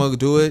 and I'm going to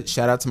do it.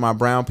 Shout out to my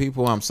brown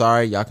people. I'm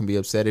sorry. Y'all can be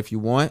upset if you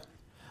want.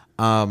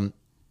 A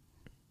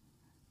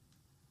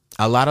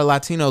lot of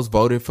Latinos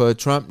voted for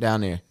Trump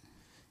down there.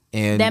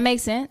 And that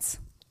makes sense.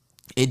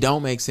 It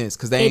don't make sense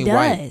because they ain't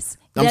white. I'm it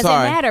doesn't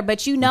sorry. matter,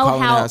 but you know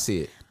how I see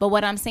it. But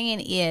what I'm saying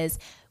is,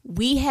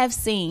 we have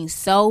seen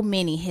so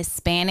many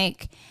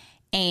Hispanic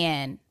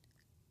and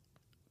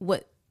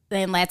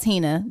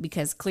Latina,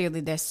 because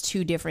clearly there's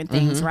two different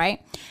things,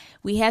 right?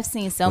 We have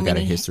seen so many. We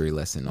got a history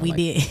lesson on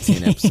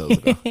 10 episodes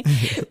ago.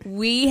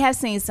 We have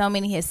seen so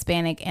many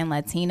Hispanic and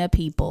Latina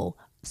people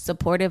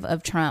supportive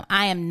of Trump.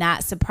 I am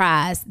not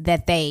surprised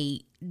that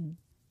they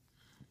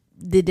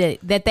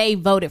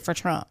voted for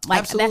Trump. Like,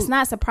 Absolutely. That's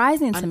not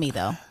surprising to me,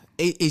 though.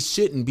 It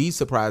shouldn't be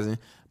surprising,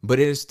 but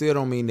it still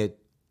don't mean that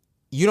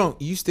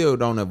you still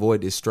don't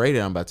avoid this straight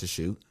that I'm about to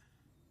shoot.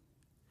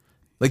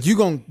 Like you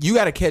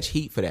got to catch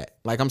heat for that.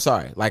 Like, I'm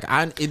sorry. Like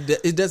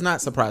it does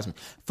not surprise me.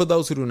 For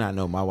those who do not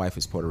know, my wife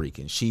is Puerto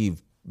Rican. She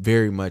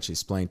very much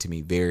explained to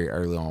me very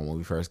early on when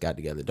we first got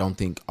together, don't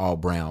think all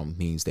brown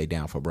means they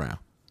down for brown.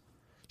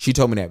 She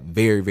told me that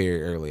very,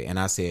 very early. And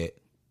I said,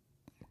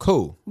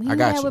 cool. I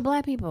got you. We knew that with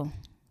black people.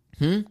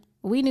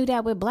 We knew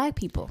that with black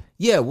people.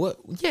 Yeah,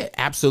 yeah,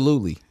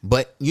 absolutely.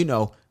 But,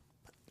 don't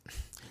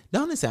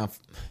it sound...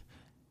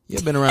 You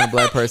ever been around a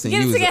black person?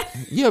 Get it together.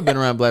 You ever been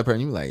around a black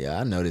person? You be like, yeah,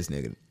 I know this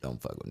nigga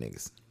don't fuck with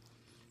niggas.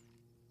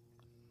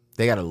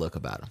 They got a look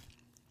about them.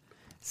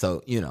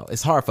 So,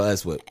 it's hard for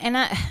us with. And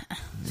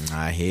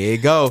Here you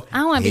go. I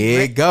don't want to be.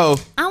 Here you go.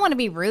 I don't want to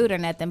be rude or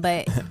nothing,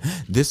 but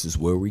This is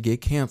where we get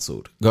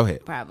canceled. Go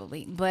ahead.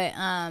 probably. But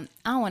I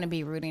don't want to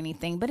be rude or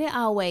anything. But it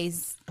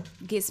always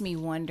gets me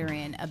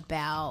wondering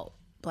about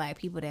black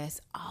people that's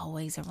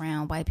always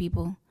around white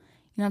people. You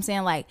know what I'm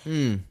saying? Like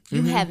you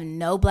have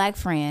no black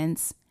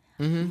friends.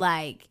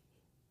 Like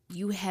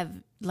you have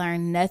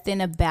learned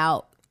nothing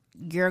about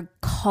your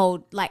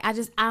code. Like I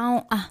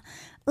don't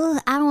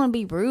want to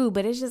be rude,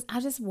 but I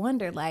just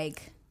wonder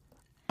like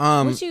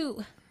how does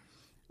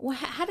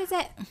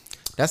that?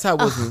 That's how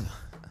it was.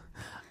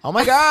 Oh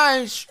my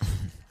gosh.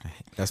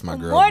 That's my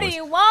girl. What voice. do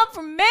you want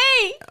from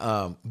me?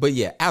 But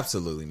yeah,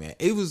 absolutely, man.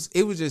 It was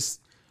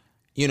just,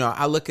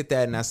 I look at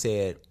that and I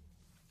said,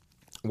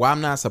 well,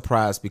 I'm not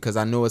surprised because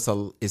I know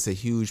it's a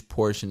huge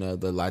portion of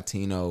the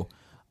Latina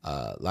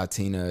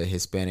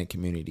Hispanic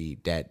community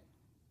that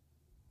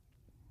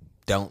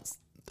don't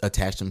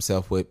attach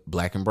themselves with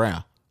black and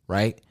brown,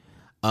 right?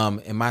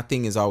 And my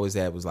thing is always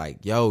that was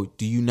like, yo,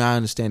 do you not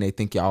understand? They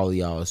think all of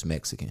y'all is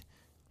Mexican.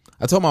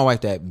 I told my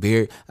wife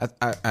that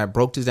I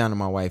broke this down to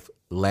my wife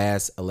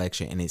last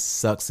election, and it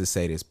sucks to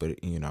say this, but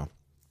she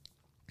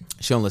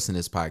don't listen to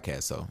this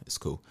podcast, so it's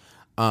cool.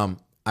 I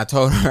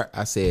told her,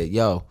 I said,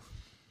 yo,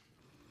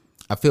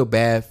 I feel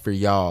bad for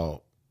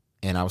y'all.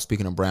 And I was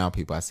speaking to brown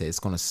people. I said, it's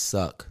going to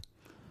suck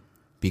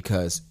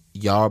because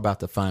y'all are about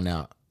to find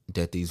out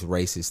that these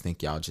racists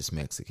think y'all just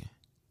Mexican.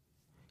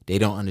 They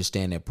don't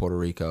understand that Puerto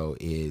Rico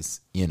is,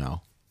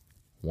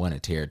 one, a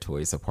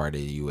territory. It's a part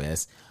of the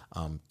U.S.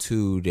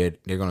 Two, they're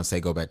going to say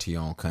go back to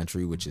your own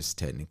country, which is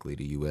technically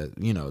the U.S.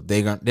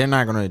 They're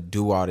not going to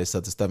do all this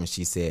other stuff. And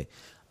she said,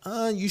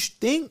 you should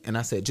think. And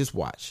I said, just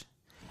watch.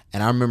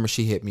 And I remember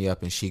she hit me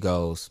up and she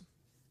goes,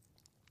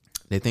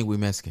 they think we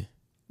Mexican.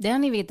 They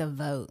don't even get to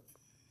vote.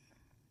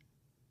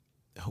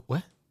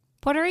 What?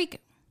 Puerto Rico.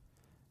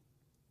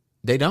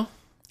 They don't?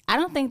 I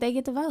don't think they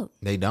get to vote.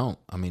 They don't.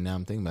 I mean, now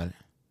I'm thinking about it.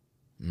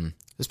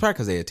 It's probably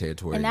because they're a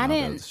territory And and I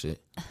all didn't. that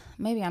shit.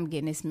 Maybe I'm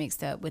getting this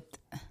mixed up with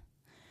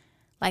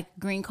like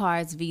green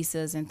cards,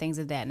 visas, and things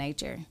of that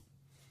nature.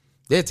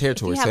 They're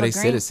territory, so they're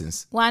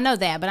citizens. Well, I know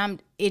that, but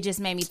it just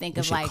made me think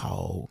You of should like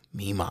call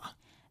Mima.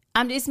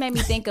 just made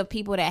me think of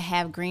people that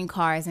have green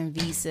cards and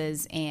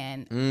visas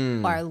and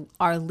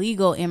are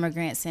legal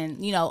immigrants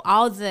and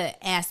all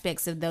the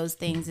aspects of those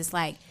things. It's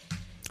like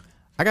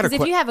because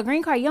if you have a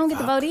green card, you don't get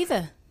to vote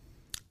either.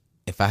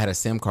 If I had a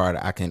SIM card,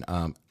 I can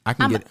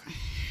get.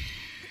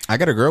 I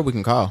got a girl we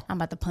can call. I'm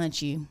about to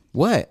punch you.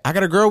 What? I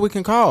got a girl we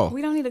can call.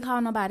 We don't need to call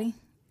nobody.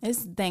 This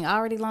thing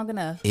already long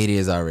enough. It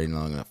is already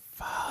long enough.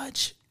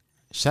 Fudge.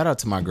 Shout out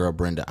to my girl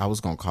Brenda. I was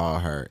gonna call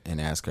her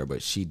and ask her,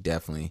 but she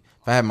definitely.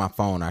 If I had my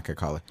phone, I could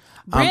call her.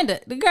 Brenda,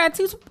 the girl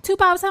two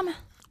pops on me.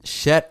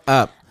 Shut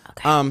up.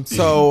 Okay.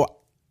 So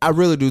I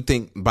really do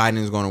think Biden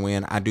is going to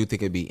win. I do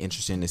think it'd be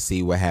interesting to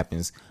see what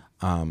happens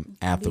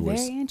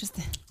afterwards. Very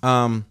interesting.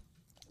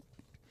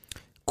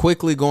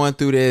 Quickly going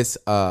through this,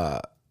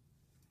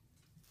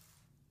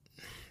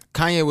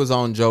 Kanye was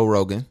on Joe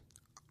Rogan,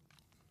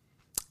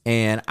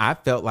 and I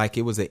felt like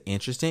it was an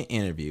interesting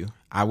interview.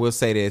 I will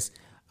say this.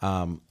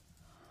 I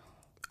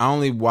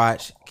only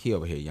watch Key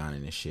over here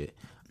yawning and shit.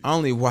 I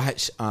only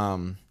watch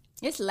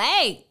It's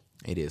late.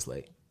 It is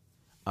late.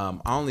 I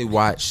only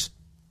watched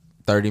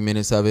 30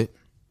 minutes of it.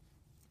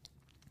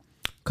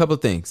 Couple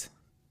things.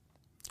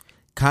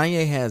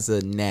 Kanye has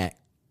a knack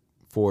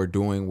for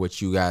doing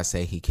what you guys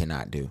say he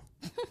cannot do.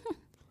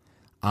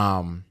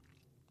 Let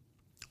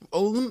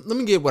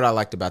me get what I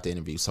liked about the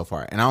interview so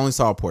far, and I only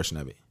saw a portion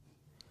of it.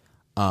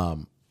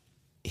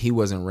 He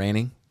wasn't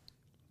ranting.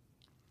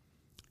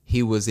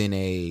 He was in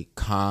a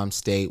calm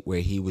state where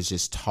he was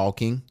just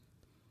talking.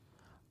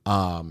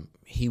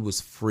 He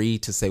was free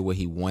to say what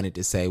he wanted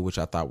to say, which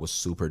I thought was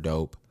super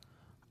dope.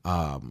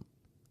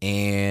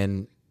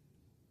 And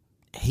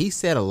he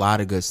said a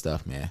lot of good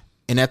stuff, man.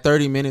 In that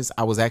 30 minutes,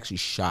 I was actually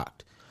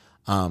shocked.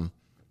 Not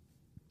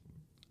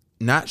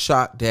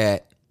shocked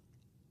that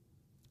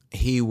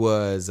he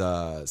was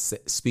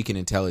speaking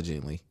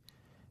intelligently,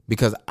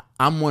 because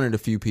I'm one of the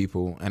few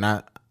people, and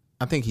I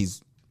think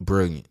he's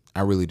brilliant.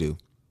 I really do.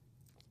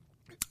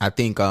 I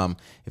think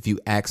if you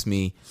ask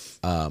me,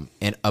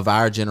 and of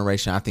our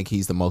generation, I think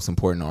he's the most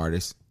important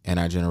artist in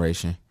our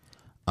generation.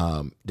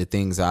 The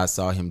things I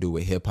saw him do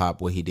with hip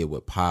hop, what he did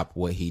with pop,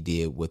 what he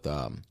did with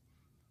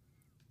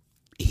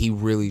he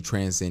really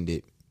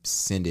transcended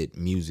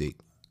music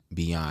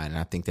beyond, and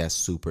I think that's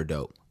super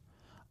dope.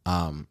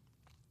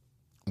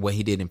 What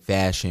he did in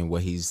fashion,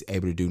 what he's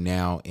able to do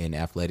now in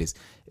athletics,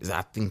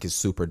 I think is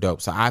super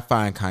dope. So I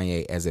find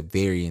Kanye as a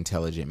very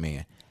intelligent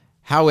man.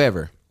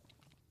 However,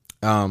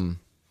 one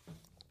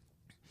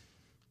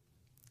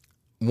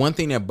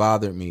thing that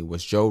bothered me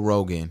was Joe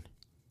Rogan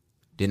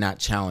did not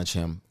challenge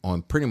him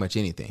on pretty much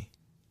anything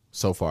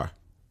so far.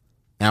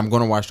 and I'm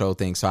going to watch the whole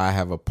thing, so I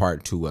have a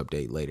part 2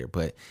 update later.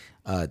 But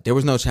there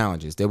was no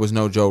challenges. There was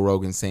no Joe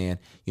Rogan saying,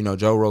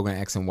 Joe Rogan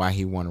asked him why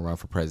he want to run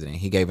for president.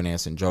 He gave an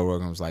answer, and Joe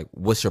Rogan was like,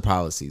 what's your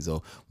policies,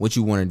 or what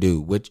you want to do?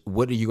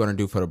 What are you going to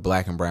do for the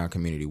black and brown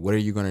community? What are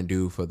you going to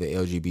do for the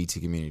LGBT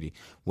community?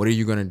 What are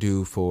you going to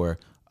do for,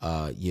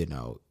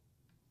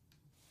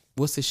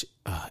 what's this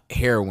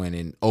heroin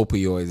and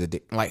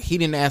opioids? Like, he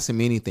didn't ask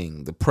him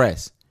anything. The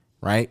press,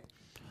 right?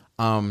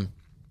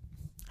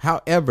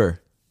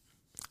 However,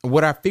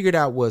 what I figured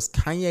out was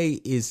Kanye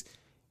is,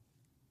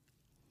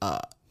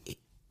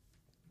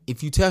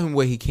 if you tell him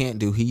what he can't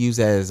do, he used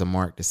that as a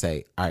mark to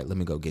say, all right, let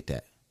me go get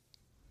that.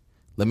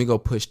 Let me go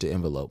push the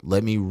envelope.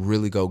 Let me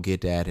really go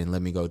get that and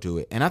let me go do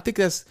it. And I think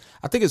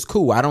it's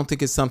cool. I don't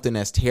think it's something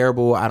that's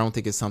terrible. I don't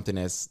think it's something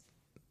that's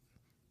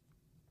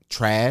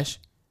trash.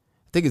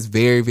 I think it's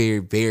very, very,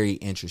 very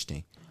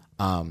interesting.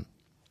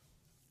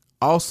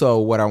 Also,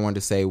 what I wanted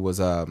to say was,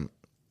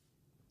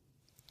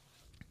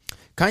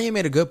 Kanye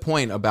made a good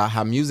point about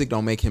how music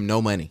don't make him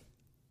no money.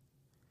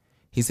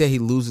 He said he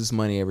loses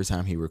money every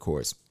time he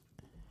records.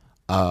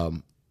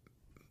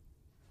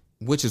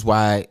 Which is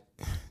why,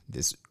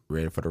 this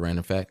ready for the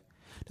random fact,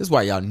 this is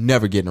why y'all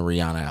never getting a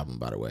Rihanna album,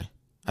 by the way.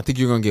 I think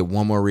you're going to get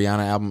one more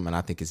Rihanna album, and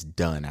I think it's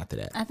done after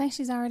that. I think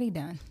she's already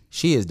done.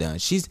 She is done.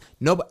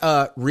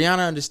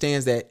 Rihanna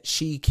understands that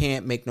she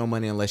can't make no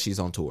money unless she's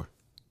on tour.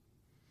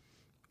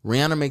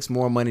 Rihanna makes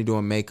more money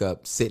doing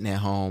makeup sitting at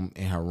home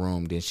in her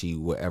room than she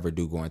would ever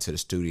do going to the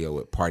studio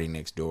with Party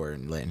Next Door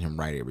and letting him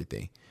write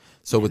everything.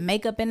 So with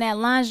makeup in that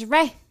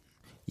lingerie.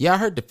 Yeah, I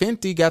heard the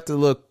Fenty got the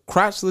little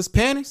crotchless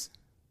panties.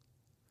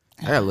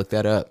 I gotta look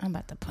that up. I'm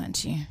about to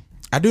punch you.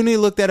 I do need to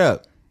look that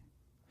up.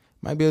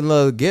 Might be a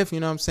little gift,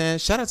 you know what I'm saying?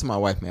 Shout out to my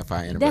wife, man, for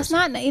our anniversary. That's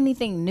not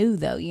anything new,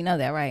 though. You know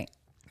that, right?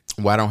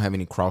 Well, I don't have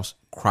any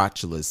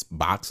crotchless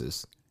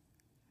boxes.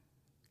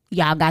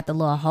 Y'all got the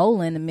little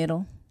hole in the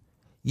middle.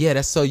 Yeah,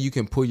 that's so you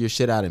can pull your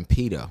shit out and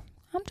pee, though.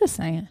 I'm just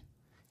saying.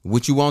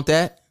 Would you want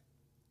that?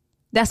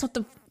 That's what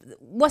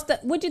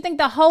what do you think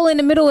the hole in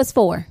the middle is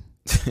for?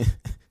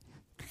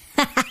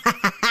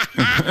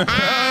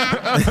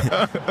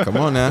 Come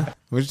on now.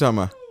 What you talking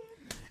about?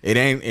 It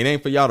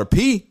ain't for y'all to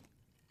pee.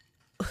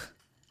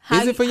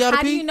 Is it for y'all to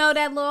pee? How do you know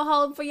that little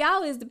hole for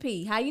y'all is to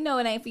pee? How you know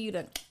it ain't for you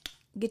to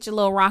get your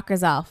little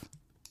rockers off?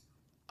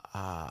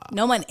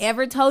 No one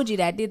ever told you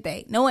that, did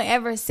they? No one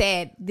ever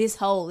said this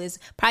hole is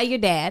probably your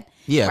dad.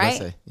 Yeah,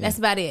 right. That's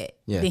about it.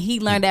 Yeah. Then he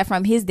learned that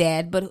from his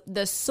dad. But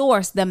the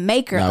source, the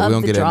maker of the draws. We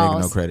don't get that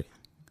nigga no credit.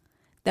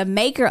 The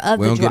maker of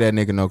we don't get that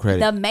nigga no credit.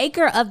 The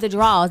maker of the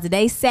draws,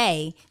 they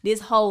say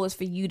this hole is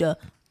for you to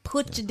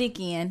put your dick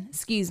in,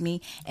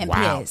 and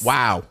piss.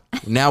 Wow.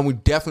 Now we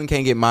definitely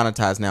can't get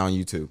monetized now on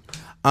YouTube.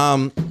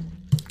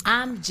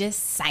 I'm just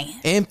saying.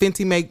 And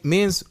Fenty make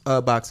men's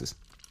boxes.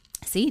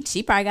 See,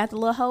 she probably got the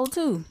little hole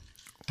too.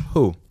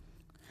 Who?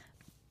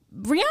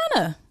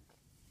 Rihanna.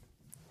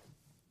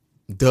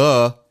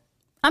 Duh.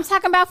 I'm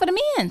talking about for the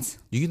men's.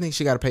 Do you think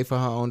she got to pay for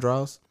her own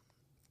draws?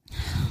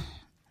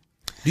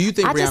 Do you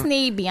think I just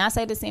need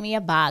Beyonce to send me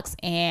a box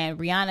and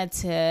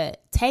Rihanna to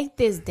take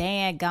this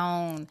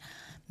daggone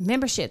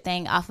membership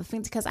thing off of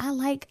Fenty, because I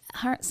like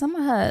some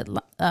of her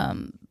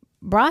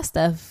bra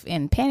stuff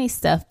and panty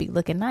stuff be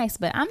looking nice,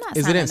 but I'm not.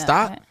 Is it in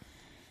stock?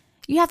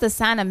 You have to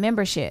sign a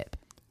membership.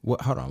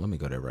 What? Hold on, let me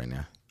go there right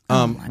now.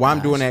 While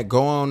I'm doing that,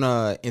 go on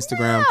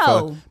Instagram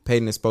for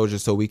Paid Exposure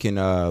so we can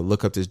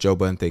look up this Joe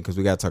Budden thing, because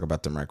we got to talk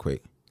about them right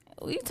quick.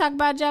 We talk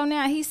about Joe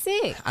now. He's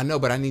sick. I know,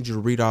 but I need you to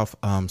read off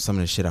some of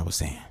the shit I was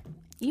saying.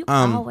 You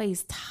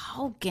always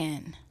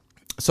talking.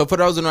 So for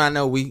those who don't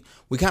know, we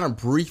kind of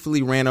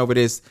briefly ran over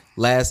this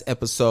last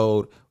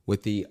episode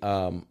with the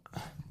You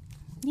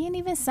didn't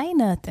even say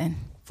nothing.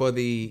 For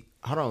the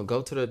hold on,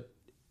 go to the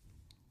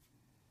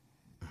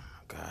oh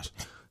gosh.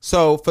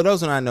 So for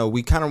those who don't know,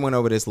 we kind of went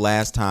over this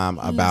last time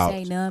about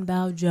say nothing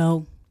about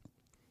Joe.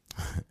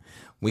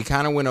 We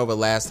kind of went over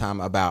last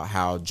time about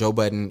how Joe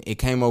Budden, it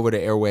came over the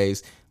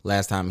airwaves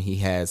last time. He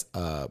has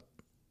I'm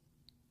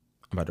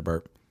about to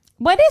burp.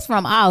 But it's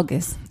from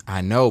August.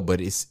 I know,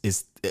 but it's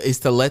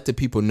to let the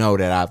people know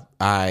that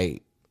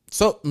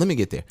so let me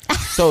get there.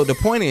 So the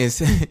point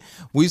is,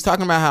 we was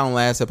talking about how in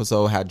last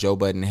episode how Joe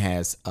Budden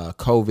has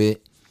COVID,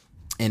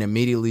 and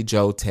immediately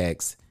Joe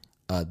texts,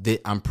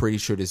 I'm pretty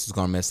sure this is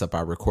going to mess up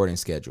our recording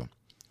schedule.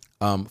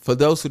 For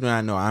those who do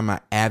not know, I'm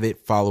an avid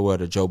follower of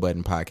the Joe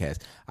Budden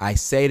podcast. I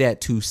say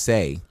that to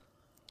say,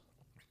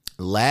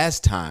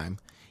 last time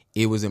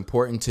it was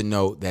important to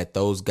note that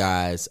those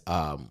guys,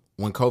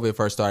 when COVID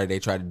first started, they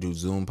tried to do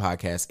Zoom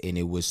podcasts, and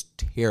it was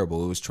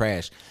terrible. It was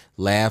trash.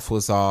 Laugh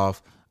was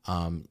off.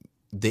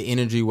 The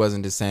energy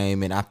wasn't the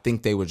same, and I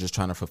think they were just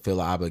trying to fulfill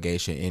an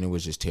obligation, and it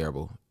was just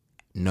terrible.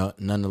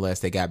 Nonetheless,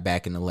 they got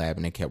back in the lab,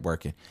 and they kept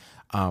working.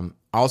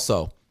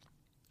 Also,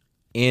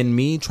 in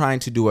me trying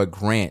to do a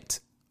grant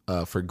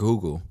for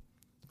Google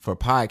for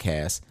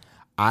podcasts,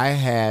 I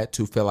had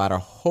to fill out a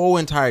whole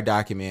entire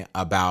document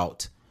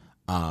about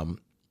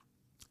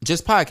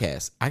just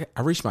podcasts. I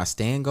reached my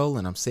stand goal,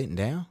 and I'm sitting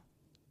down.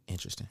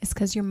 Interesting. It's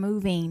because you're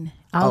moving.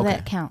 All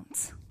that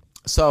counts.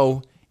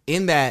 So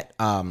in that,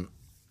 part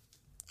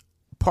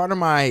of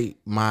my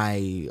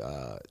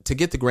to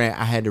get the grant,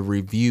 I had to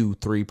review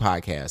 3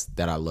 podcasts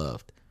that I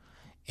loved,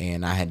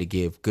 and I had to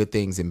give good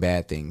things and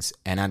bad things.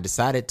 And I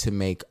decided to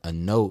make a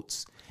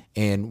notes.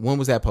 And when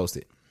was that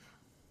posted?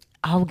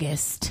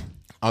 August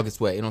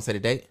August what? It don't say the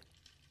date?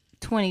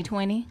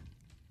 2020.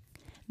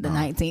 The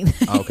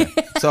 19th. Okay.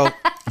 So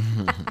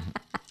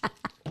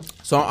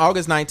on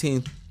August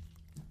 19th,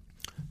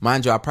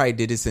 mind you, I probably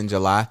did this in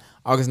July.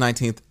 August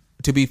 19th,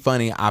 to be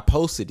funny, I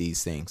posted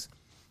these things.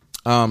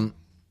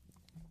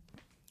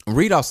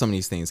 Read off some of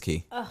these things,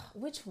 Key.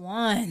 Which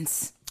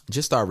ones?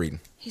 Just start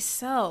reading. He's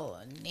so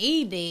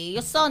needy.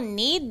 You're so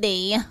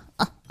needy.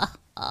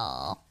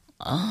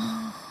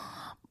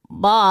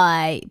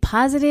 Boy,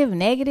 positive,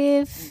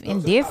 negative,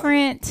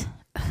 indifferent.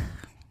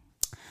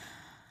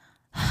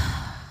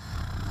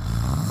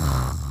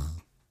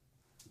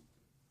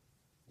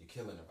 You're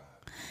killing the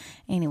vibe.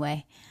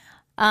 Anyway,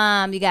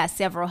 you got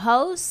several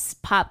hosts,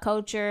 pop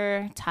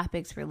culture,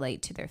 topics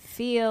relate to their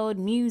field,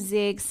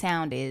 music,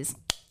 sound is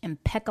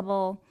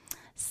impeccable,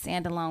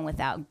 standalone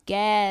without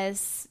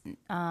guests,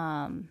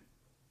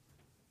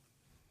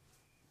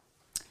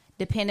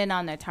 dependent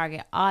on their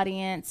target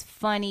audience,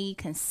 funny,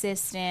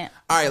 consistent.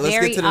 All right, let's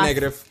get to the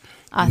negative.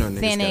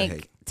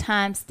 Authentic,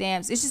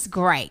 timestamps. It's just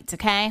great,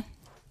 okay?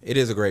 It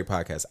is a great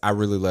podcast. I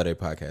really love their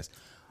podcast.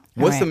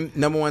 What's the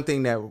number one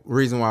thing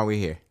reason why we're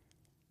here?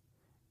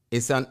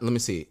 Let me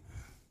see.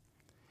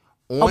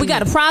 We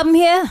got a problem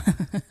here?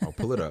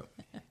 Pull it up.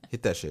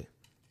 Hit that shit.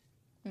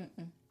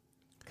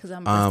 Because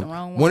I'm pressing the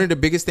wrong one. One of the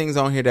biggest things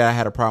on here that I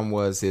had a problem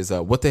is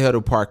what the hell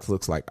do parks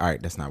looks like? All right,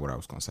 that's not what I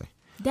was going to say.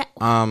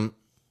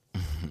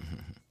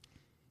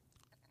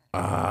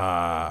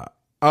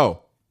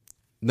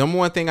 Number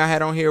one thing I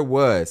had on here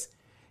was,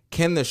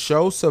 can the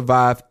show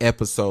survive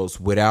episodes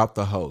without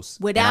the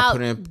host? Without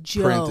and I put in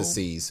Joe.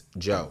 parentheses,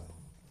 Joe.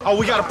 Oh,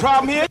 we got a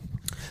problem here?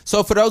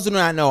 So for those who do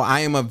not know,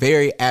 I am a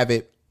very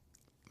avid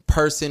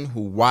person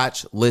who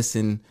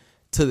listen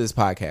to this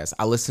podcast.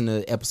 I listen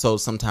to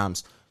episodes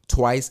sometimes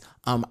twice.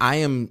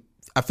 I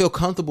feel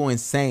comfortable in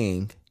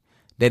saying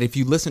that if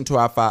you listen to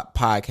our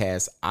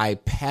podcast, I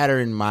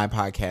pattern my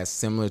podcast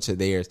similar to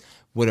theirs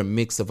with a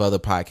mix of other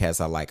podcasts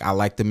I like. I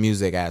like the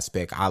music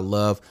aspect. I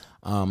love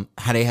how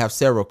they have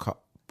several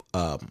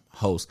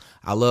hosts.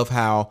 I love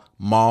how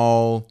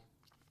Maul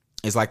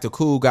is like the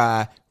cool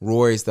guy.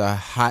 Rory's the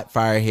hot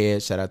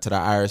firehead. Shout out to the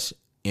Irish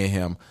in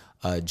him.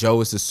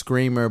 Joe is the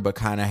screamer, but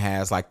kind of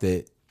has like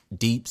the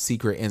deep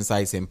secret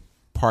insights. And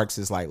Parks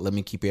is like, let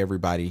me keep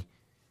everybody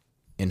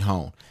in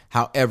home.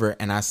 However,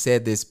 and I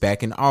said this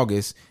back in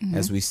August,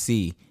 as we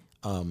see,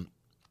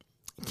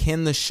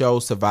 can the show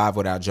survive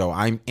without Joe?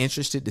 I'm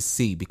interested to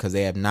see, because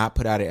they have not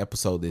put out an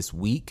episode this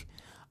week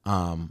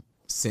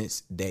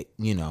since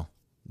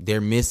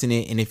they're missing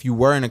it. And if you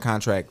were in a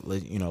contract,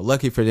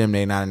 lucky for them,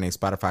 they're not in a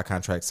Spotify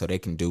contract, so they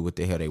can do what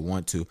the hell they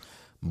want to.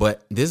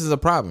 But this is a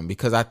problem,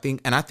 because I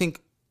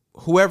think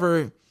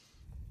whoever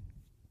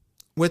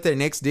with their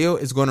next deal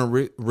is going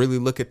to really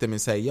look at them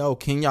and say, yo,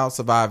 can y'all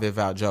survive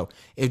without Joe?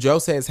 If Joe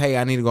says, hey,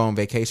 I need to go on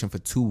vacation for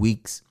 2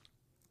 weeks,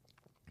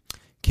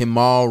 can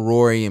Maul,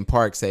 Rory, and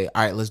Park say,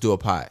 all right, let's do a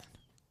pod?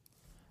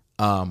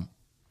 And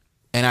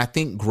I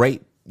think let's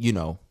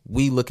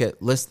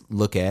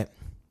look at,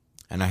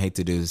 and I hate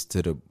to do this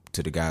to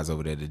the guys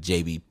over there, the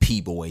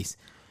JBP boys,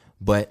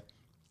 but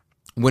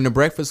when the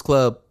Breakfast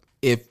Club,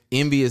 if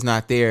Envy is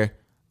not there,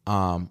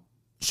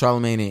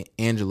 Charlamagne and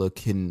Angela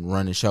can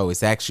run the show.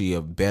 It's actually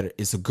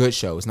it's a good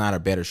show. It's not a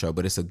better show,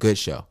 but it's a good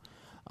show.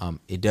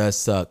 It does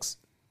sucks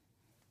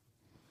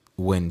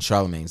when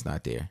Charlamagne's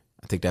not there.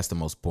 I think that's the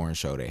most boring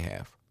show they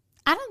have.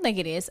 I don't think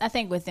it is. I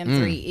think with them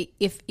three,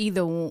 if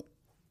either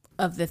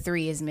of the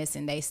three is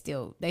missing, they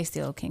still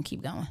can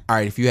keep going. All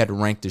right, if you had to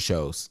rank the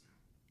shows,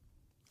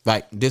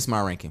 like this is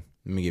my ranking.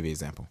 Let me give you an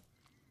example.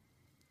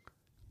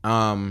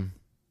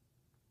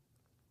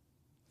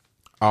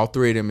 All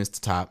three of them is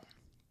the top.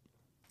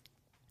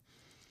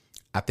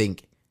 I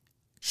think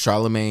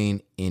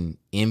Charlamagne and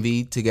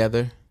Envy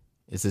together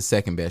is the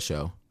second best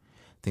show.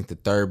 I think the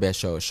third best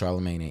show is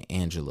Charlamagne and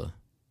Angela.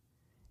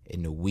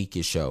 And the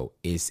weakest show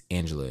is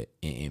Angela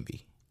and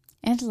Envy.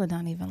 Angela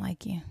don't even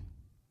like you.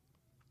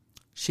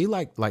 She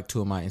liked like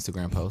 2 of my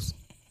Instagram posts.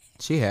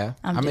 She have.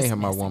 I made her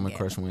my woman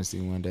crush Wednesday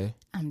one day.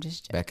 I'm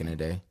just joking. Back in the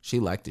day. She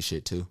liked the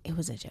shit too. It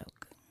was a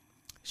joke.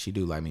 She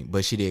do like me.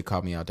 But she did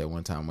call me out that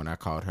one time when I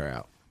called her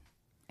out.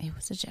 It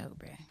was a joke,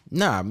 bro.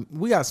 Nah,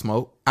 we got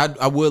smoke.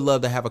 I would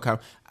love to have a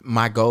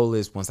my goal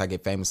is, once I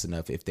get famous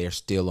enough, if they're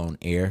still on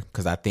air,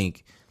 because I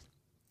think,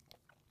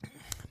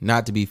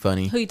 not to be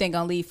funny, Who you think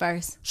gonna leave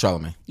first?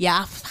 Charlamagne. Yeah,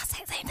 I was about to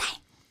say the same thing.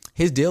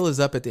 His deal is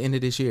up at the end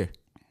of this year.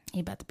 He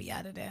about to be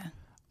out of there.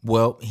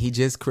 Well, he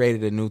just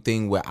created a new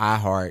thing with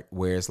iHeart,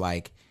 where it's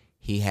like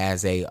he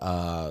has a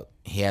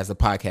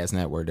podcast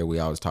network that we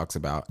always talks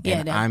about. Yeah,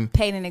 and I'm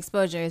paid and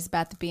exposure is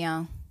about to be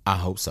on. I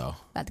hope so.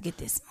 About to get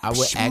this I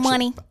would actually,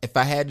 money. if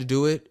I had to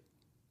do it,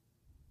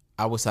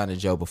 I would sign to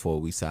Joe before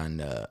we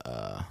signed.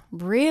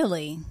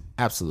 Really?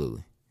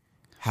 Absolutely.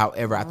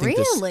 However, I think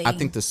Really? I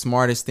think the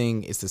smartest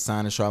thing is to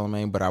sign to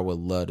Charlamagne, but I would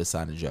love to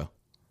sign to Joe.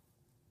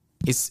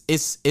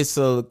 It's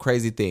a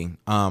crazy thing.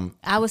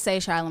 I would say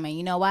Charlamagne.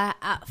 You know why?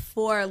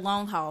 For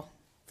long haul.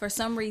 For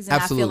some reason,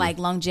 Absolutely. I feel like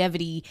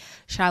longevity,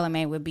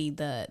 Charlamagne would be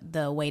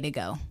the way to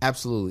go.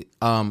 Absolutely.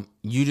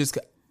 You just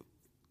got,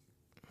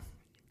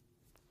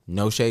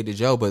 no shade to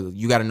Joe, but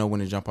you got to know when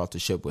to jump off the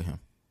ship with him,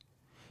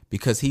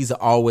 because he's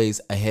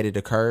always ahead of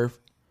the curve,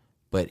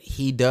 but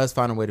he does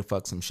find a way to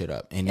fuck some shit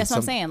up. And That's what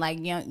I'm saying. Like,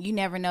 you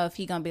never know if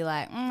he's gonna be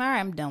like, all right,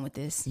 I'm done with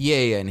this.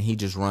 Yeah, and he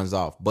just runs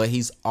off. But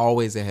he's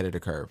always ahead of the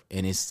curve,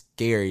 and it's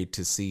scary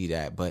to see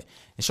that. But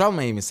and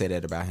Charlamagne even said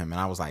that about him,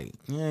 and I was like,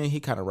 yeah, he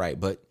kind of right,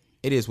 but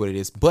it is what it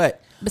is.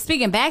 But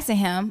speaking back to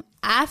him,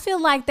 I feel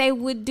like they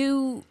would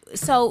do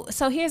so.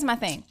 So here's my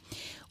thing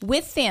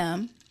with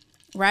them,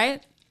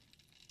 right?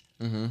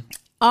 Mm-hmm.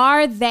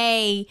 Are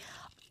they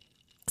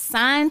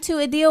signed to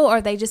a deal, or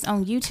are they just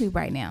on YouTube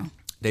right now?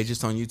 They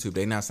just on YouTube.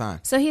 They not signed.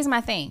 So here's my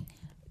thing,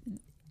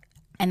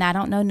 and I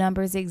don't know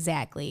numbers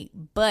exactly,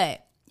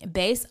 but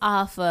based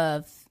off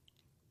of,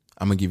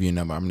 I'm gonna give you a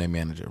number. I'm their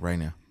manager right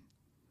now.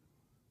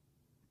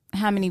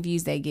 how many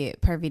views they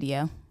get per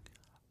video.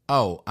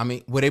 Oh, I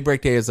mean, well, they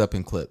break theirs up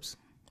in clips.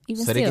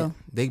 Even so still.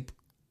 they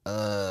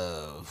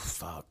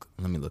fuck.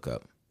 Let me look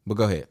up. But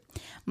go ahead.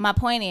 My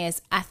point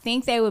is, I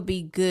think they would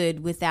be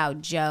good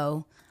without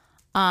Joe,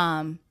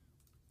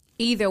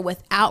 either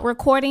without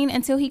recording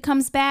until he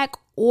comes back,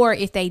 or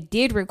if they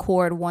did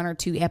record 1 or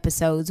 2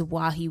 episodes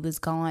while he was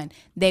gone,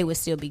 they would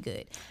still be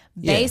good.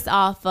 Based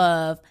off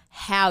of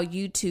how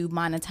YouTube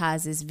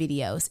monetizes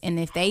videos. And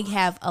if they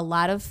have a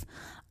lot of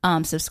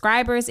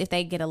subscribers, if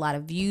they get a lot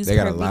of views They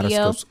per got a lot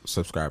video, of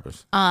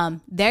subscribers.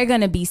 they're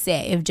gonna be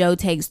set if Joe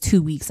takes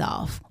 2 weeks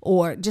off,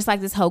 or just like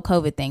this whole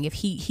COVID thing, if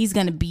he's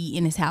gonna be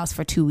in his house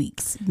for 2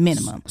 weeks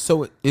minimum.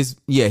 So he's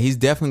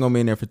definitely gonna be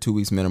in there for 2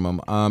 weeks minimum.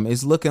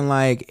 It's looking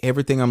like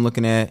everything I'm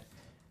looking at.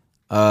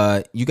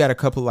 You got a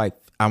couple, like,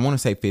 I want to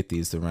say 50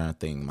 is the round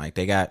thing. Like,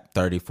 they got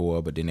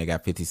 34, but then they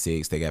got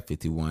 56, they got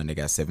 51, they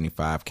got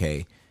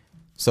 75K.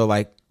 So,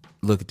 like,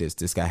 look at this.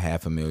 This got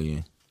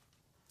 500,000.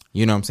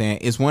 You know what I'm saying?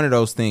 It's one of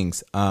those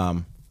things.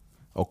 Or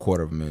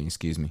 250,000,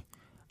 excuse me.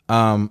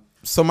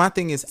 So my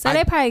thing is, So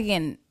they probably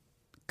getting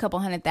a couple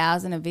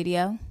 100,000 a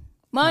video.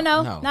 Well,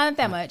 no, not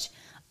that much.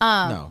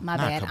 no, My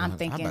not a bad. couple I'm hundred.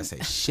 thinking. I'm about to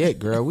say, shit,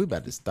 girl. We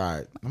about to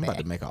start. I'm about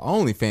to make an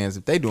OnlyFans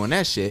if they doing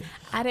that shit.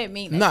 I didn't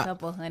mean a Nah,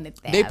 couple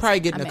 100,000. They probably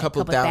getting I a meant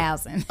couple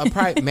thousand.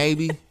 Probably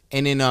maybe.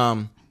 And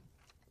then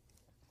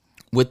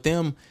with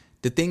them,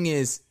 the thing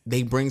is,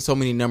 they bring so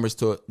many numbers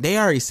to it. They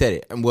already said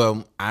it.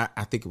 Well,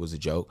 I think it was a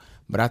joke,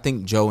 but I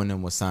think Joe and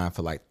them was signed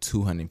for like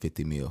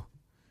 250 mil.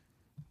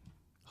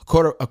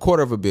 A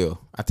quarter of a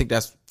bill. I think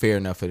that's fair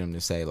enough for them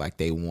to say, like,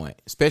 they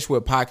want, especially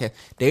with podcasts.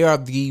 They are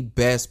the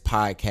best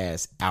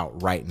podcast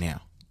out right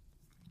now.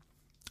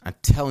 I'm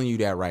telling you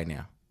that right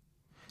now.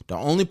 The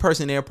only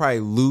person they'll probably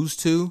lose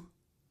to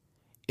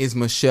is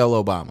Michelle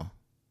Obama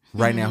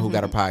right now, who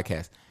got a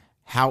podcast.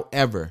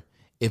 However,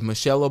 if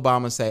Michelle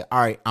Obama say, all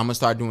right, I'm going to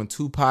start doing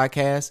 2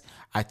 podcasts,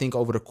 I think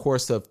over the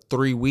course of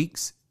 3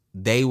 weeks,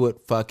 they would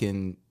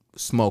fucking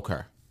smoke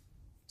her.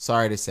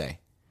 Sorry to say.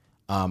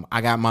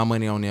 I got my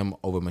money on them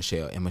over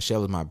Michelle. And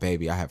Michelle is my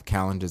baby. I have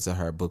calendars of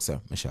her, books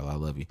of Michelle, I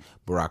love you.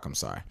 Barack, I'm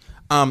sorry.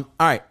 All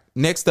right,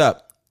 next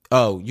up.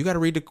 Oh, you got to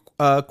read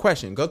the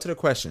question. Go to the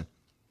question.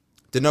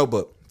 The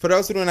notebook. For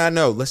those who do not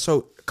know, let's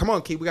show. Come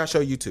on, Keith. We got to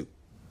show YouTube.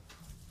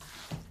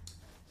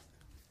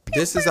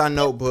 This is our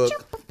notebook.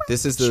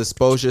 This is the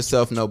Expose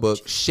Yourself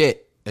notebook.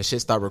 Shit. That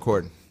shit stopped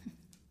recording.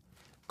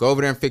 Go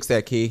over there and fix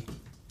that, Key.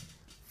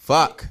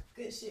 Fuck.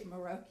 Good shit,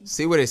 Maroki.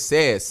 See what it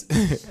says.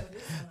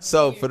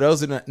 So for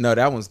those who don't know,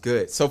 that one's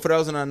good. So for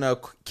those who don't know,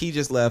 Key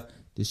just left.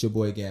 This your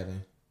boy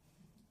Gavin.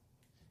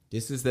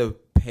 This is the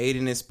Paid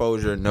in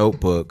Exposure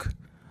notebook.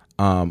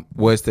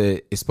 What's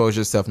the Expose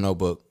Yourself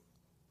notebook?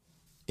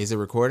 Is it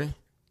recording?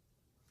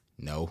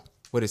 No.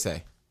 What'd it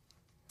say?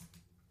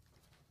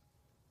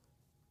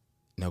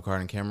 No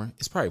card and camera?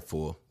 It's probably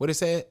full. What'd it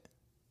say?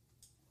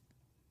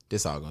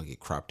 This all gonna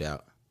get cropped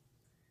out.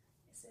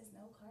 It says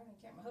no card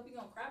and camera. Hope you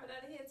gonna crop it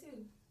out of here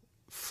too.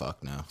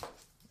 Fuck no.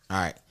 All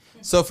right.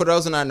 So for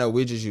those who don't know,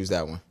 we just use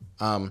that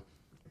one.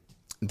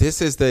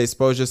 This is the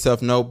Expose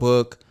Yourself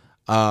notebook.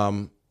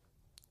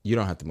 You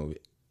don't have to move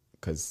it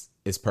because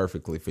it's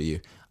perfectly for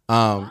you.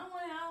 No,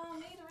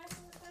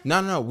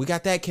 we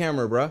got that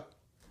camera, bro.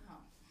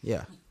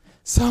 Yeah.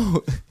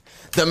 So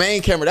the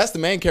main camera, that's the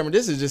main camera.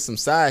 This is just some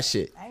side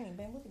shit. I ain't even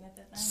been looking at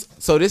that thing.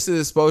 So this is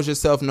Expose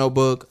Yourself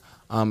notebook.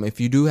 If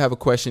you do have a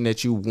question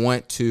that you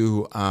want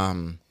to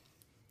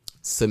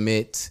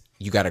submit,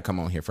 you got to come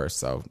on here first.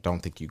 So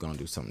don't think you're going to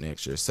do something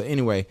extra. So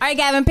anyway. All right,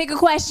 Gavin, pick a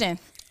question.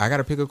 I got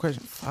to pick a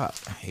question. Fuck.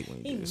 I hate when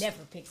you do He this.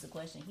 never picks a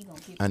question. He gonna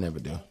keep. I never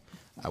do.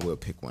 I will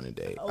pick one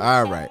today. Okay.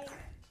 All right.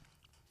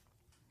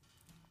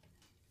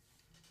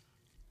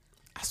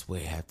 I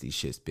swear half these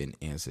shits been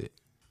answered.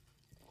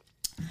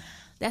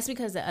 That's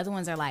because the other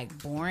ones are like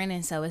boring,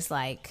 and so it's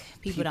like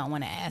people don't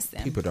want to ask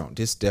them. People don't.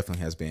 This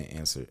definitely has been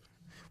answered.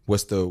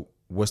 What's the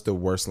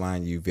worst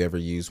line you've ever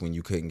used when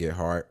you couldn't get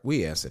hard?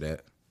 We answered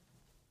that.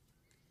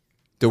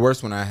 The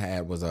worst one I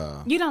had was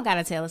You don't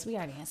gotta tell us. We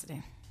already answered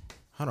it.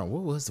 hold on,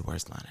 what was the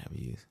worst line I ever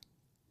used?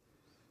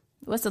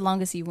 What's the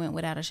longest you went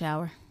without a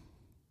shower?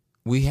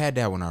 We had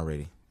that one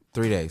already.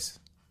 3 days.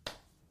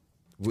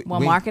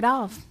 Mark it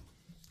off.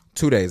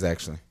 2 days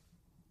actually.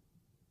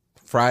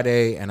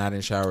 Friday, and I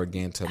didn't shower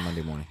again till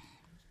Monday morning.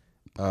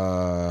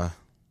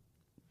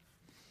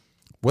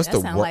 What's That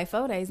the sounds like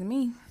 4 days to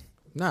me.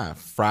 Nah,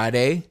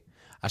 Friday.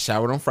 I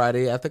showered on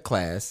Friday after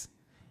class,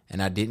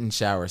 and I didn't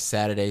shower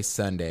Saturday,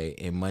 Sunday,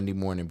 and Monday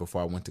morning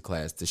before I went to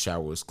class. The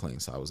shower was clean,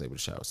 so I was able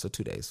to shower. So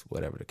 2 days,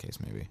 whatever the case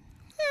may be.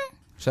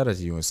 Shout out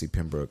to UNC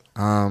Pembroke.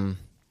 All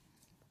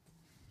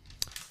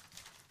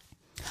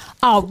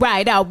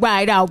right.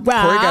 Corey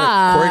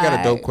got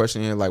a dope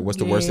question here. Like, what's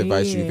the worst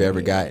advice you've ever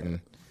gotten?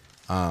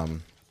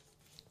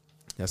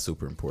 That's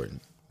super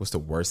important. What's the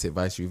worst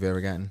advice you've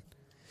ever gotten?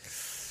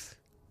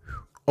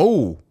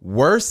 Oh,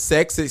 worst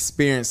sex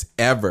experience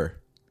ever.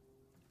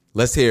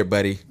 Let's hear it,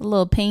 buddy. A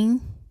little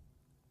ping.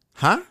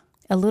 Huh?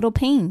 A little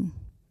ping.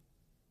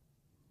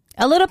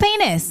 A little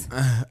penis.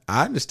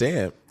 I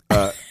understand.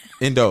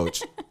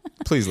 Indulge.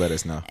 Please let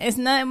us know. It's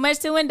not much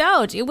to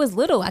indulge. It was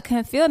little. I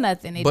couldn't feel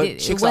nothing. But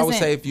chicks always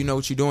say if you know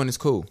what you're doing, it's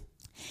cool.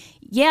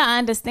 Yeah, I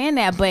understand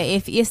that. But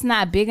if it's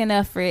not big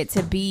enough for it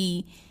to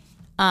be,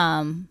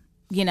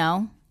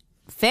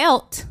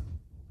 felt,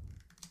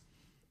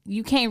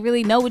 you can't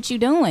really know what you're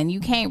doing. You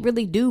can't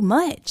really do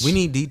much. We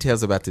need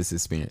details about this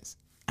experience.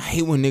 I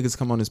hate when niggas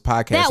come on this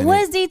podcast. That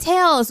was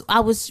details.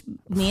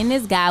 Me and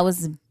this guy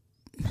was.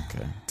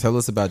 Okay. Tell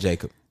us about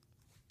Jacob.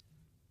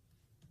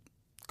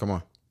 Come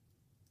on.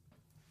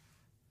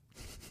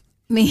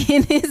 Me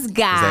and this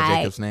guy. Is that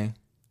Jacob's name?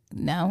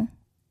 No.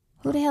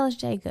 Who the hell is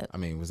Jacob? I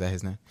mean, was that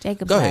his name?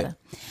 Jacob. Go ahead.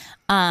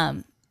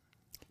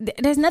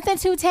 There's nothing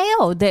to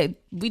tell. That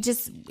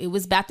it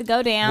was about to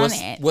go down.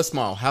 What's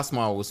small? How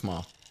small was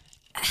small?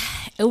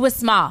 It was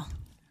small.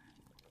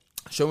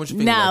 Show what you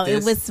feel. No, like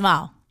this. it was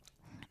small.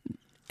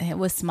 It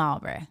was small,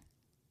 bro.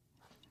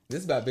 This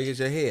is about big as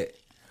your head.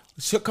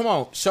 Come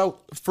on, show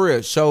for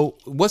real. Show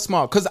what's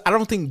small, because I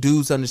don't think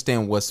dudes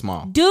understand what's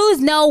small.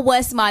 Dudes know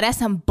what's small. That's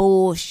some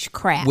bullshit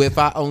crap. Well, if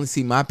I only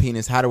see my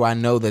penis, how do I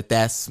know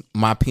that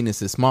my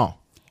penis is small?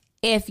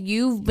 If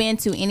you've been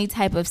to any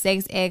type of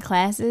sex ed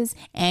classes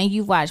and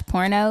you watch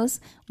pornos,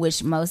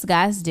 which most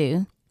guys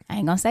do, I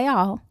ain't gonna say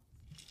all.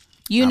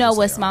 You know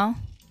what's small.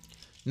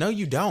 No,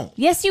 you don't.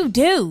 Yes, you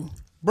do,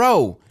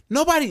 bro.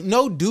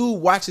 No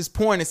dude watches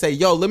porn and say,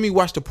 "Yo, let me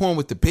watch the porn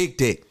with the big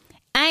dick."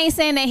 I ain't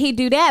saying that he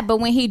do that, but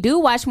when he do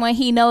watch one,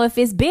 he know if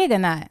it's big or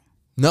not.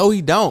 No,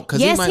 he don't.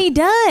 Yes, he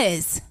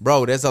does.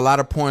 Bro, there's a lot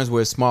of porns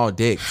where it's small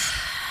dicks.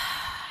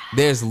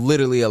 There's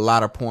literally a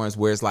lot of porns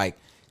where it's like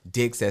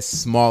dicks that's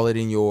smaller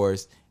than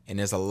yours, and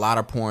there's a lot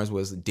of porns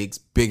where it's dicks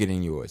bigger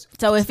than yours.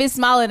 So if it's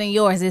smaller than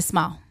yours, it's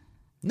small.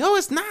 No,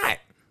 it's not.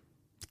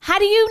 How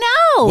do you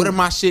know? What if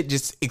my shit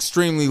just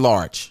extremely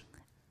large?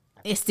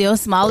 It's still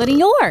smaller than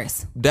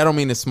yours. That don't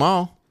mean it's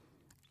small.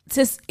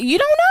 You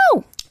don't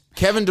know.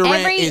 Kevin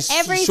Durant is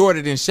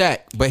shorter than Shaq,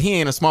 but he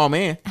ain't a small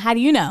man. How do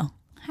you know?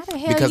 How the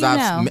hell because do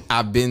you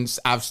know?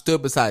 I've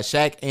stood beside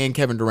Shaq and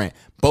Kevin Durant.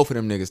 Both of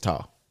them niggas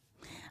tall.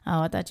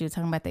 Oh, I thought you were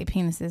talking about their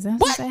penises.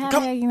 What? How the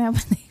hell you know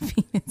about their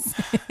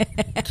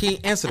penises? Can you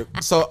answer?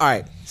 So, all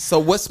right. So,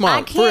 what's small?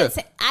 I can't.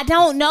 I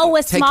don't know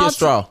what's small. Take your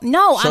straw.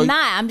 No, I'm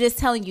not. I'm just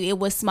telling you, it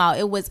was small.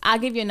 I'll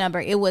give you a number.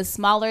 It was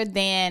smaller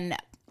than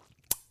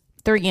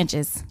 3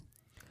 inches.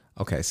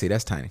 Okay, see,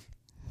 that's tiny.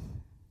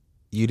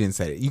 You didn't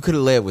say that. You could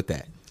have led with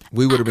that.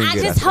 We would have been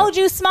good. I just told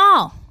you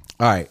small.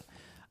 All right.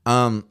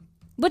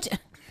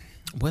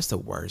 What's the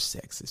worst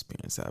sex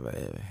experience I've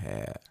ever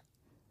had?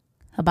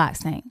 A box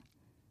tank.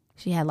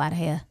 She had a lot of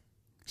hair.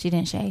 She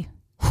didn't shave.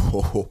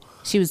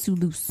 She was too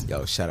loose.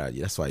 Yo, shout out.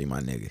 That's why you my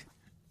nigga.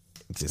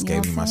 Just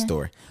gave me my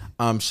story.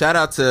 Shout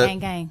out to Gang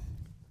Gang.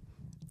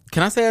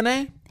 Can I say her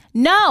name?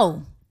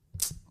 No.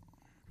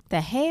 The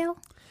hell?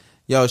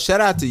 Yo, shout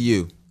out to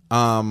you.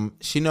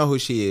 She know who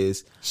she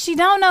is. She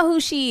don't know who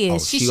she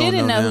is. She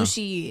shouldn't know who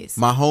she is.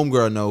 My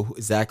homegirl know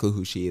exactly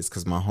who she is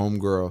because my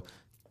homegirl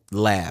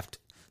laughed.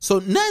 So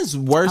nothing's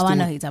worse than... I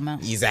know who you're talking about.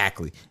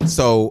 Exactly.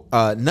 So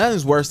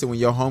nothing's worse than when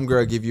your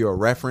homegirl give you a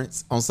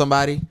reference on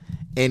somebody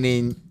and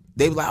then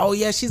they be like, oh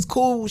yeah, she's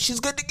cool. She's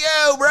good to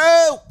go,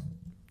 bro.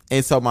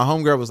 And so my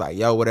homegirl was like,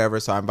 yo, whatever.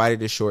 So I invited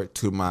this short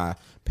to my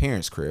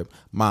parents' crib.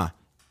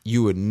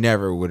 You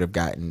would have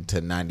gotten to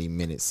 90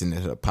 minutes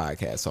into the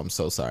podcast, so I'm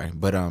so sorry.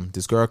 But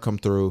this girl come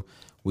through,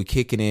 we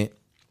kicking it,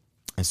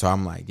 and so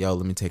I'm like, yo,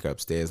 let me take her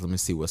upstairs. Let me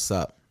see what's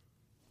up.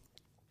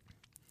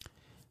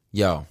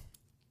 Yo,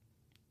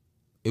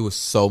 it was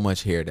so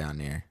much hair down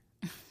there.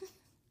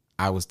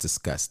 I was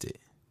disgusted.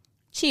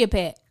 Chia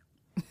pet.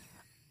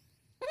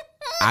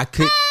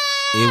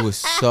 It was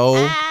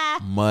so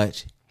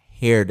much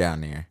hair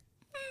down there.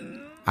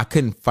 I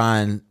couldn't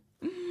find...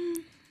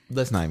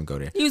 Let's not even go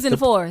there. He was in the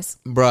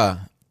forest. Bruh.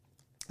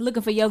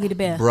 Looking for Yogi the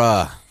Bear.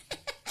 Bruh.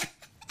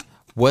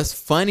 What's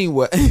funny,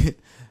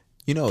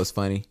 you know what's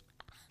funny?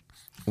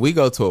 We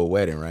go to a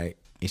wedding, right?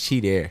 And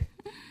she there.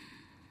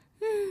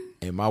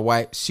 And my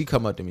wife, she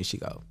come up to me, she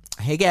go,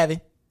 hey,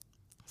 Gavin.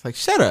 I It's like,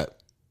 shut up.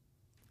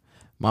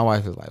 My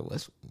wife is like,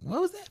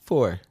 what was that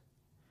for?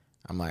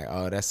 I'm like,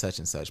 oh, that's such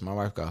and such. My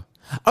wife go,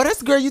 oh, that's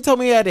the girl you told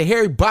me you had a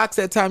hairy box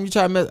that time you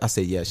tried to mess. I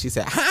said, yeah. She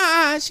said,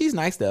 ha, she's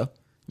nice though.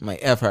 I'm like,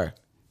 F her.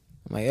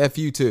 I'm like, F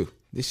you too.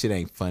 This shit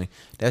ain't funny.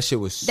 That shit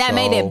was That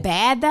made it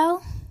bad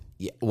though?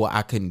 Yeah, well,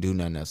 I couldn't do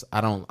nothing else.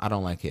 I don't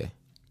like hair.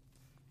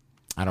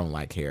 I don't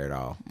like hair at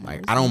all.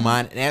 Like, I don't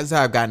mind. And as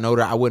I've gotten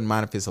older, I wouldn't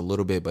mind if it's a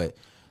little bit, but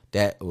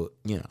that,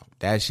 you know,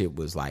 that shit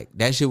was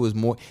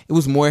more, it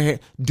was more hair.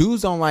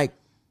 Dudes don't like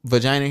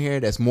vagina hair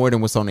that's more than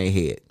what's on their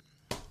head.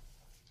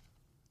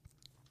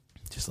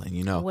 Just letting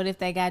you know. What if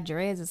they got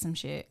dreads or some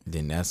shit?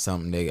 Then that's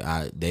something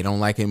they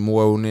don't like it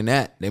more than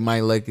that. They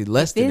might like it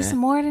less than that. It's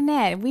more than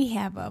that. We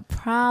have a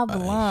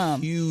problem. A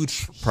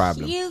huge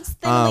problem.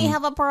 Houston, we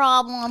have a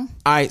problem.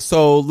 All right,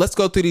 so let's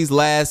go through these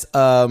last.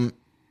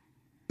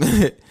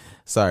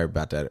 Sorry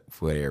about that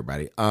for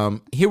everybody.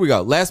 Here we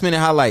go. Last minute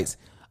highlights.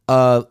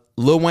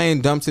 Lil Wayne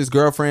dumps his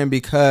girlfriend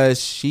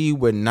because she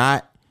would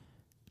not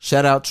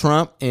shout out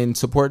Trump and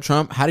support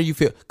Trump. How do you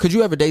feel? Could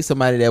you ever date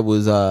somebody that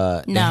was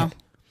no?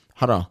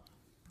 Hold on.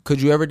 Could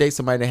you ever date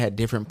somebody that had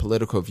different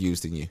political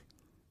views than you?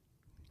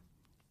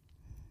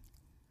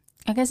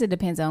 I guess it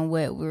depends on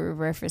what we were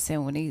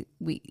referencing when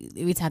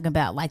we talk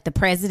about like the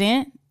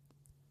president.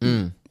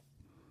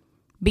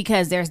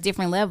 Because there's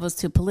different levels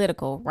to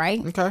political,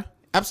 right? Okay.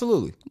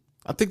 Absolutely.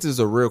 I think this is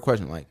a real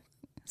question. Like,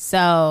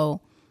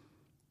 so,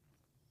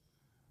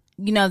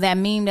 you know, that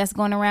meme that's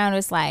going around,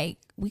 it's like,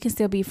 we can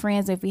still be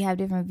friends if we have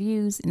different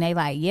views. And they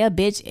like, yeah,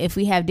 bitch, if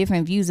we have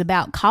different views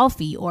about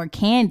coffee or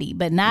candy,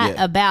 but not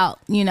about,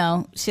 you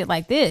know, shit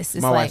like this.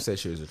 It's my like, wife said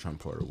she was a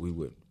Trump supporter.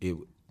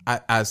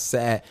 It's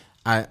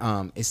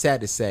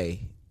sad to say,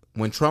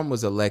 when Trump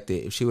was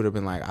elected, if she would have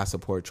been like, I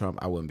support Trump,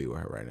 I wouldn't be with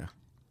her right now.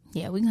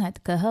 Yeah, we're going to have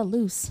to cut her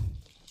loose.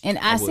 And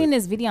I seen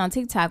this video on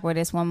TikTok where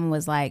this woman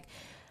was like,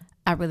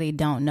 I really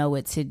don't know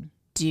what to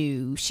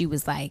do. She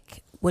was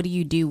like, what do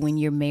you do when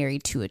you're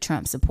married to a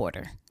Trump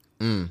supporter?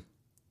 And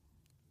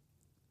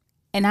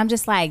I'm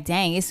just like,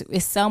 dang,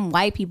 it's some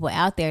white people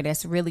out there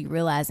that's really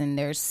realizing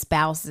their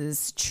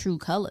spouse's true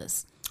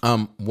colors.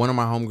 One of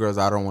my homegirls,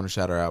 I don't want to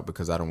shout her out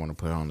because I don't want to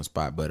put her on the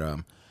spot, but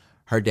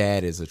her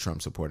dad is a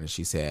Trump supporter. And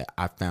she said,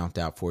 I found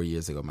out 4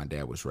 years ago my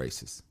dad was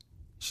racist.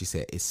 She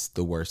said, it's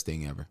the worst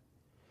thing ever.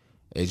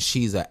 And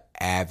she's an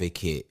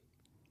advocate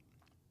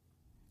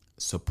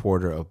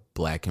supporter of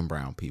black and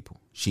brown people.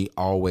 She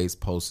always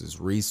posts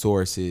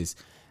resources,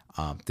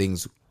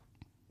 things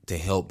to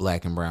help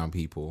black and brown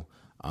people,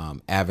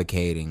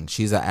 advocating.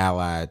 She's an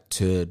ally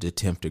to the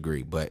 10th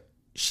degree, but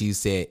she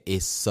said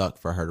it sucked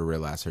for her to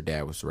realize her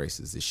dad was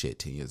racist as shit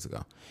 10 years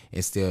ago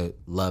and still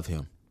love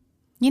him.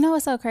 You know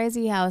what's so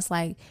crazy? How it's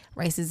like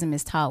racism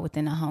is taught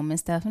within the home and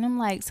stuff. And I'm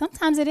like,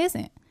 sometimes it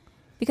isn't.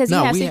 Because you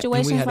have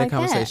situations like that. We had that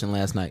conversation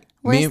last night.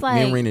 Me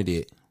and Rena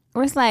did.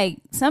 Where it's like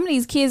some of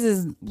these kids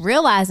is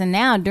realizing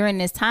now during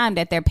this time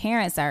that their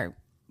parents are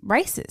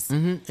racist.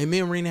 Mm-hmm. And me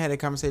and Rena had a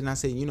conversation. I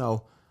said, you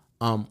know,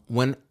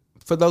 when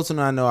for those who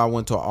don't know, I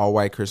went to an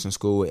all-white Christian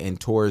school, and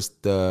towards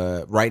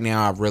right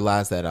now, I've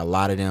realized that a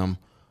lot of them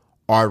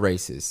are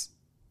racist,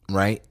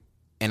 right?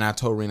 And I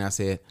told Rena, I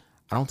said,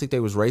 I don't think they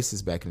was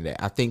racist back in the day.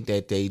 I think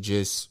that they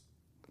just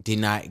did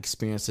not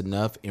experience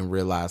enough and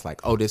realize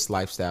like, oh, this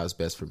lifestyle is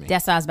best for me.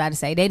 That's what I was about to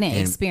say. They didn't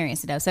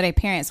experience it though. So their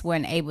parents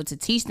weren't able to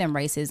teach them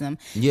racism.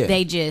 Yeah.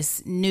 They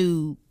just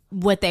knew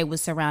what they were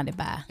surrounded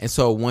by. And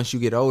so once you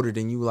get older,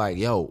 then you like,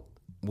 yo,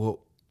 well,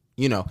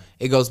 you know,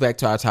 it goes back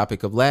to our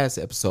topic of last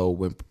episode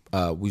when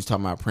we was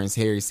talking about Prince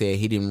Harry said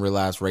he didn't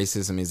realize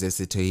racism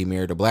existed till he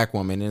married a black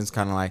woman. And it's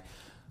kind of like,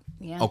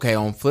 okay,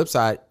 on the flip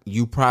side,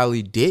 you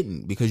probably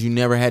didn't because you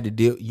never had to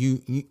deal.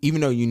 You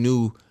even though you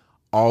knew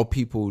all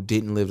people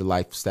didn't live the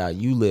lifestyle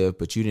you lived,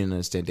 but you didn't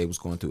understand they was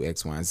going through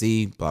X, Y, and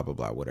Z, blah, blah,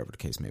 blah, whatever the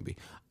case may be.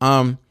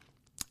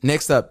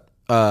 Next up,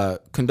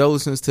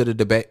 condolences to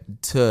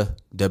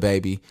the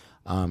baby.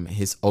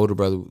 His older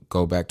brother,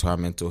 go back to our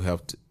mental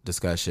health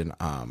discussion,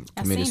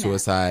 committed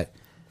suicide.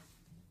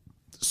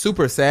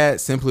 Super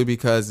sad simply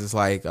because it's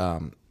like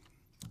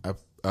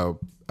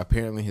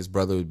apparently his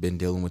brother had been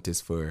dealing with this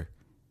for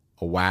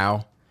a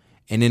while.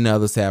 And then the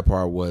other sad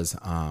part was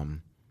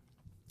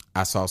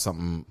I saw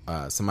something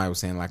somebody was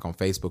saying like on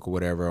Facebook or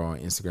whatever, on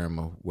Instagram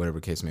or whatever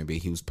the case may be,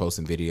 he was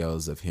posting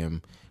videos of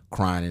him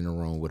crying in a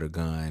room with a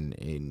gun,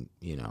 and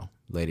you know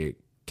later it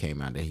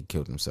came out that he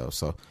killed himself.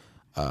 So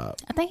I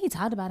think he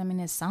talked about him in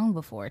his song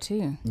before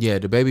too. Yeah,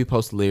 the baby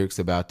posted lyrics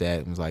about that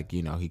and was like,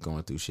 you know, he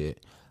going through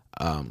shit.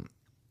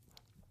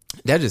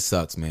 That just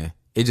sucks, man.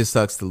 It just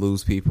sucks to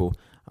lose people.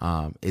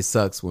 It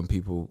sucks when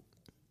people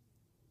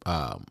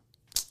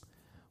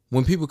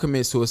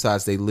commit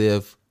suicides, they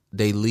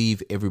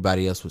leave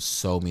everybody else with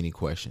so many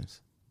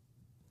questions.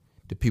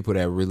 The people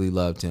that really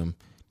loved him,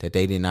 that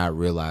they did not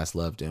realize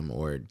loved him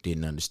or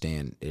didn't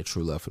understand their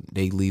true love,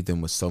 they leave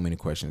them with so many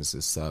questions.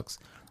 It sucks.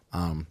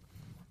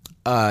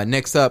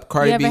 Next up,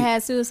 Cardi B. You ever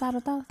had suicidal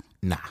thoughts?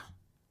 Nah.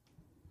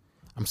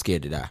 I'm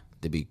scared to die,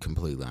 to be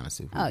completely honest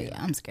with you. Oh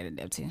yeah, I'm scared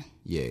to death too.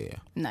 Yeah.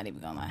 I'm not even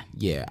gonna lie.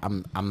 Yeah,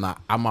 I'm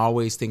not. I'm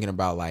always thinking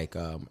about like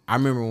I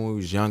remember when we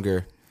was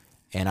younger,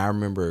 And I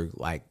remember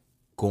like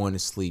going to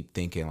sleep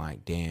thinking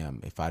like, damn,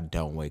 if I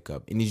don't wake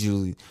up. And it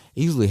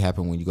usually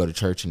happen when you go to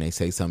church and they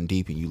say something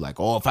deep and you like,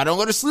 oh, if I don't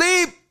go to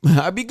sleep,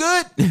 I'll be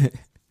good.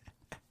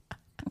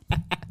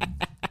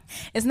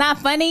 It's not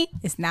funny.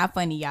 It's not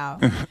funny, y'all.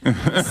 He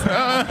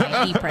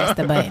pressed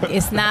the button.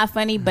 It's not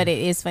funny, but it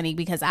is funny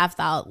because I've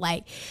thought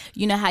like,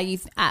 you know how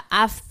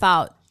I've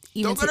thought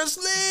even Don't go to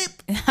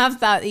sleep. I've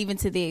thought even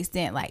to the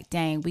extent like,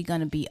 dang, we're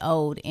gonna be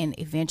old and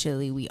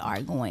eventually we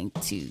are going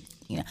to,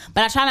 you know.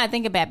 But I try not to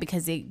think about it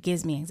because it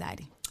gives me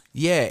anxiety.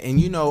 Yeah, and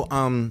you know,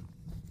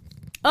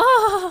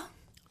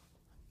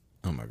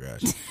 Oh my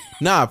gosh.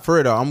 Nah, for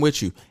real though, I'm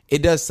with you.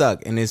 It does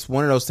suck. And it's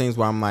one of those things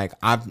where I'm like,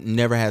 I've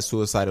never had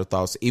suicidal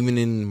thoughts. Even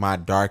in my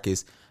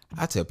darkest,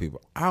 I tell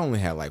people, I only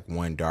had like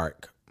one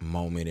dark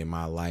moment in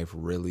my life,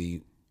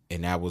 really.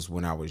 And that was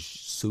when I was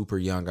super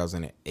young. I was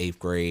in the 8th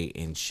grade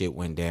and shit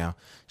went down.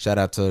 Shout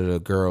out to the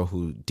girl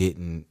who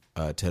didn't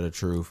tell the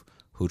truth,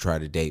 who tried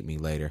to date me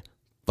later.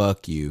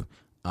 Fuck you.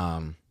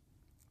 And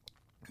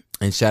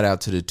shout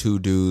out to the 2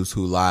 dudes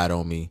who lied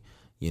on me.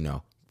 You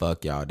know,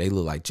 fuck y'all. They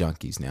look like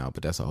junkies now,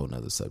 but that's a whole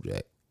nother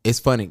subject. It's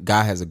funny.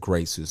 God has a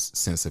great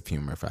sense of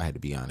humor, if I had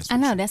to be honest. I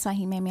know. That's why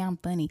he made me. I'm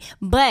funny.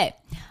 But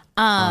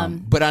I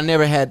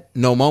never had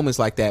no moments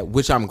like that,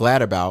 which I'm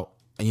glad about.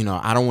 You know,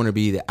 I don't want to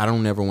be that. I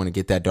don't ever want to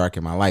get that dark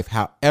in my life.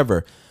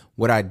 However,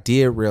 what I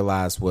did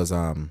realize was,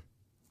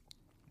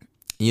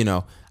 you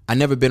know, I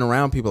never been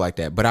around people like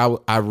that. But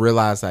I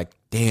realized like,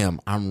 damn,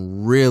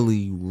 I'm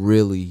really,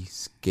 really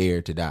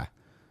scared to die.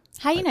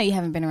 How you know you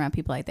haven't been around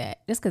people like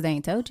that? Just because they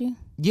ain't told you?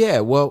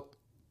 Yeah, well,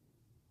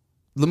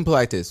 let me put it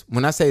like this.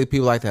 When I say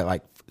people like that,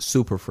 like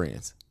super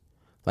friends,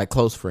 like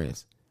close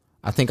friends,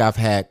 I think I've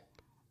had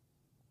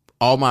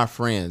all my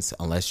friends,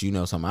 unless you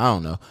know something I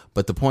don't know.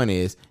 But the point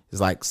is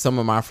like some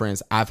of my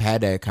friends, I've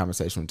had that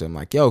conversation with them.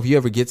 Like, yo, if you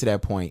ever get to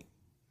that point,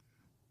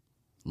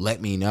 let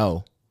me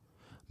know.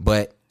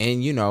 But,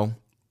 and you know,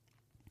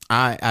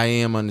 I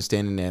am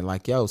understanding that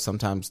like, yo,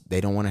 sometimes they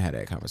don't want to have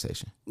that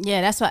conversation. Yeah,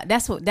 that's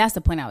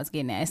the point I was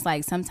getting at. It's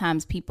like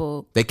sometimes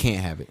people, they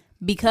can't have it.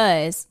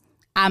 Because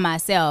I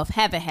myself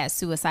haven't had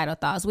suicidal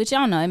thoughts, which I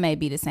don't know, it may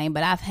be the same,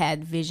 but I've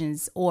had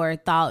visions or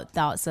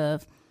thoughts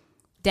of,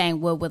 dang,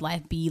 what would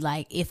life be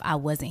like if I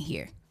wasn't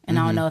here? And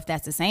I don't know if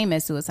that's the same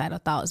as suicidal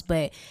thoughts,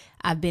 but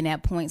I've been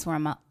at points where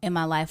I'm in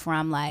my life where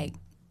I'm like,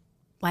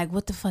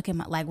 what the fuck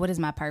am I, like, what is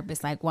my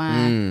purpose? Like,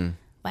 why,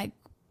 like,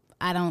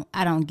 I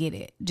don't get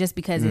it. Just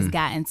because it's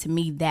gotten to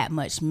me that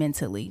much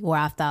mentally where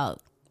I thought,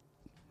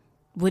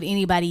 would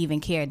anybody even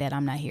care that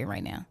I'm not here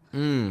right now?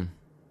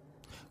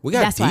 We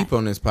got deep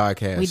on this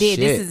podcast. We did.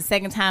 Shit. This is the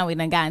second time we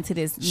done got into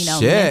this, you know,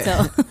 Shit.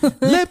 mental.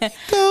 Let's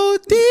go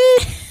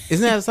deep.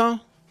 Isn't that a song?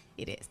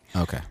 It is.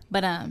 Okay.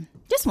 But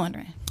just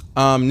wondering.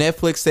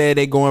 Netflix said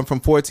they going from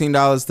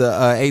 $14 to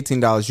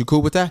 $18. You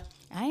cool with that?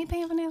 I ain't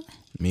paying for Netflix.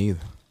 Me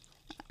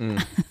either.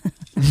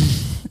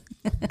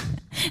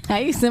 I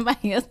use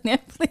somebody else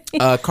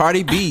Netflix.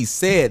 Cardi B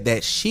said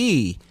that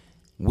she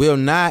will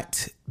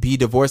not be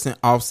divorcing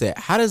Offset.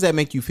 How does that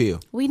make you feel?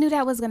 We knew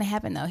that was going to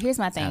happen, though. Here's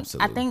my thing.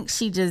 Absolutely. I think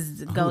she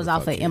just goes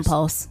off of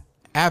impulse.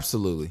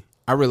 Absolutely.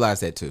 I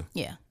realized that too.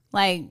 Yeah.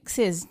 Like,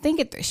 sis, think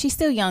it through. She's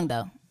still young,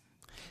 though.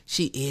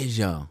 She is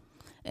young.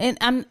 And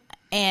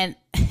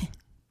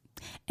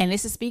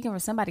this is speaking for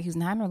somebody who's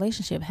not in a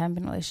relationship, haven't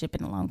been in a relationship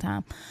in a long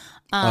time.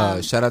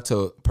 Shout out to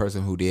a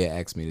person who did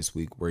ask me this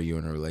week, were you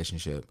in a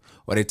relationship?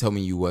 Or they told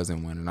me you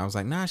wasn't one. And I was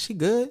like, nah, she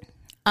good.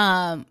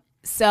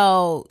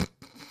 So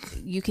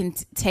you can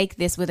take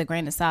this with a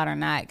grain of salt or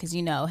not, because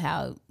you know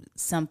how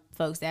some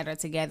folks that are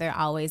together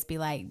always be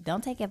like,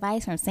 don't take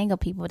advice from single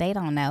people. They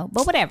don't know.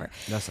 But whatever.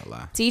 That's a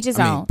lie. To each his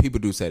own. People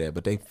do say that,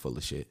 but they full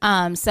of shit.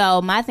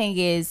 So my thing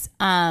is,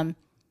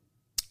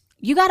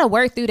 you got to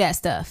work through that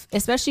stuff,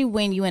 especially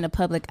when you in a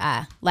public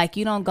eye. Like,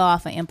 you don't go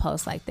off an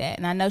impulse like that.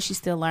 And I know she's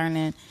still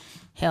learning.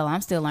 Hell,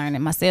 I'm still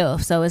learning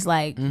myself. So it's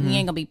like, we ain't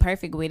going to be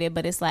perfect with it,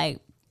 but it's like,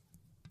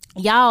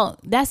 y'all,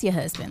 that's your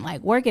husband.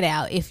 Like, work it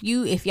out. If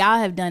y'all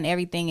have done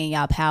everything in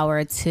y'all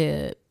power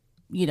to,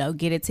 you know,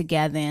 get it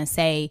together and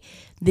say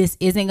this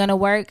isn't going to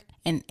work,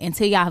 and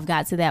until y'all have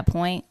got to that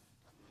point,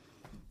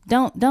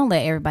 don't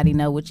let everybody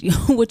know what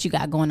you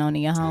got going on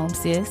in your home,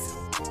 sis.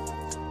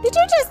 Did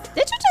you just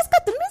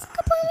cut the music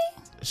up on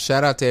me?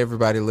 Shout out to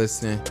everybody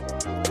listening.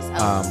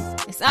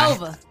 It's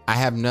over. I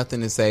have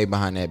nothing to say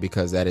behind that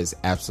because that is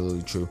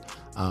absolutely true.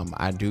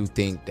 I do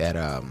think that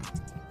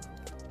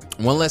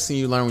one lesson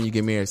you learn when you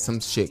get married, some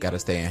shit got to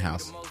stay in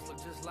house.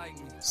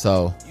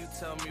 So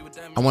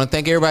I want to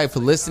thank everybody for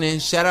listening.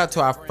 Shout out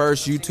to our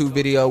first YouTube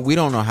video. We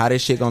don't know how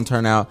this shit gonna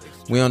turn out.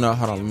 We don't know.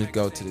 Hold on, let me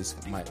go to this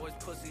mic.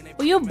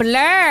 Well, you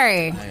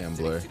blurry. I am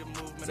blurry.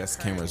 That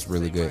camera's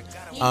really good.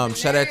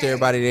 Shout out to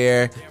everybody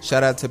there.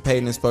 Shout out to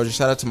Peyton Exposure.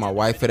 Shout out to my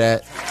wife for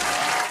that.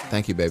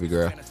 Thank you, baby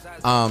girl.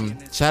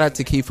 Shout out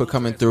to Keith for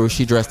coming through.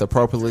 She dressed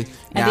appropriately.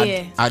 Now, I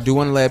did. I do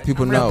want to let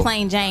people know. Real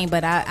plain Jane,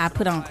 but I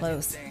put on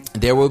clothes.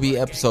 There will be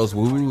episodes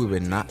where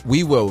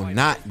we will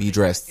not be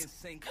dressed.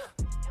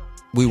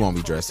 We won't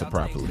be dressed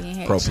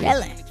properly.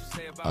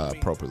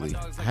 Properly.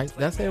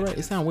 Did I say it right?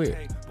 It sounds weird.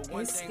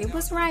 It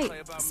was right.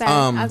 Sir,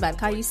 I was about to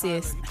call you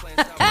sis.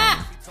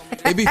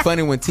 It'd be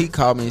funny when T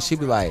called me and she'd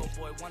be like,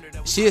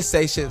 she'd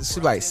say shit. She'd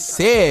be like,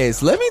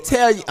 sis, let me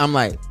tell you. I'm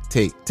like,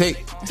 T.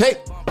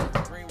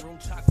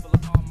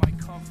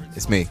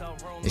 It's me.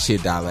 And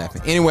she'd die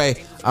laughing.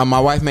 Anyway, my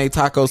wife made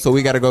tacos, so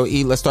we got to go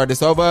eat. Let's start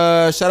this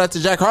over. Shout out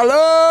to Jack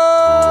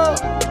Harlow.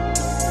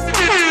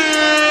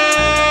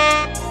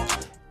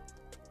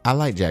 I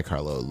like Jack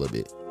Harlow a little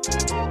bit.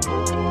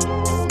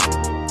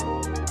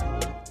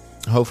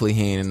 Hopefully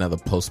he ain't another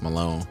Post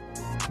Malone.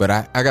 But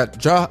I got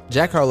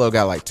Jack Harlow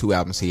got like 2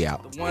 albums he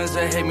out. The ones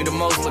that hate me the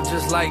most look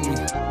just like me.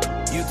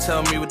 You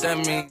tell me what that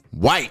means.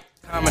 White.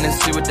 Comment and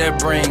see what that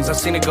brings. I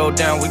seen it go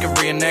down, we can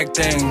reenact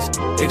things.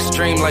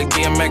 Extreme like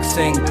DMX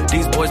sing.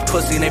 These boys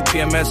pussy and they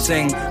PMS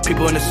sing.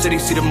 People in the city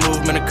see the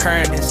movement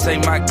occurring and say,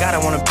 my God,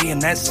 I wanna be in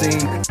that scene.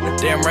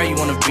 Damn right you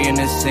wanna be in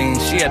this scene.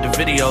 She had the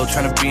video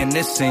trying to be in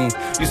this scene.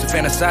 Used to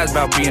fantasize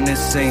about being this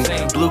scene.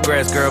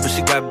 Bluegrass girl, but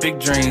she got big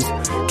dreams.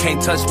 Can't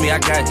touch me, I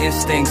got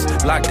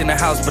instincts. Locked in the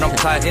house, but I'm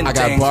plotting I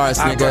got things. bars,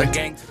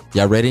 nigga.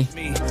 Y'all ready?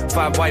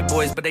 5 white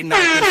boys, but they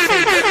not.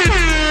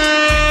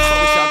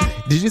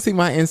 Did you see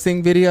my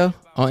NSYNC video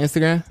on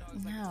Instagram?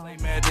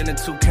 Mad in the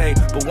 2K,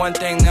 but one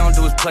thing they don't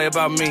do is play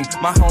about me.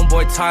 My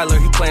homeboy Tyler,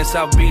 he playing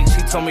South Beach.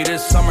 He told me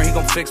this summer he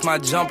gon' fix my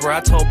jumper.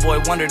 I told Boy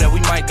Wonder that we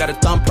might got a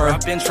thumper.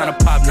 I've been trying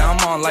to pop, now I'm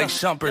on like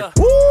Shumper. Now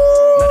they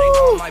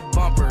on my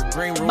bumper.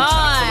 Green room,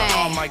 chocolate,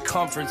 all my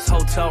comforts.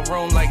 Hotel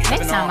room like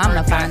heaven Next time on I'm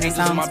earth. gonna find Got the angels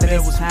in songs my for bed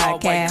this with some all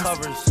white podcast.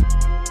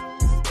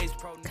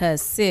 covers.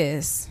 Cause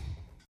sis,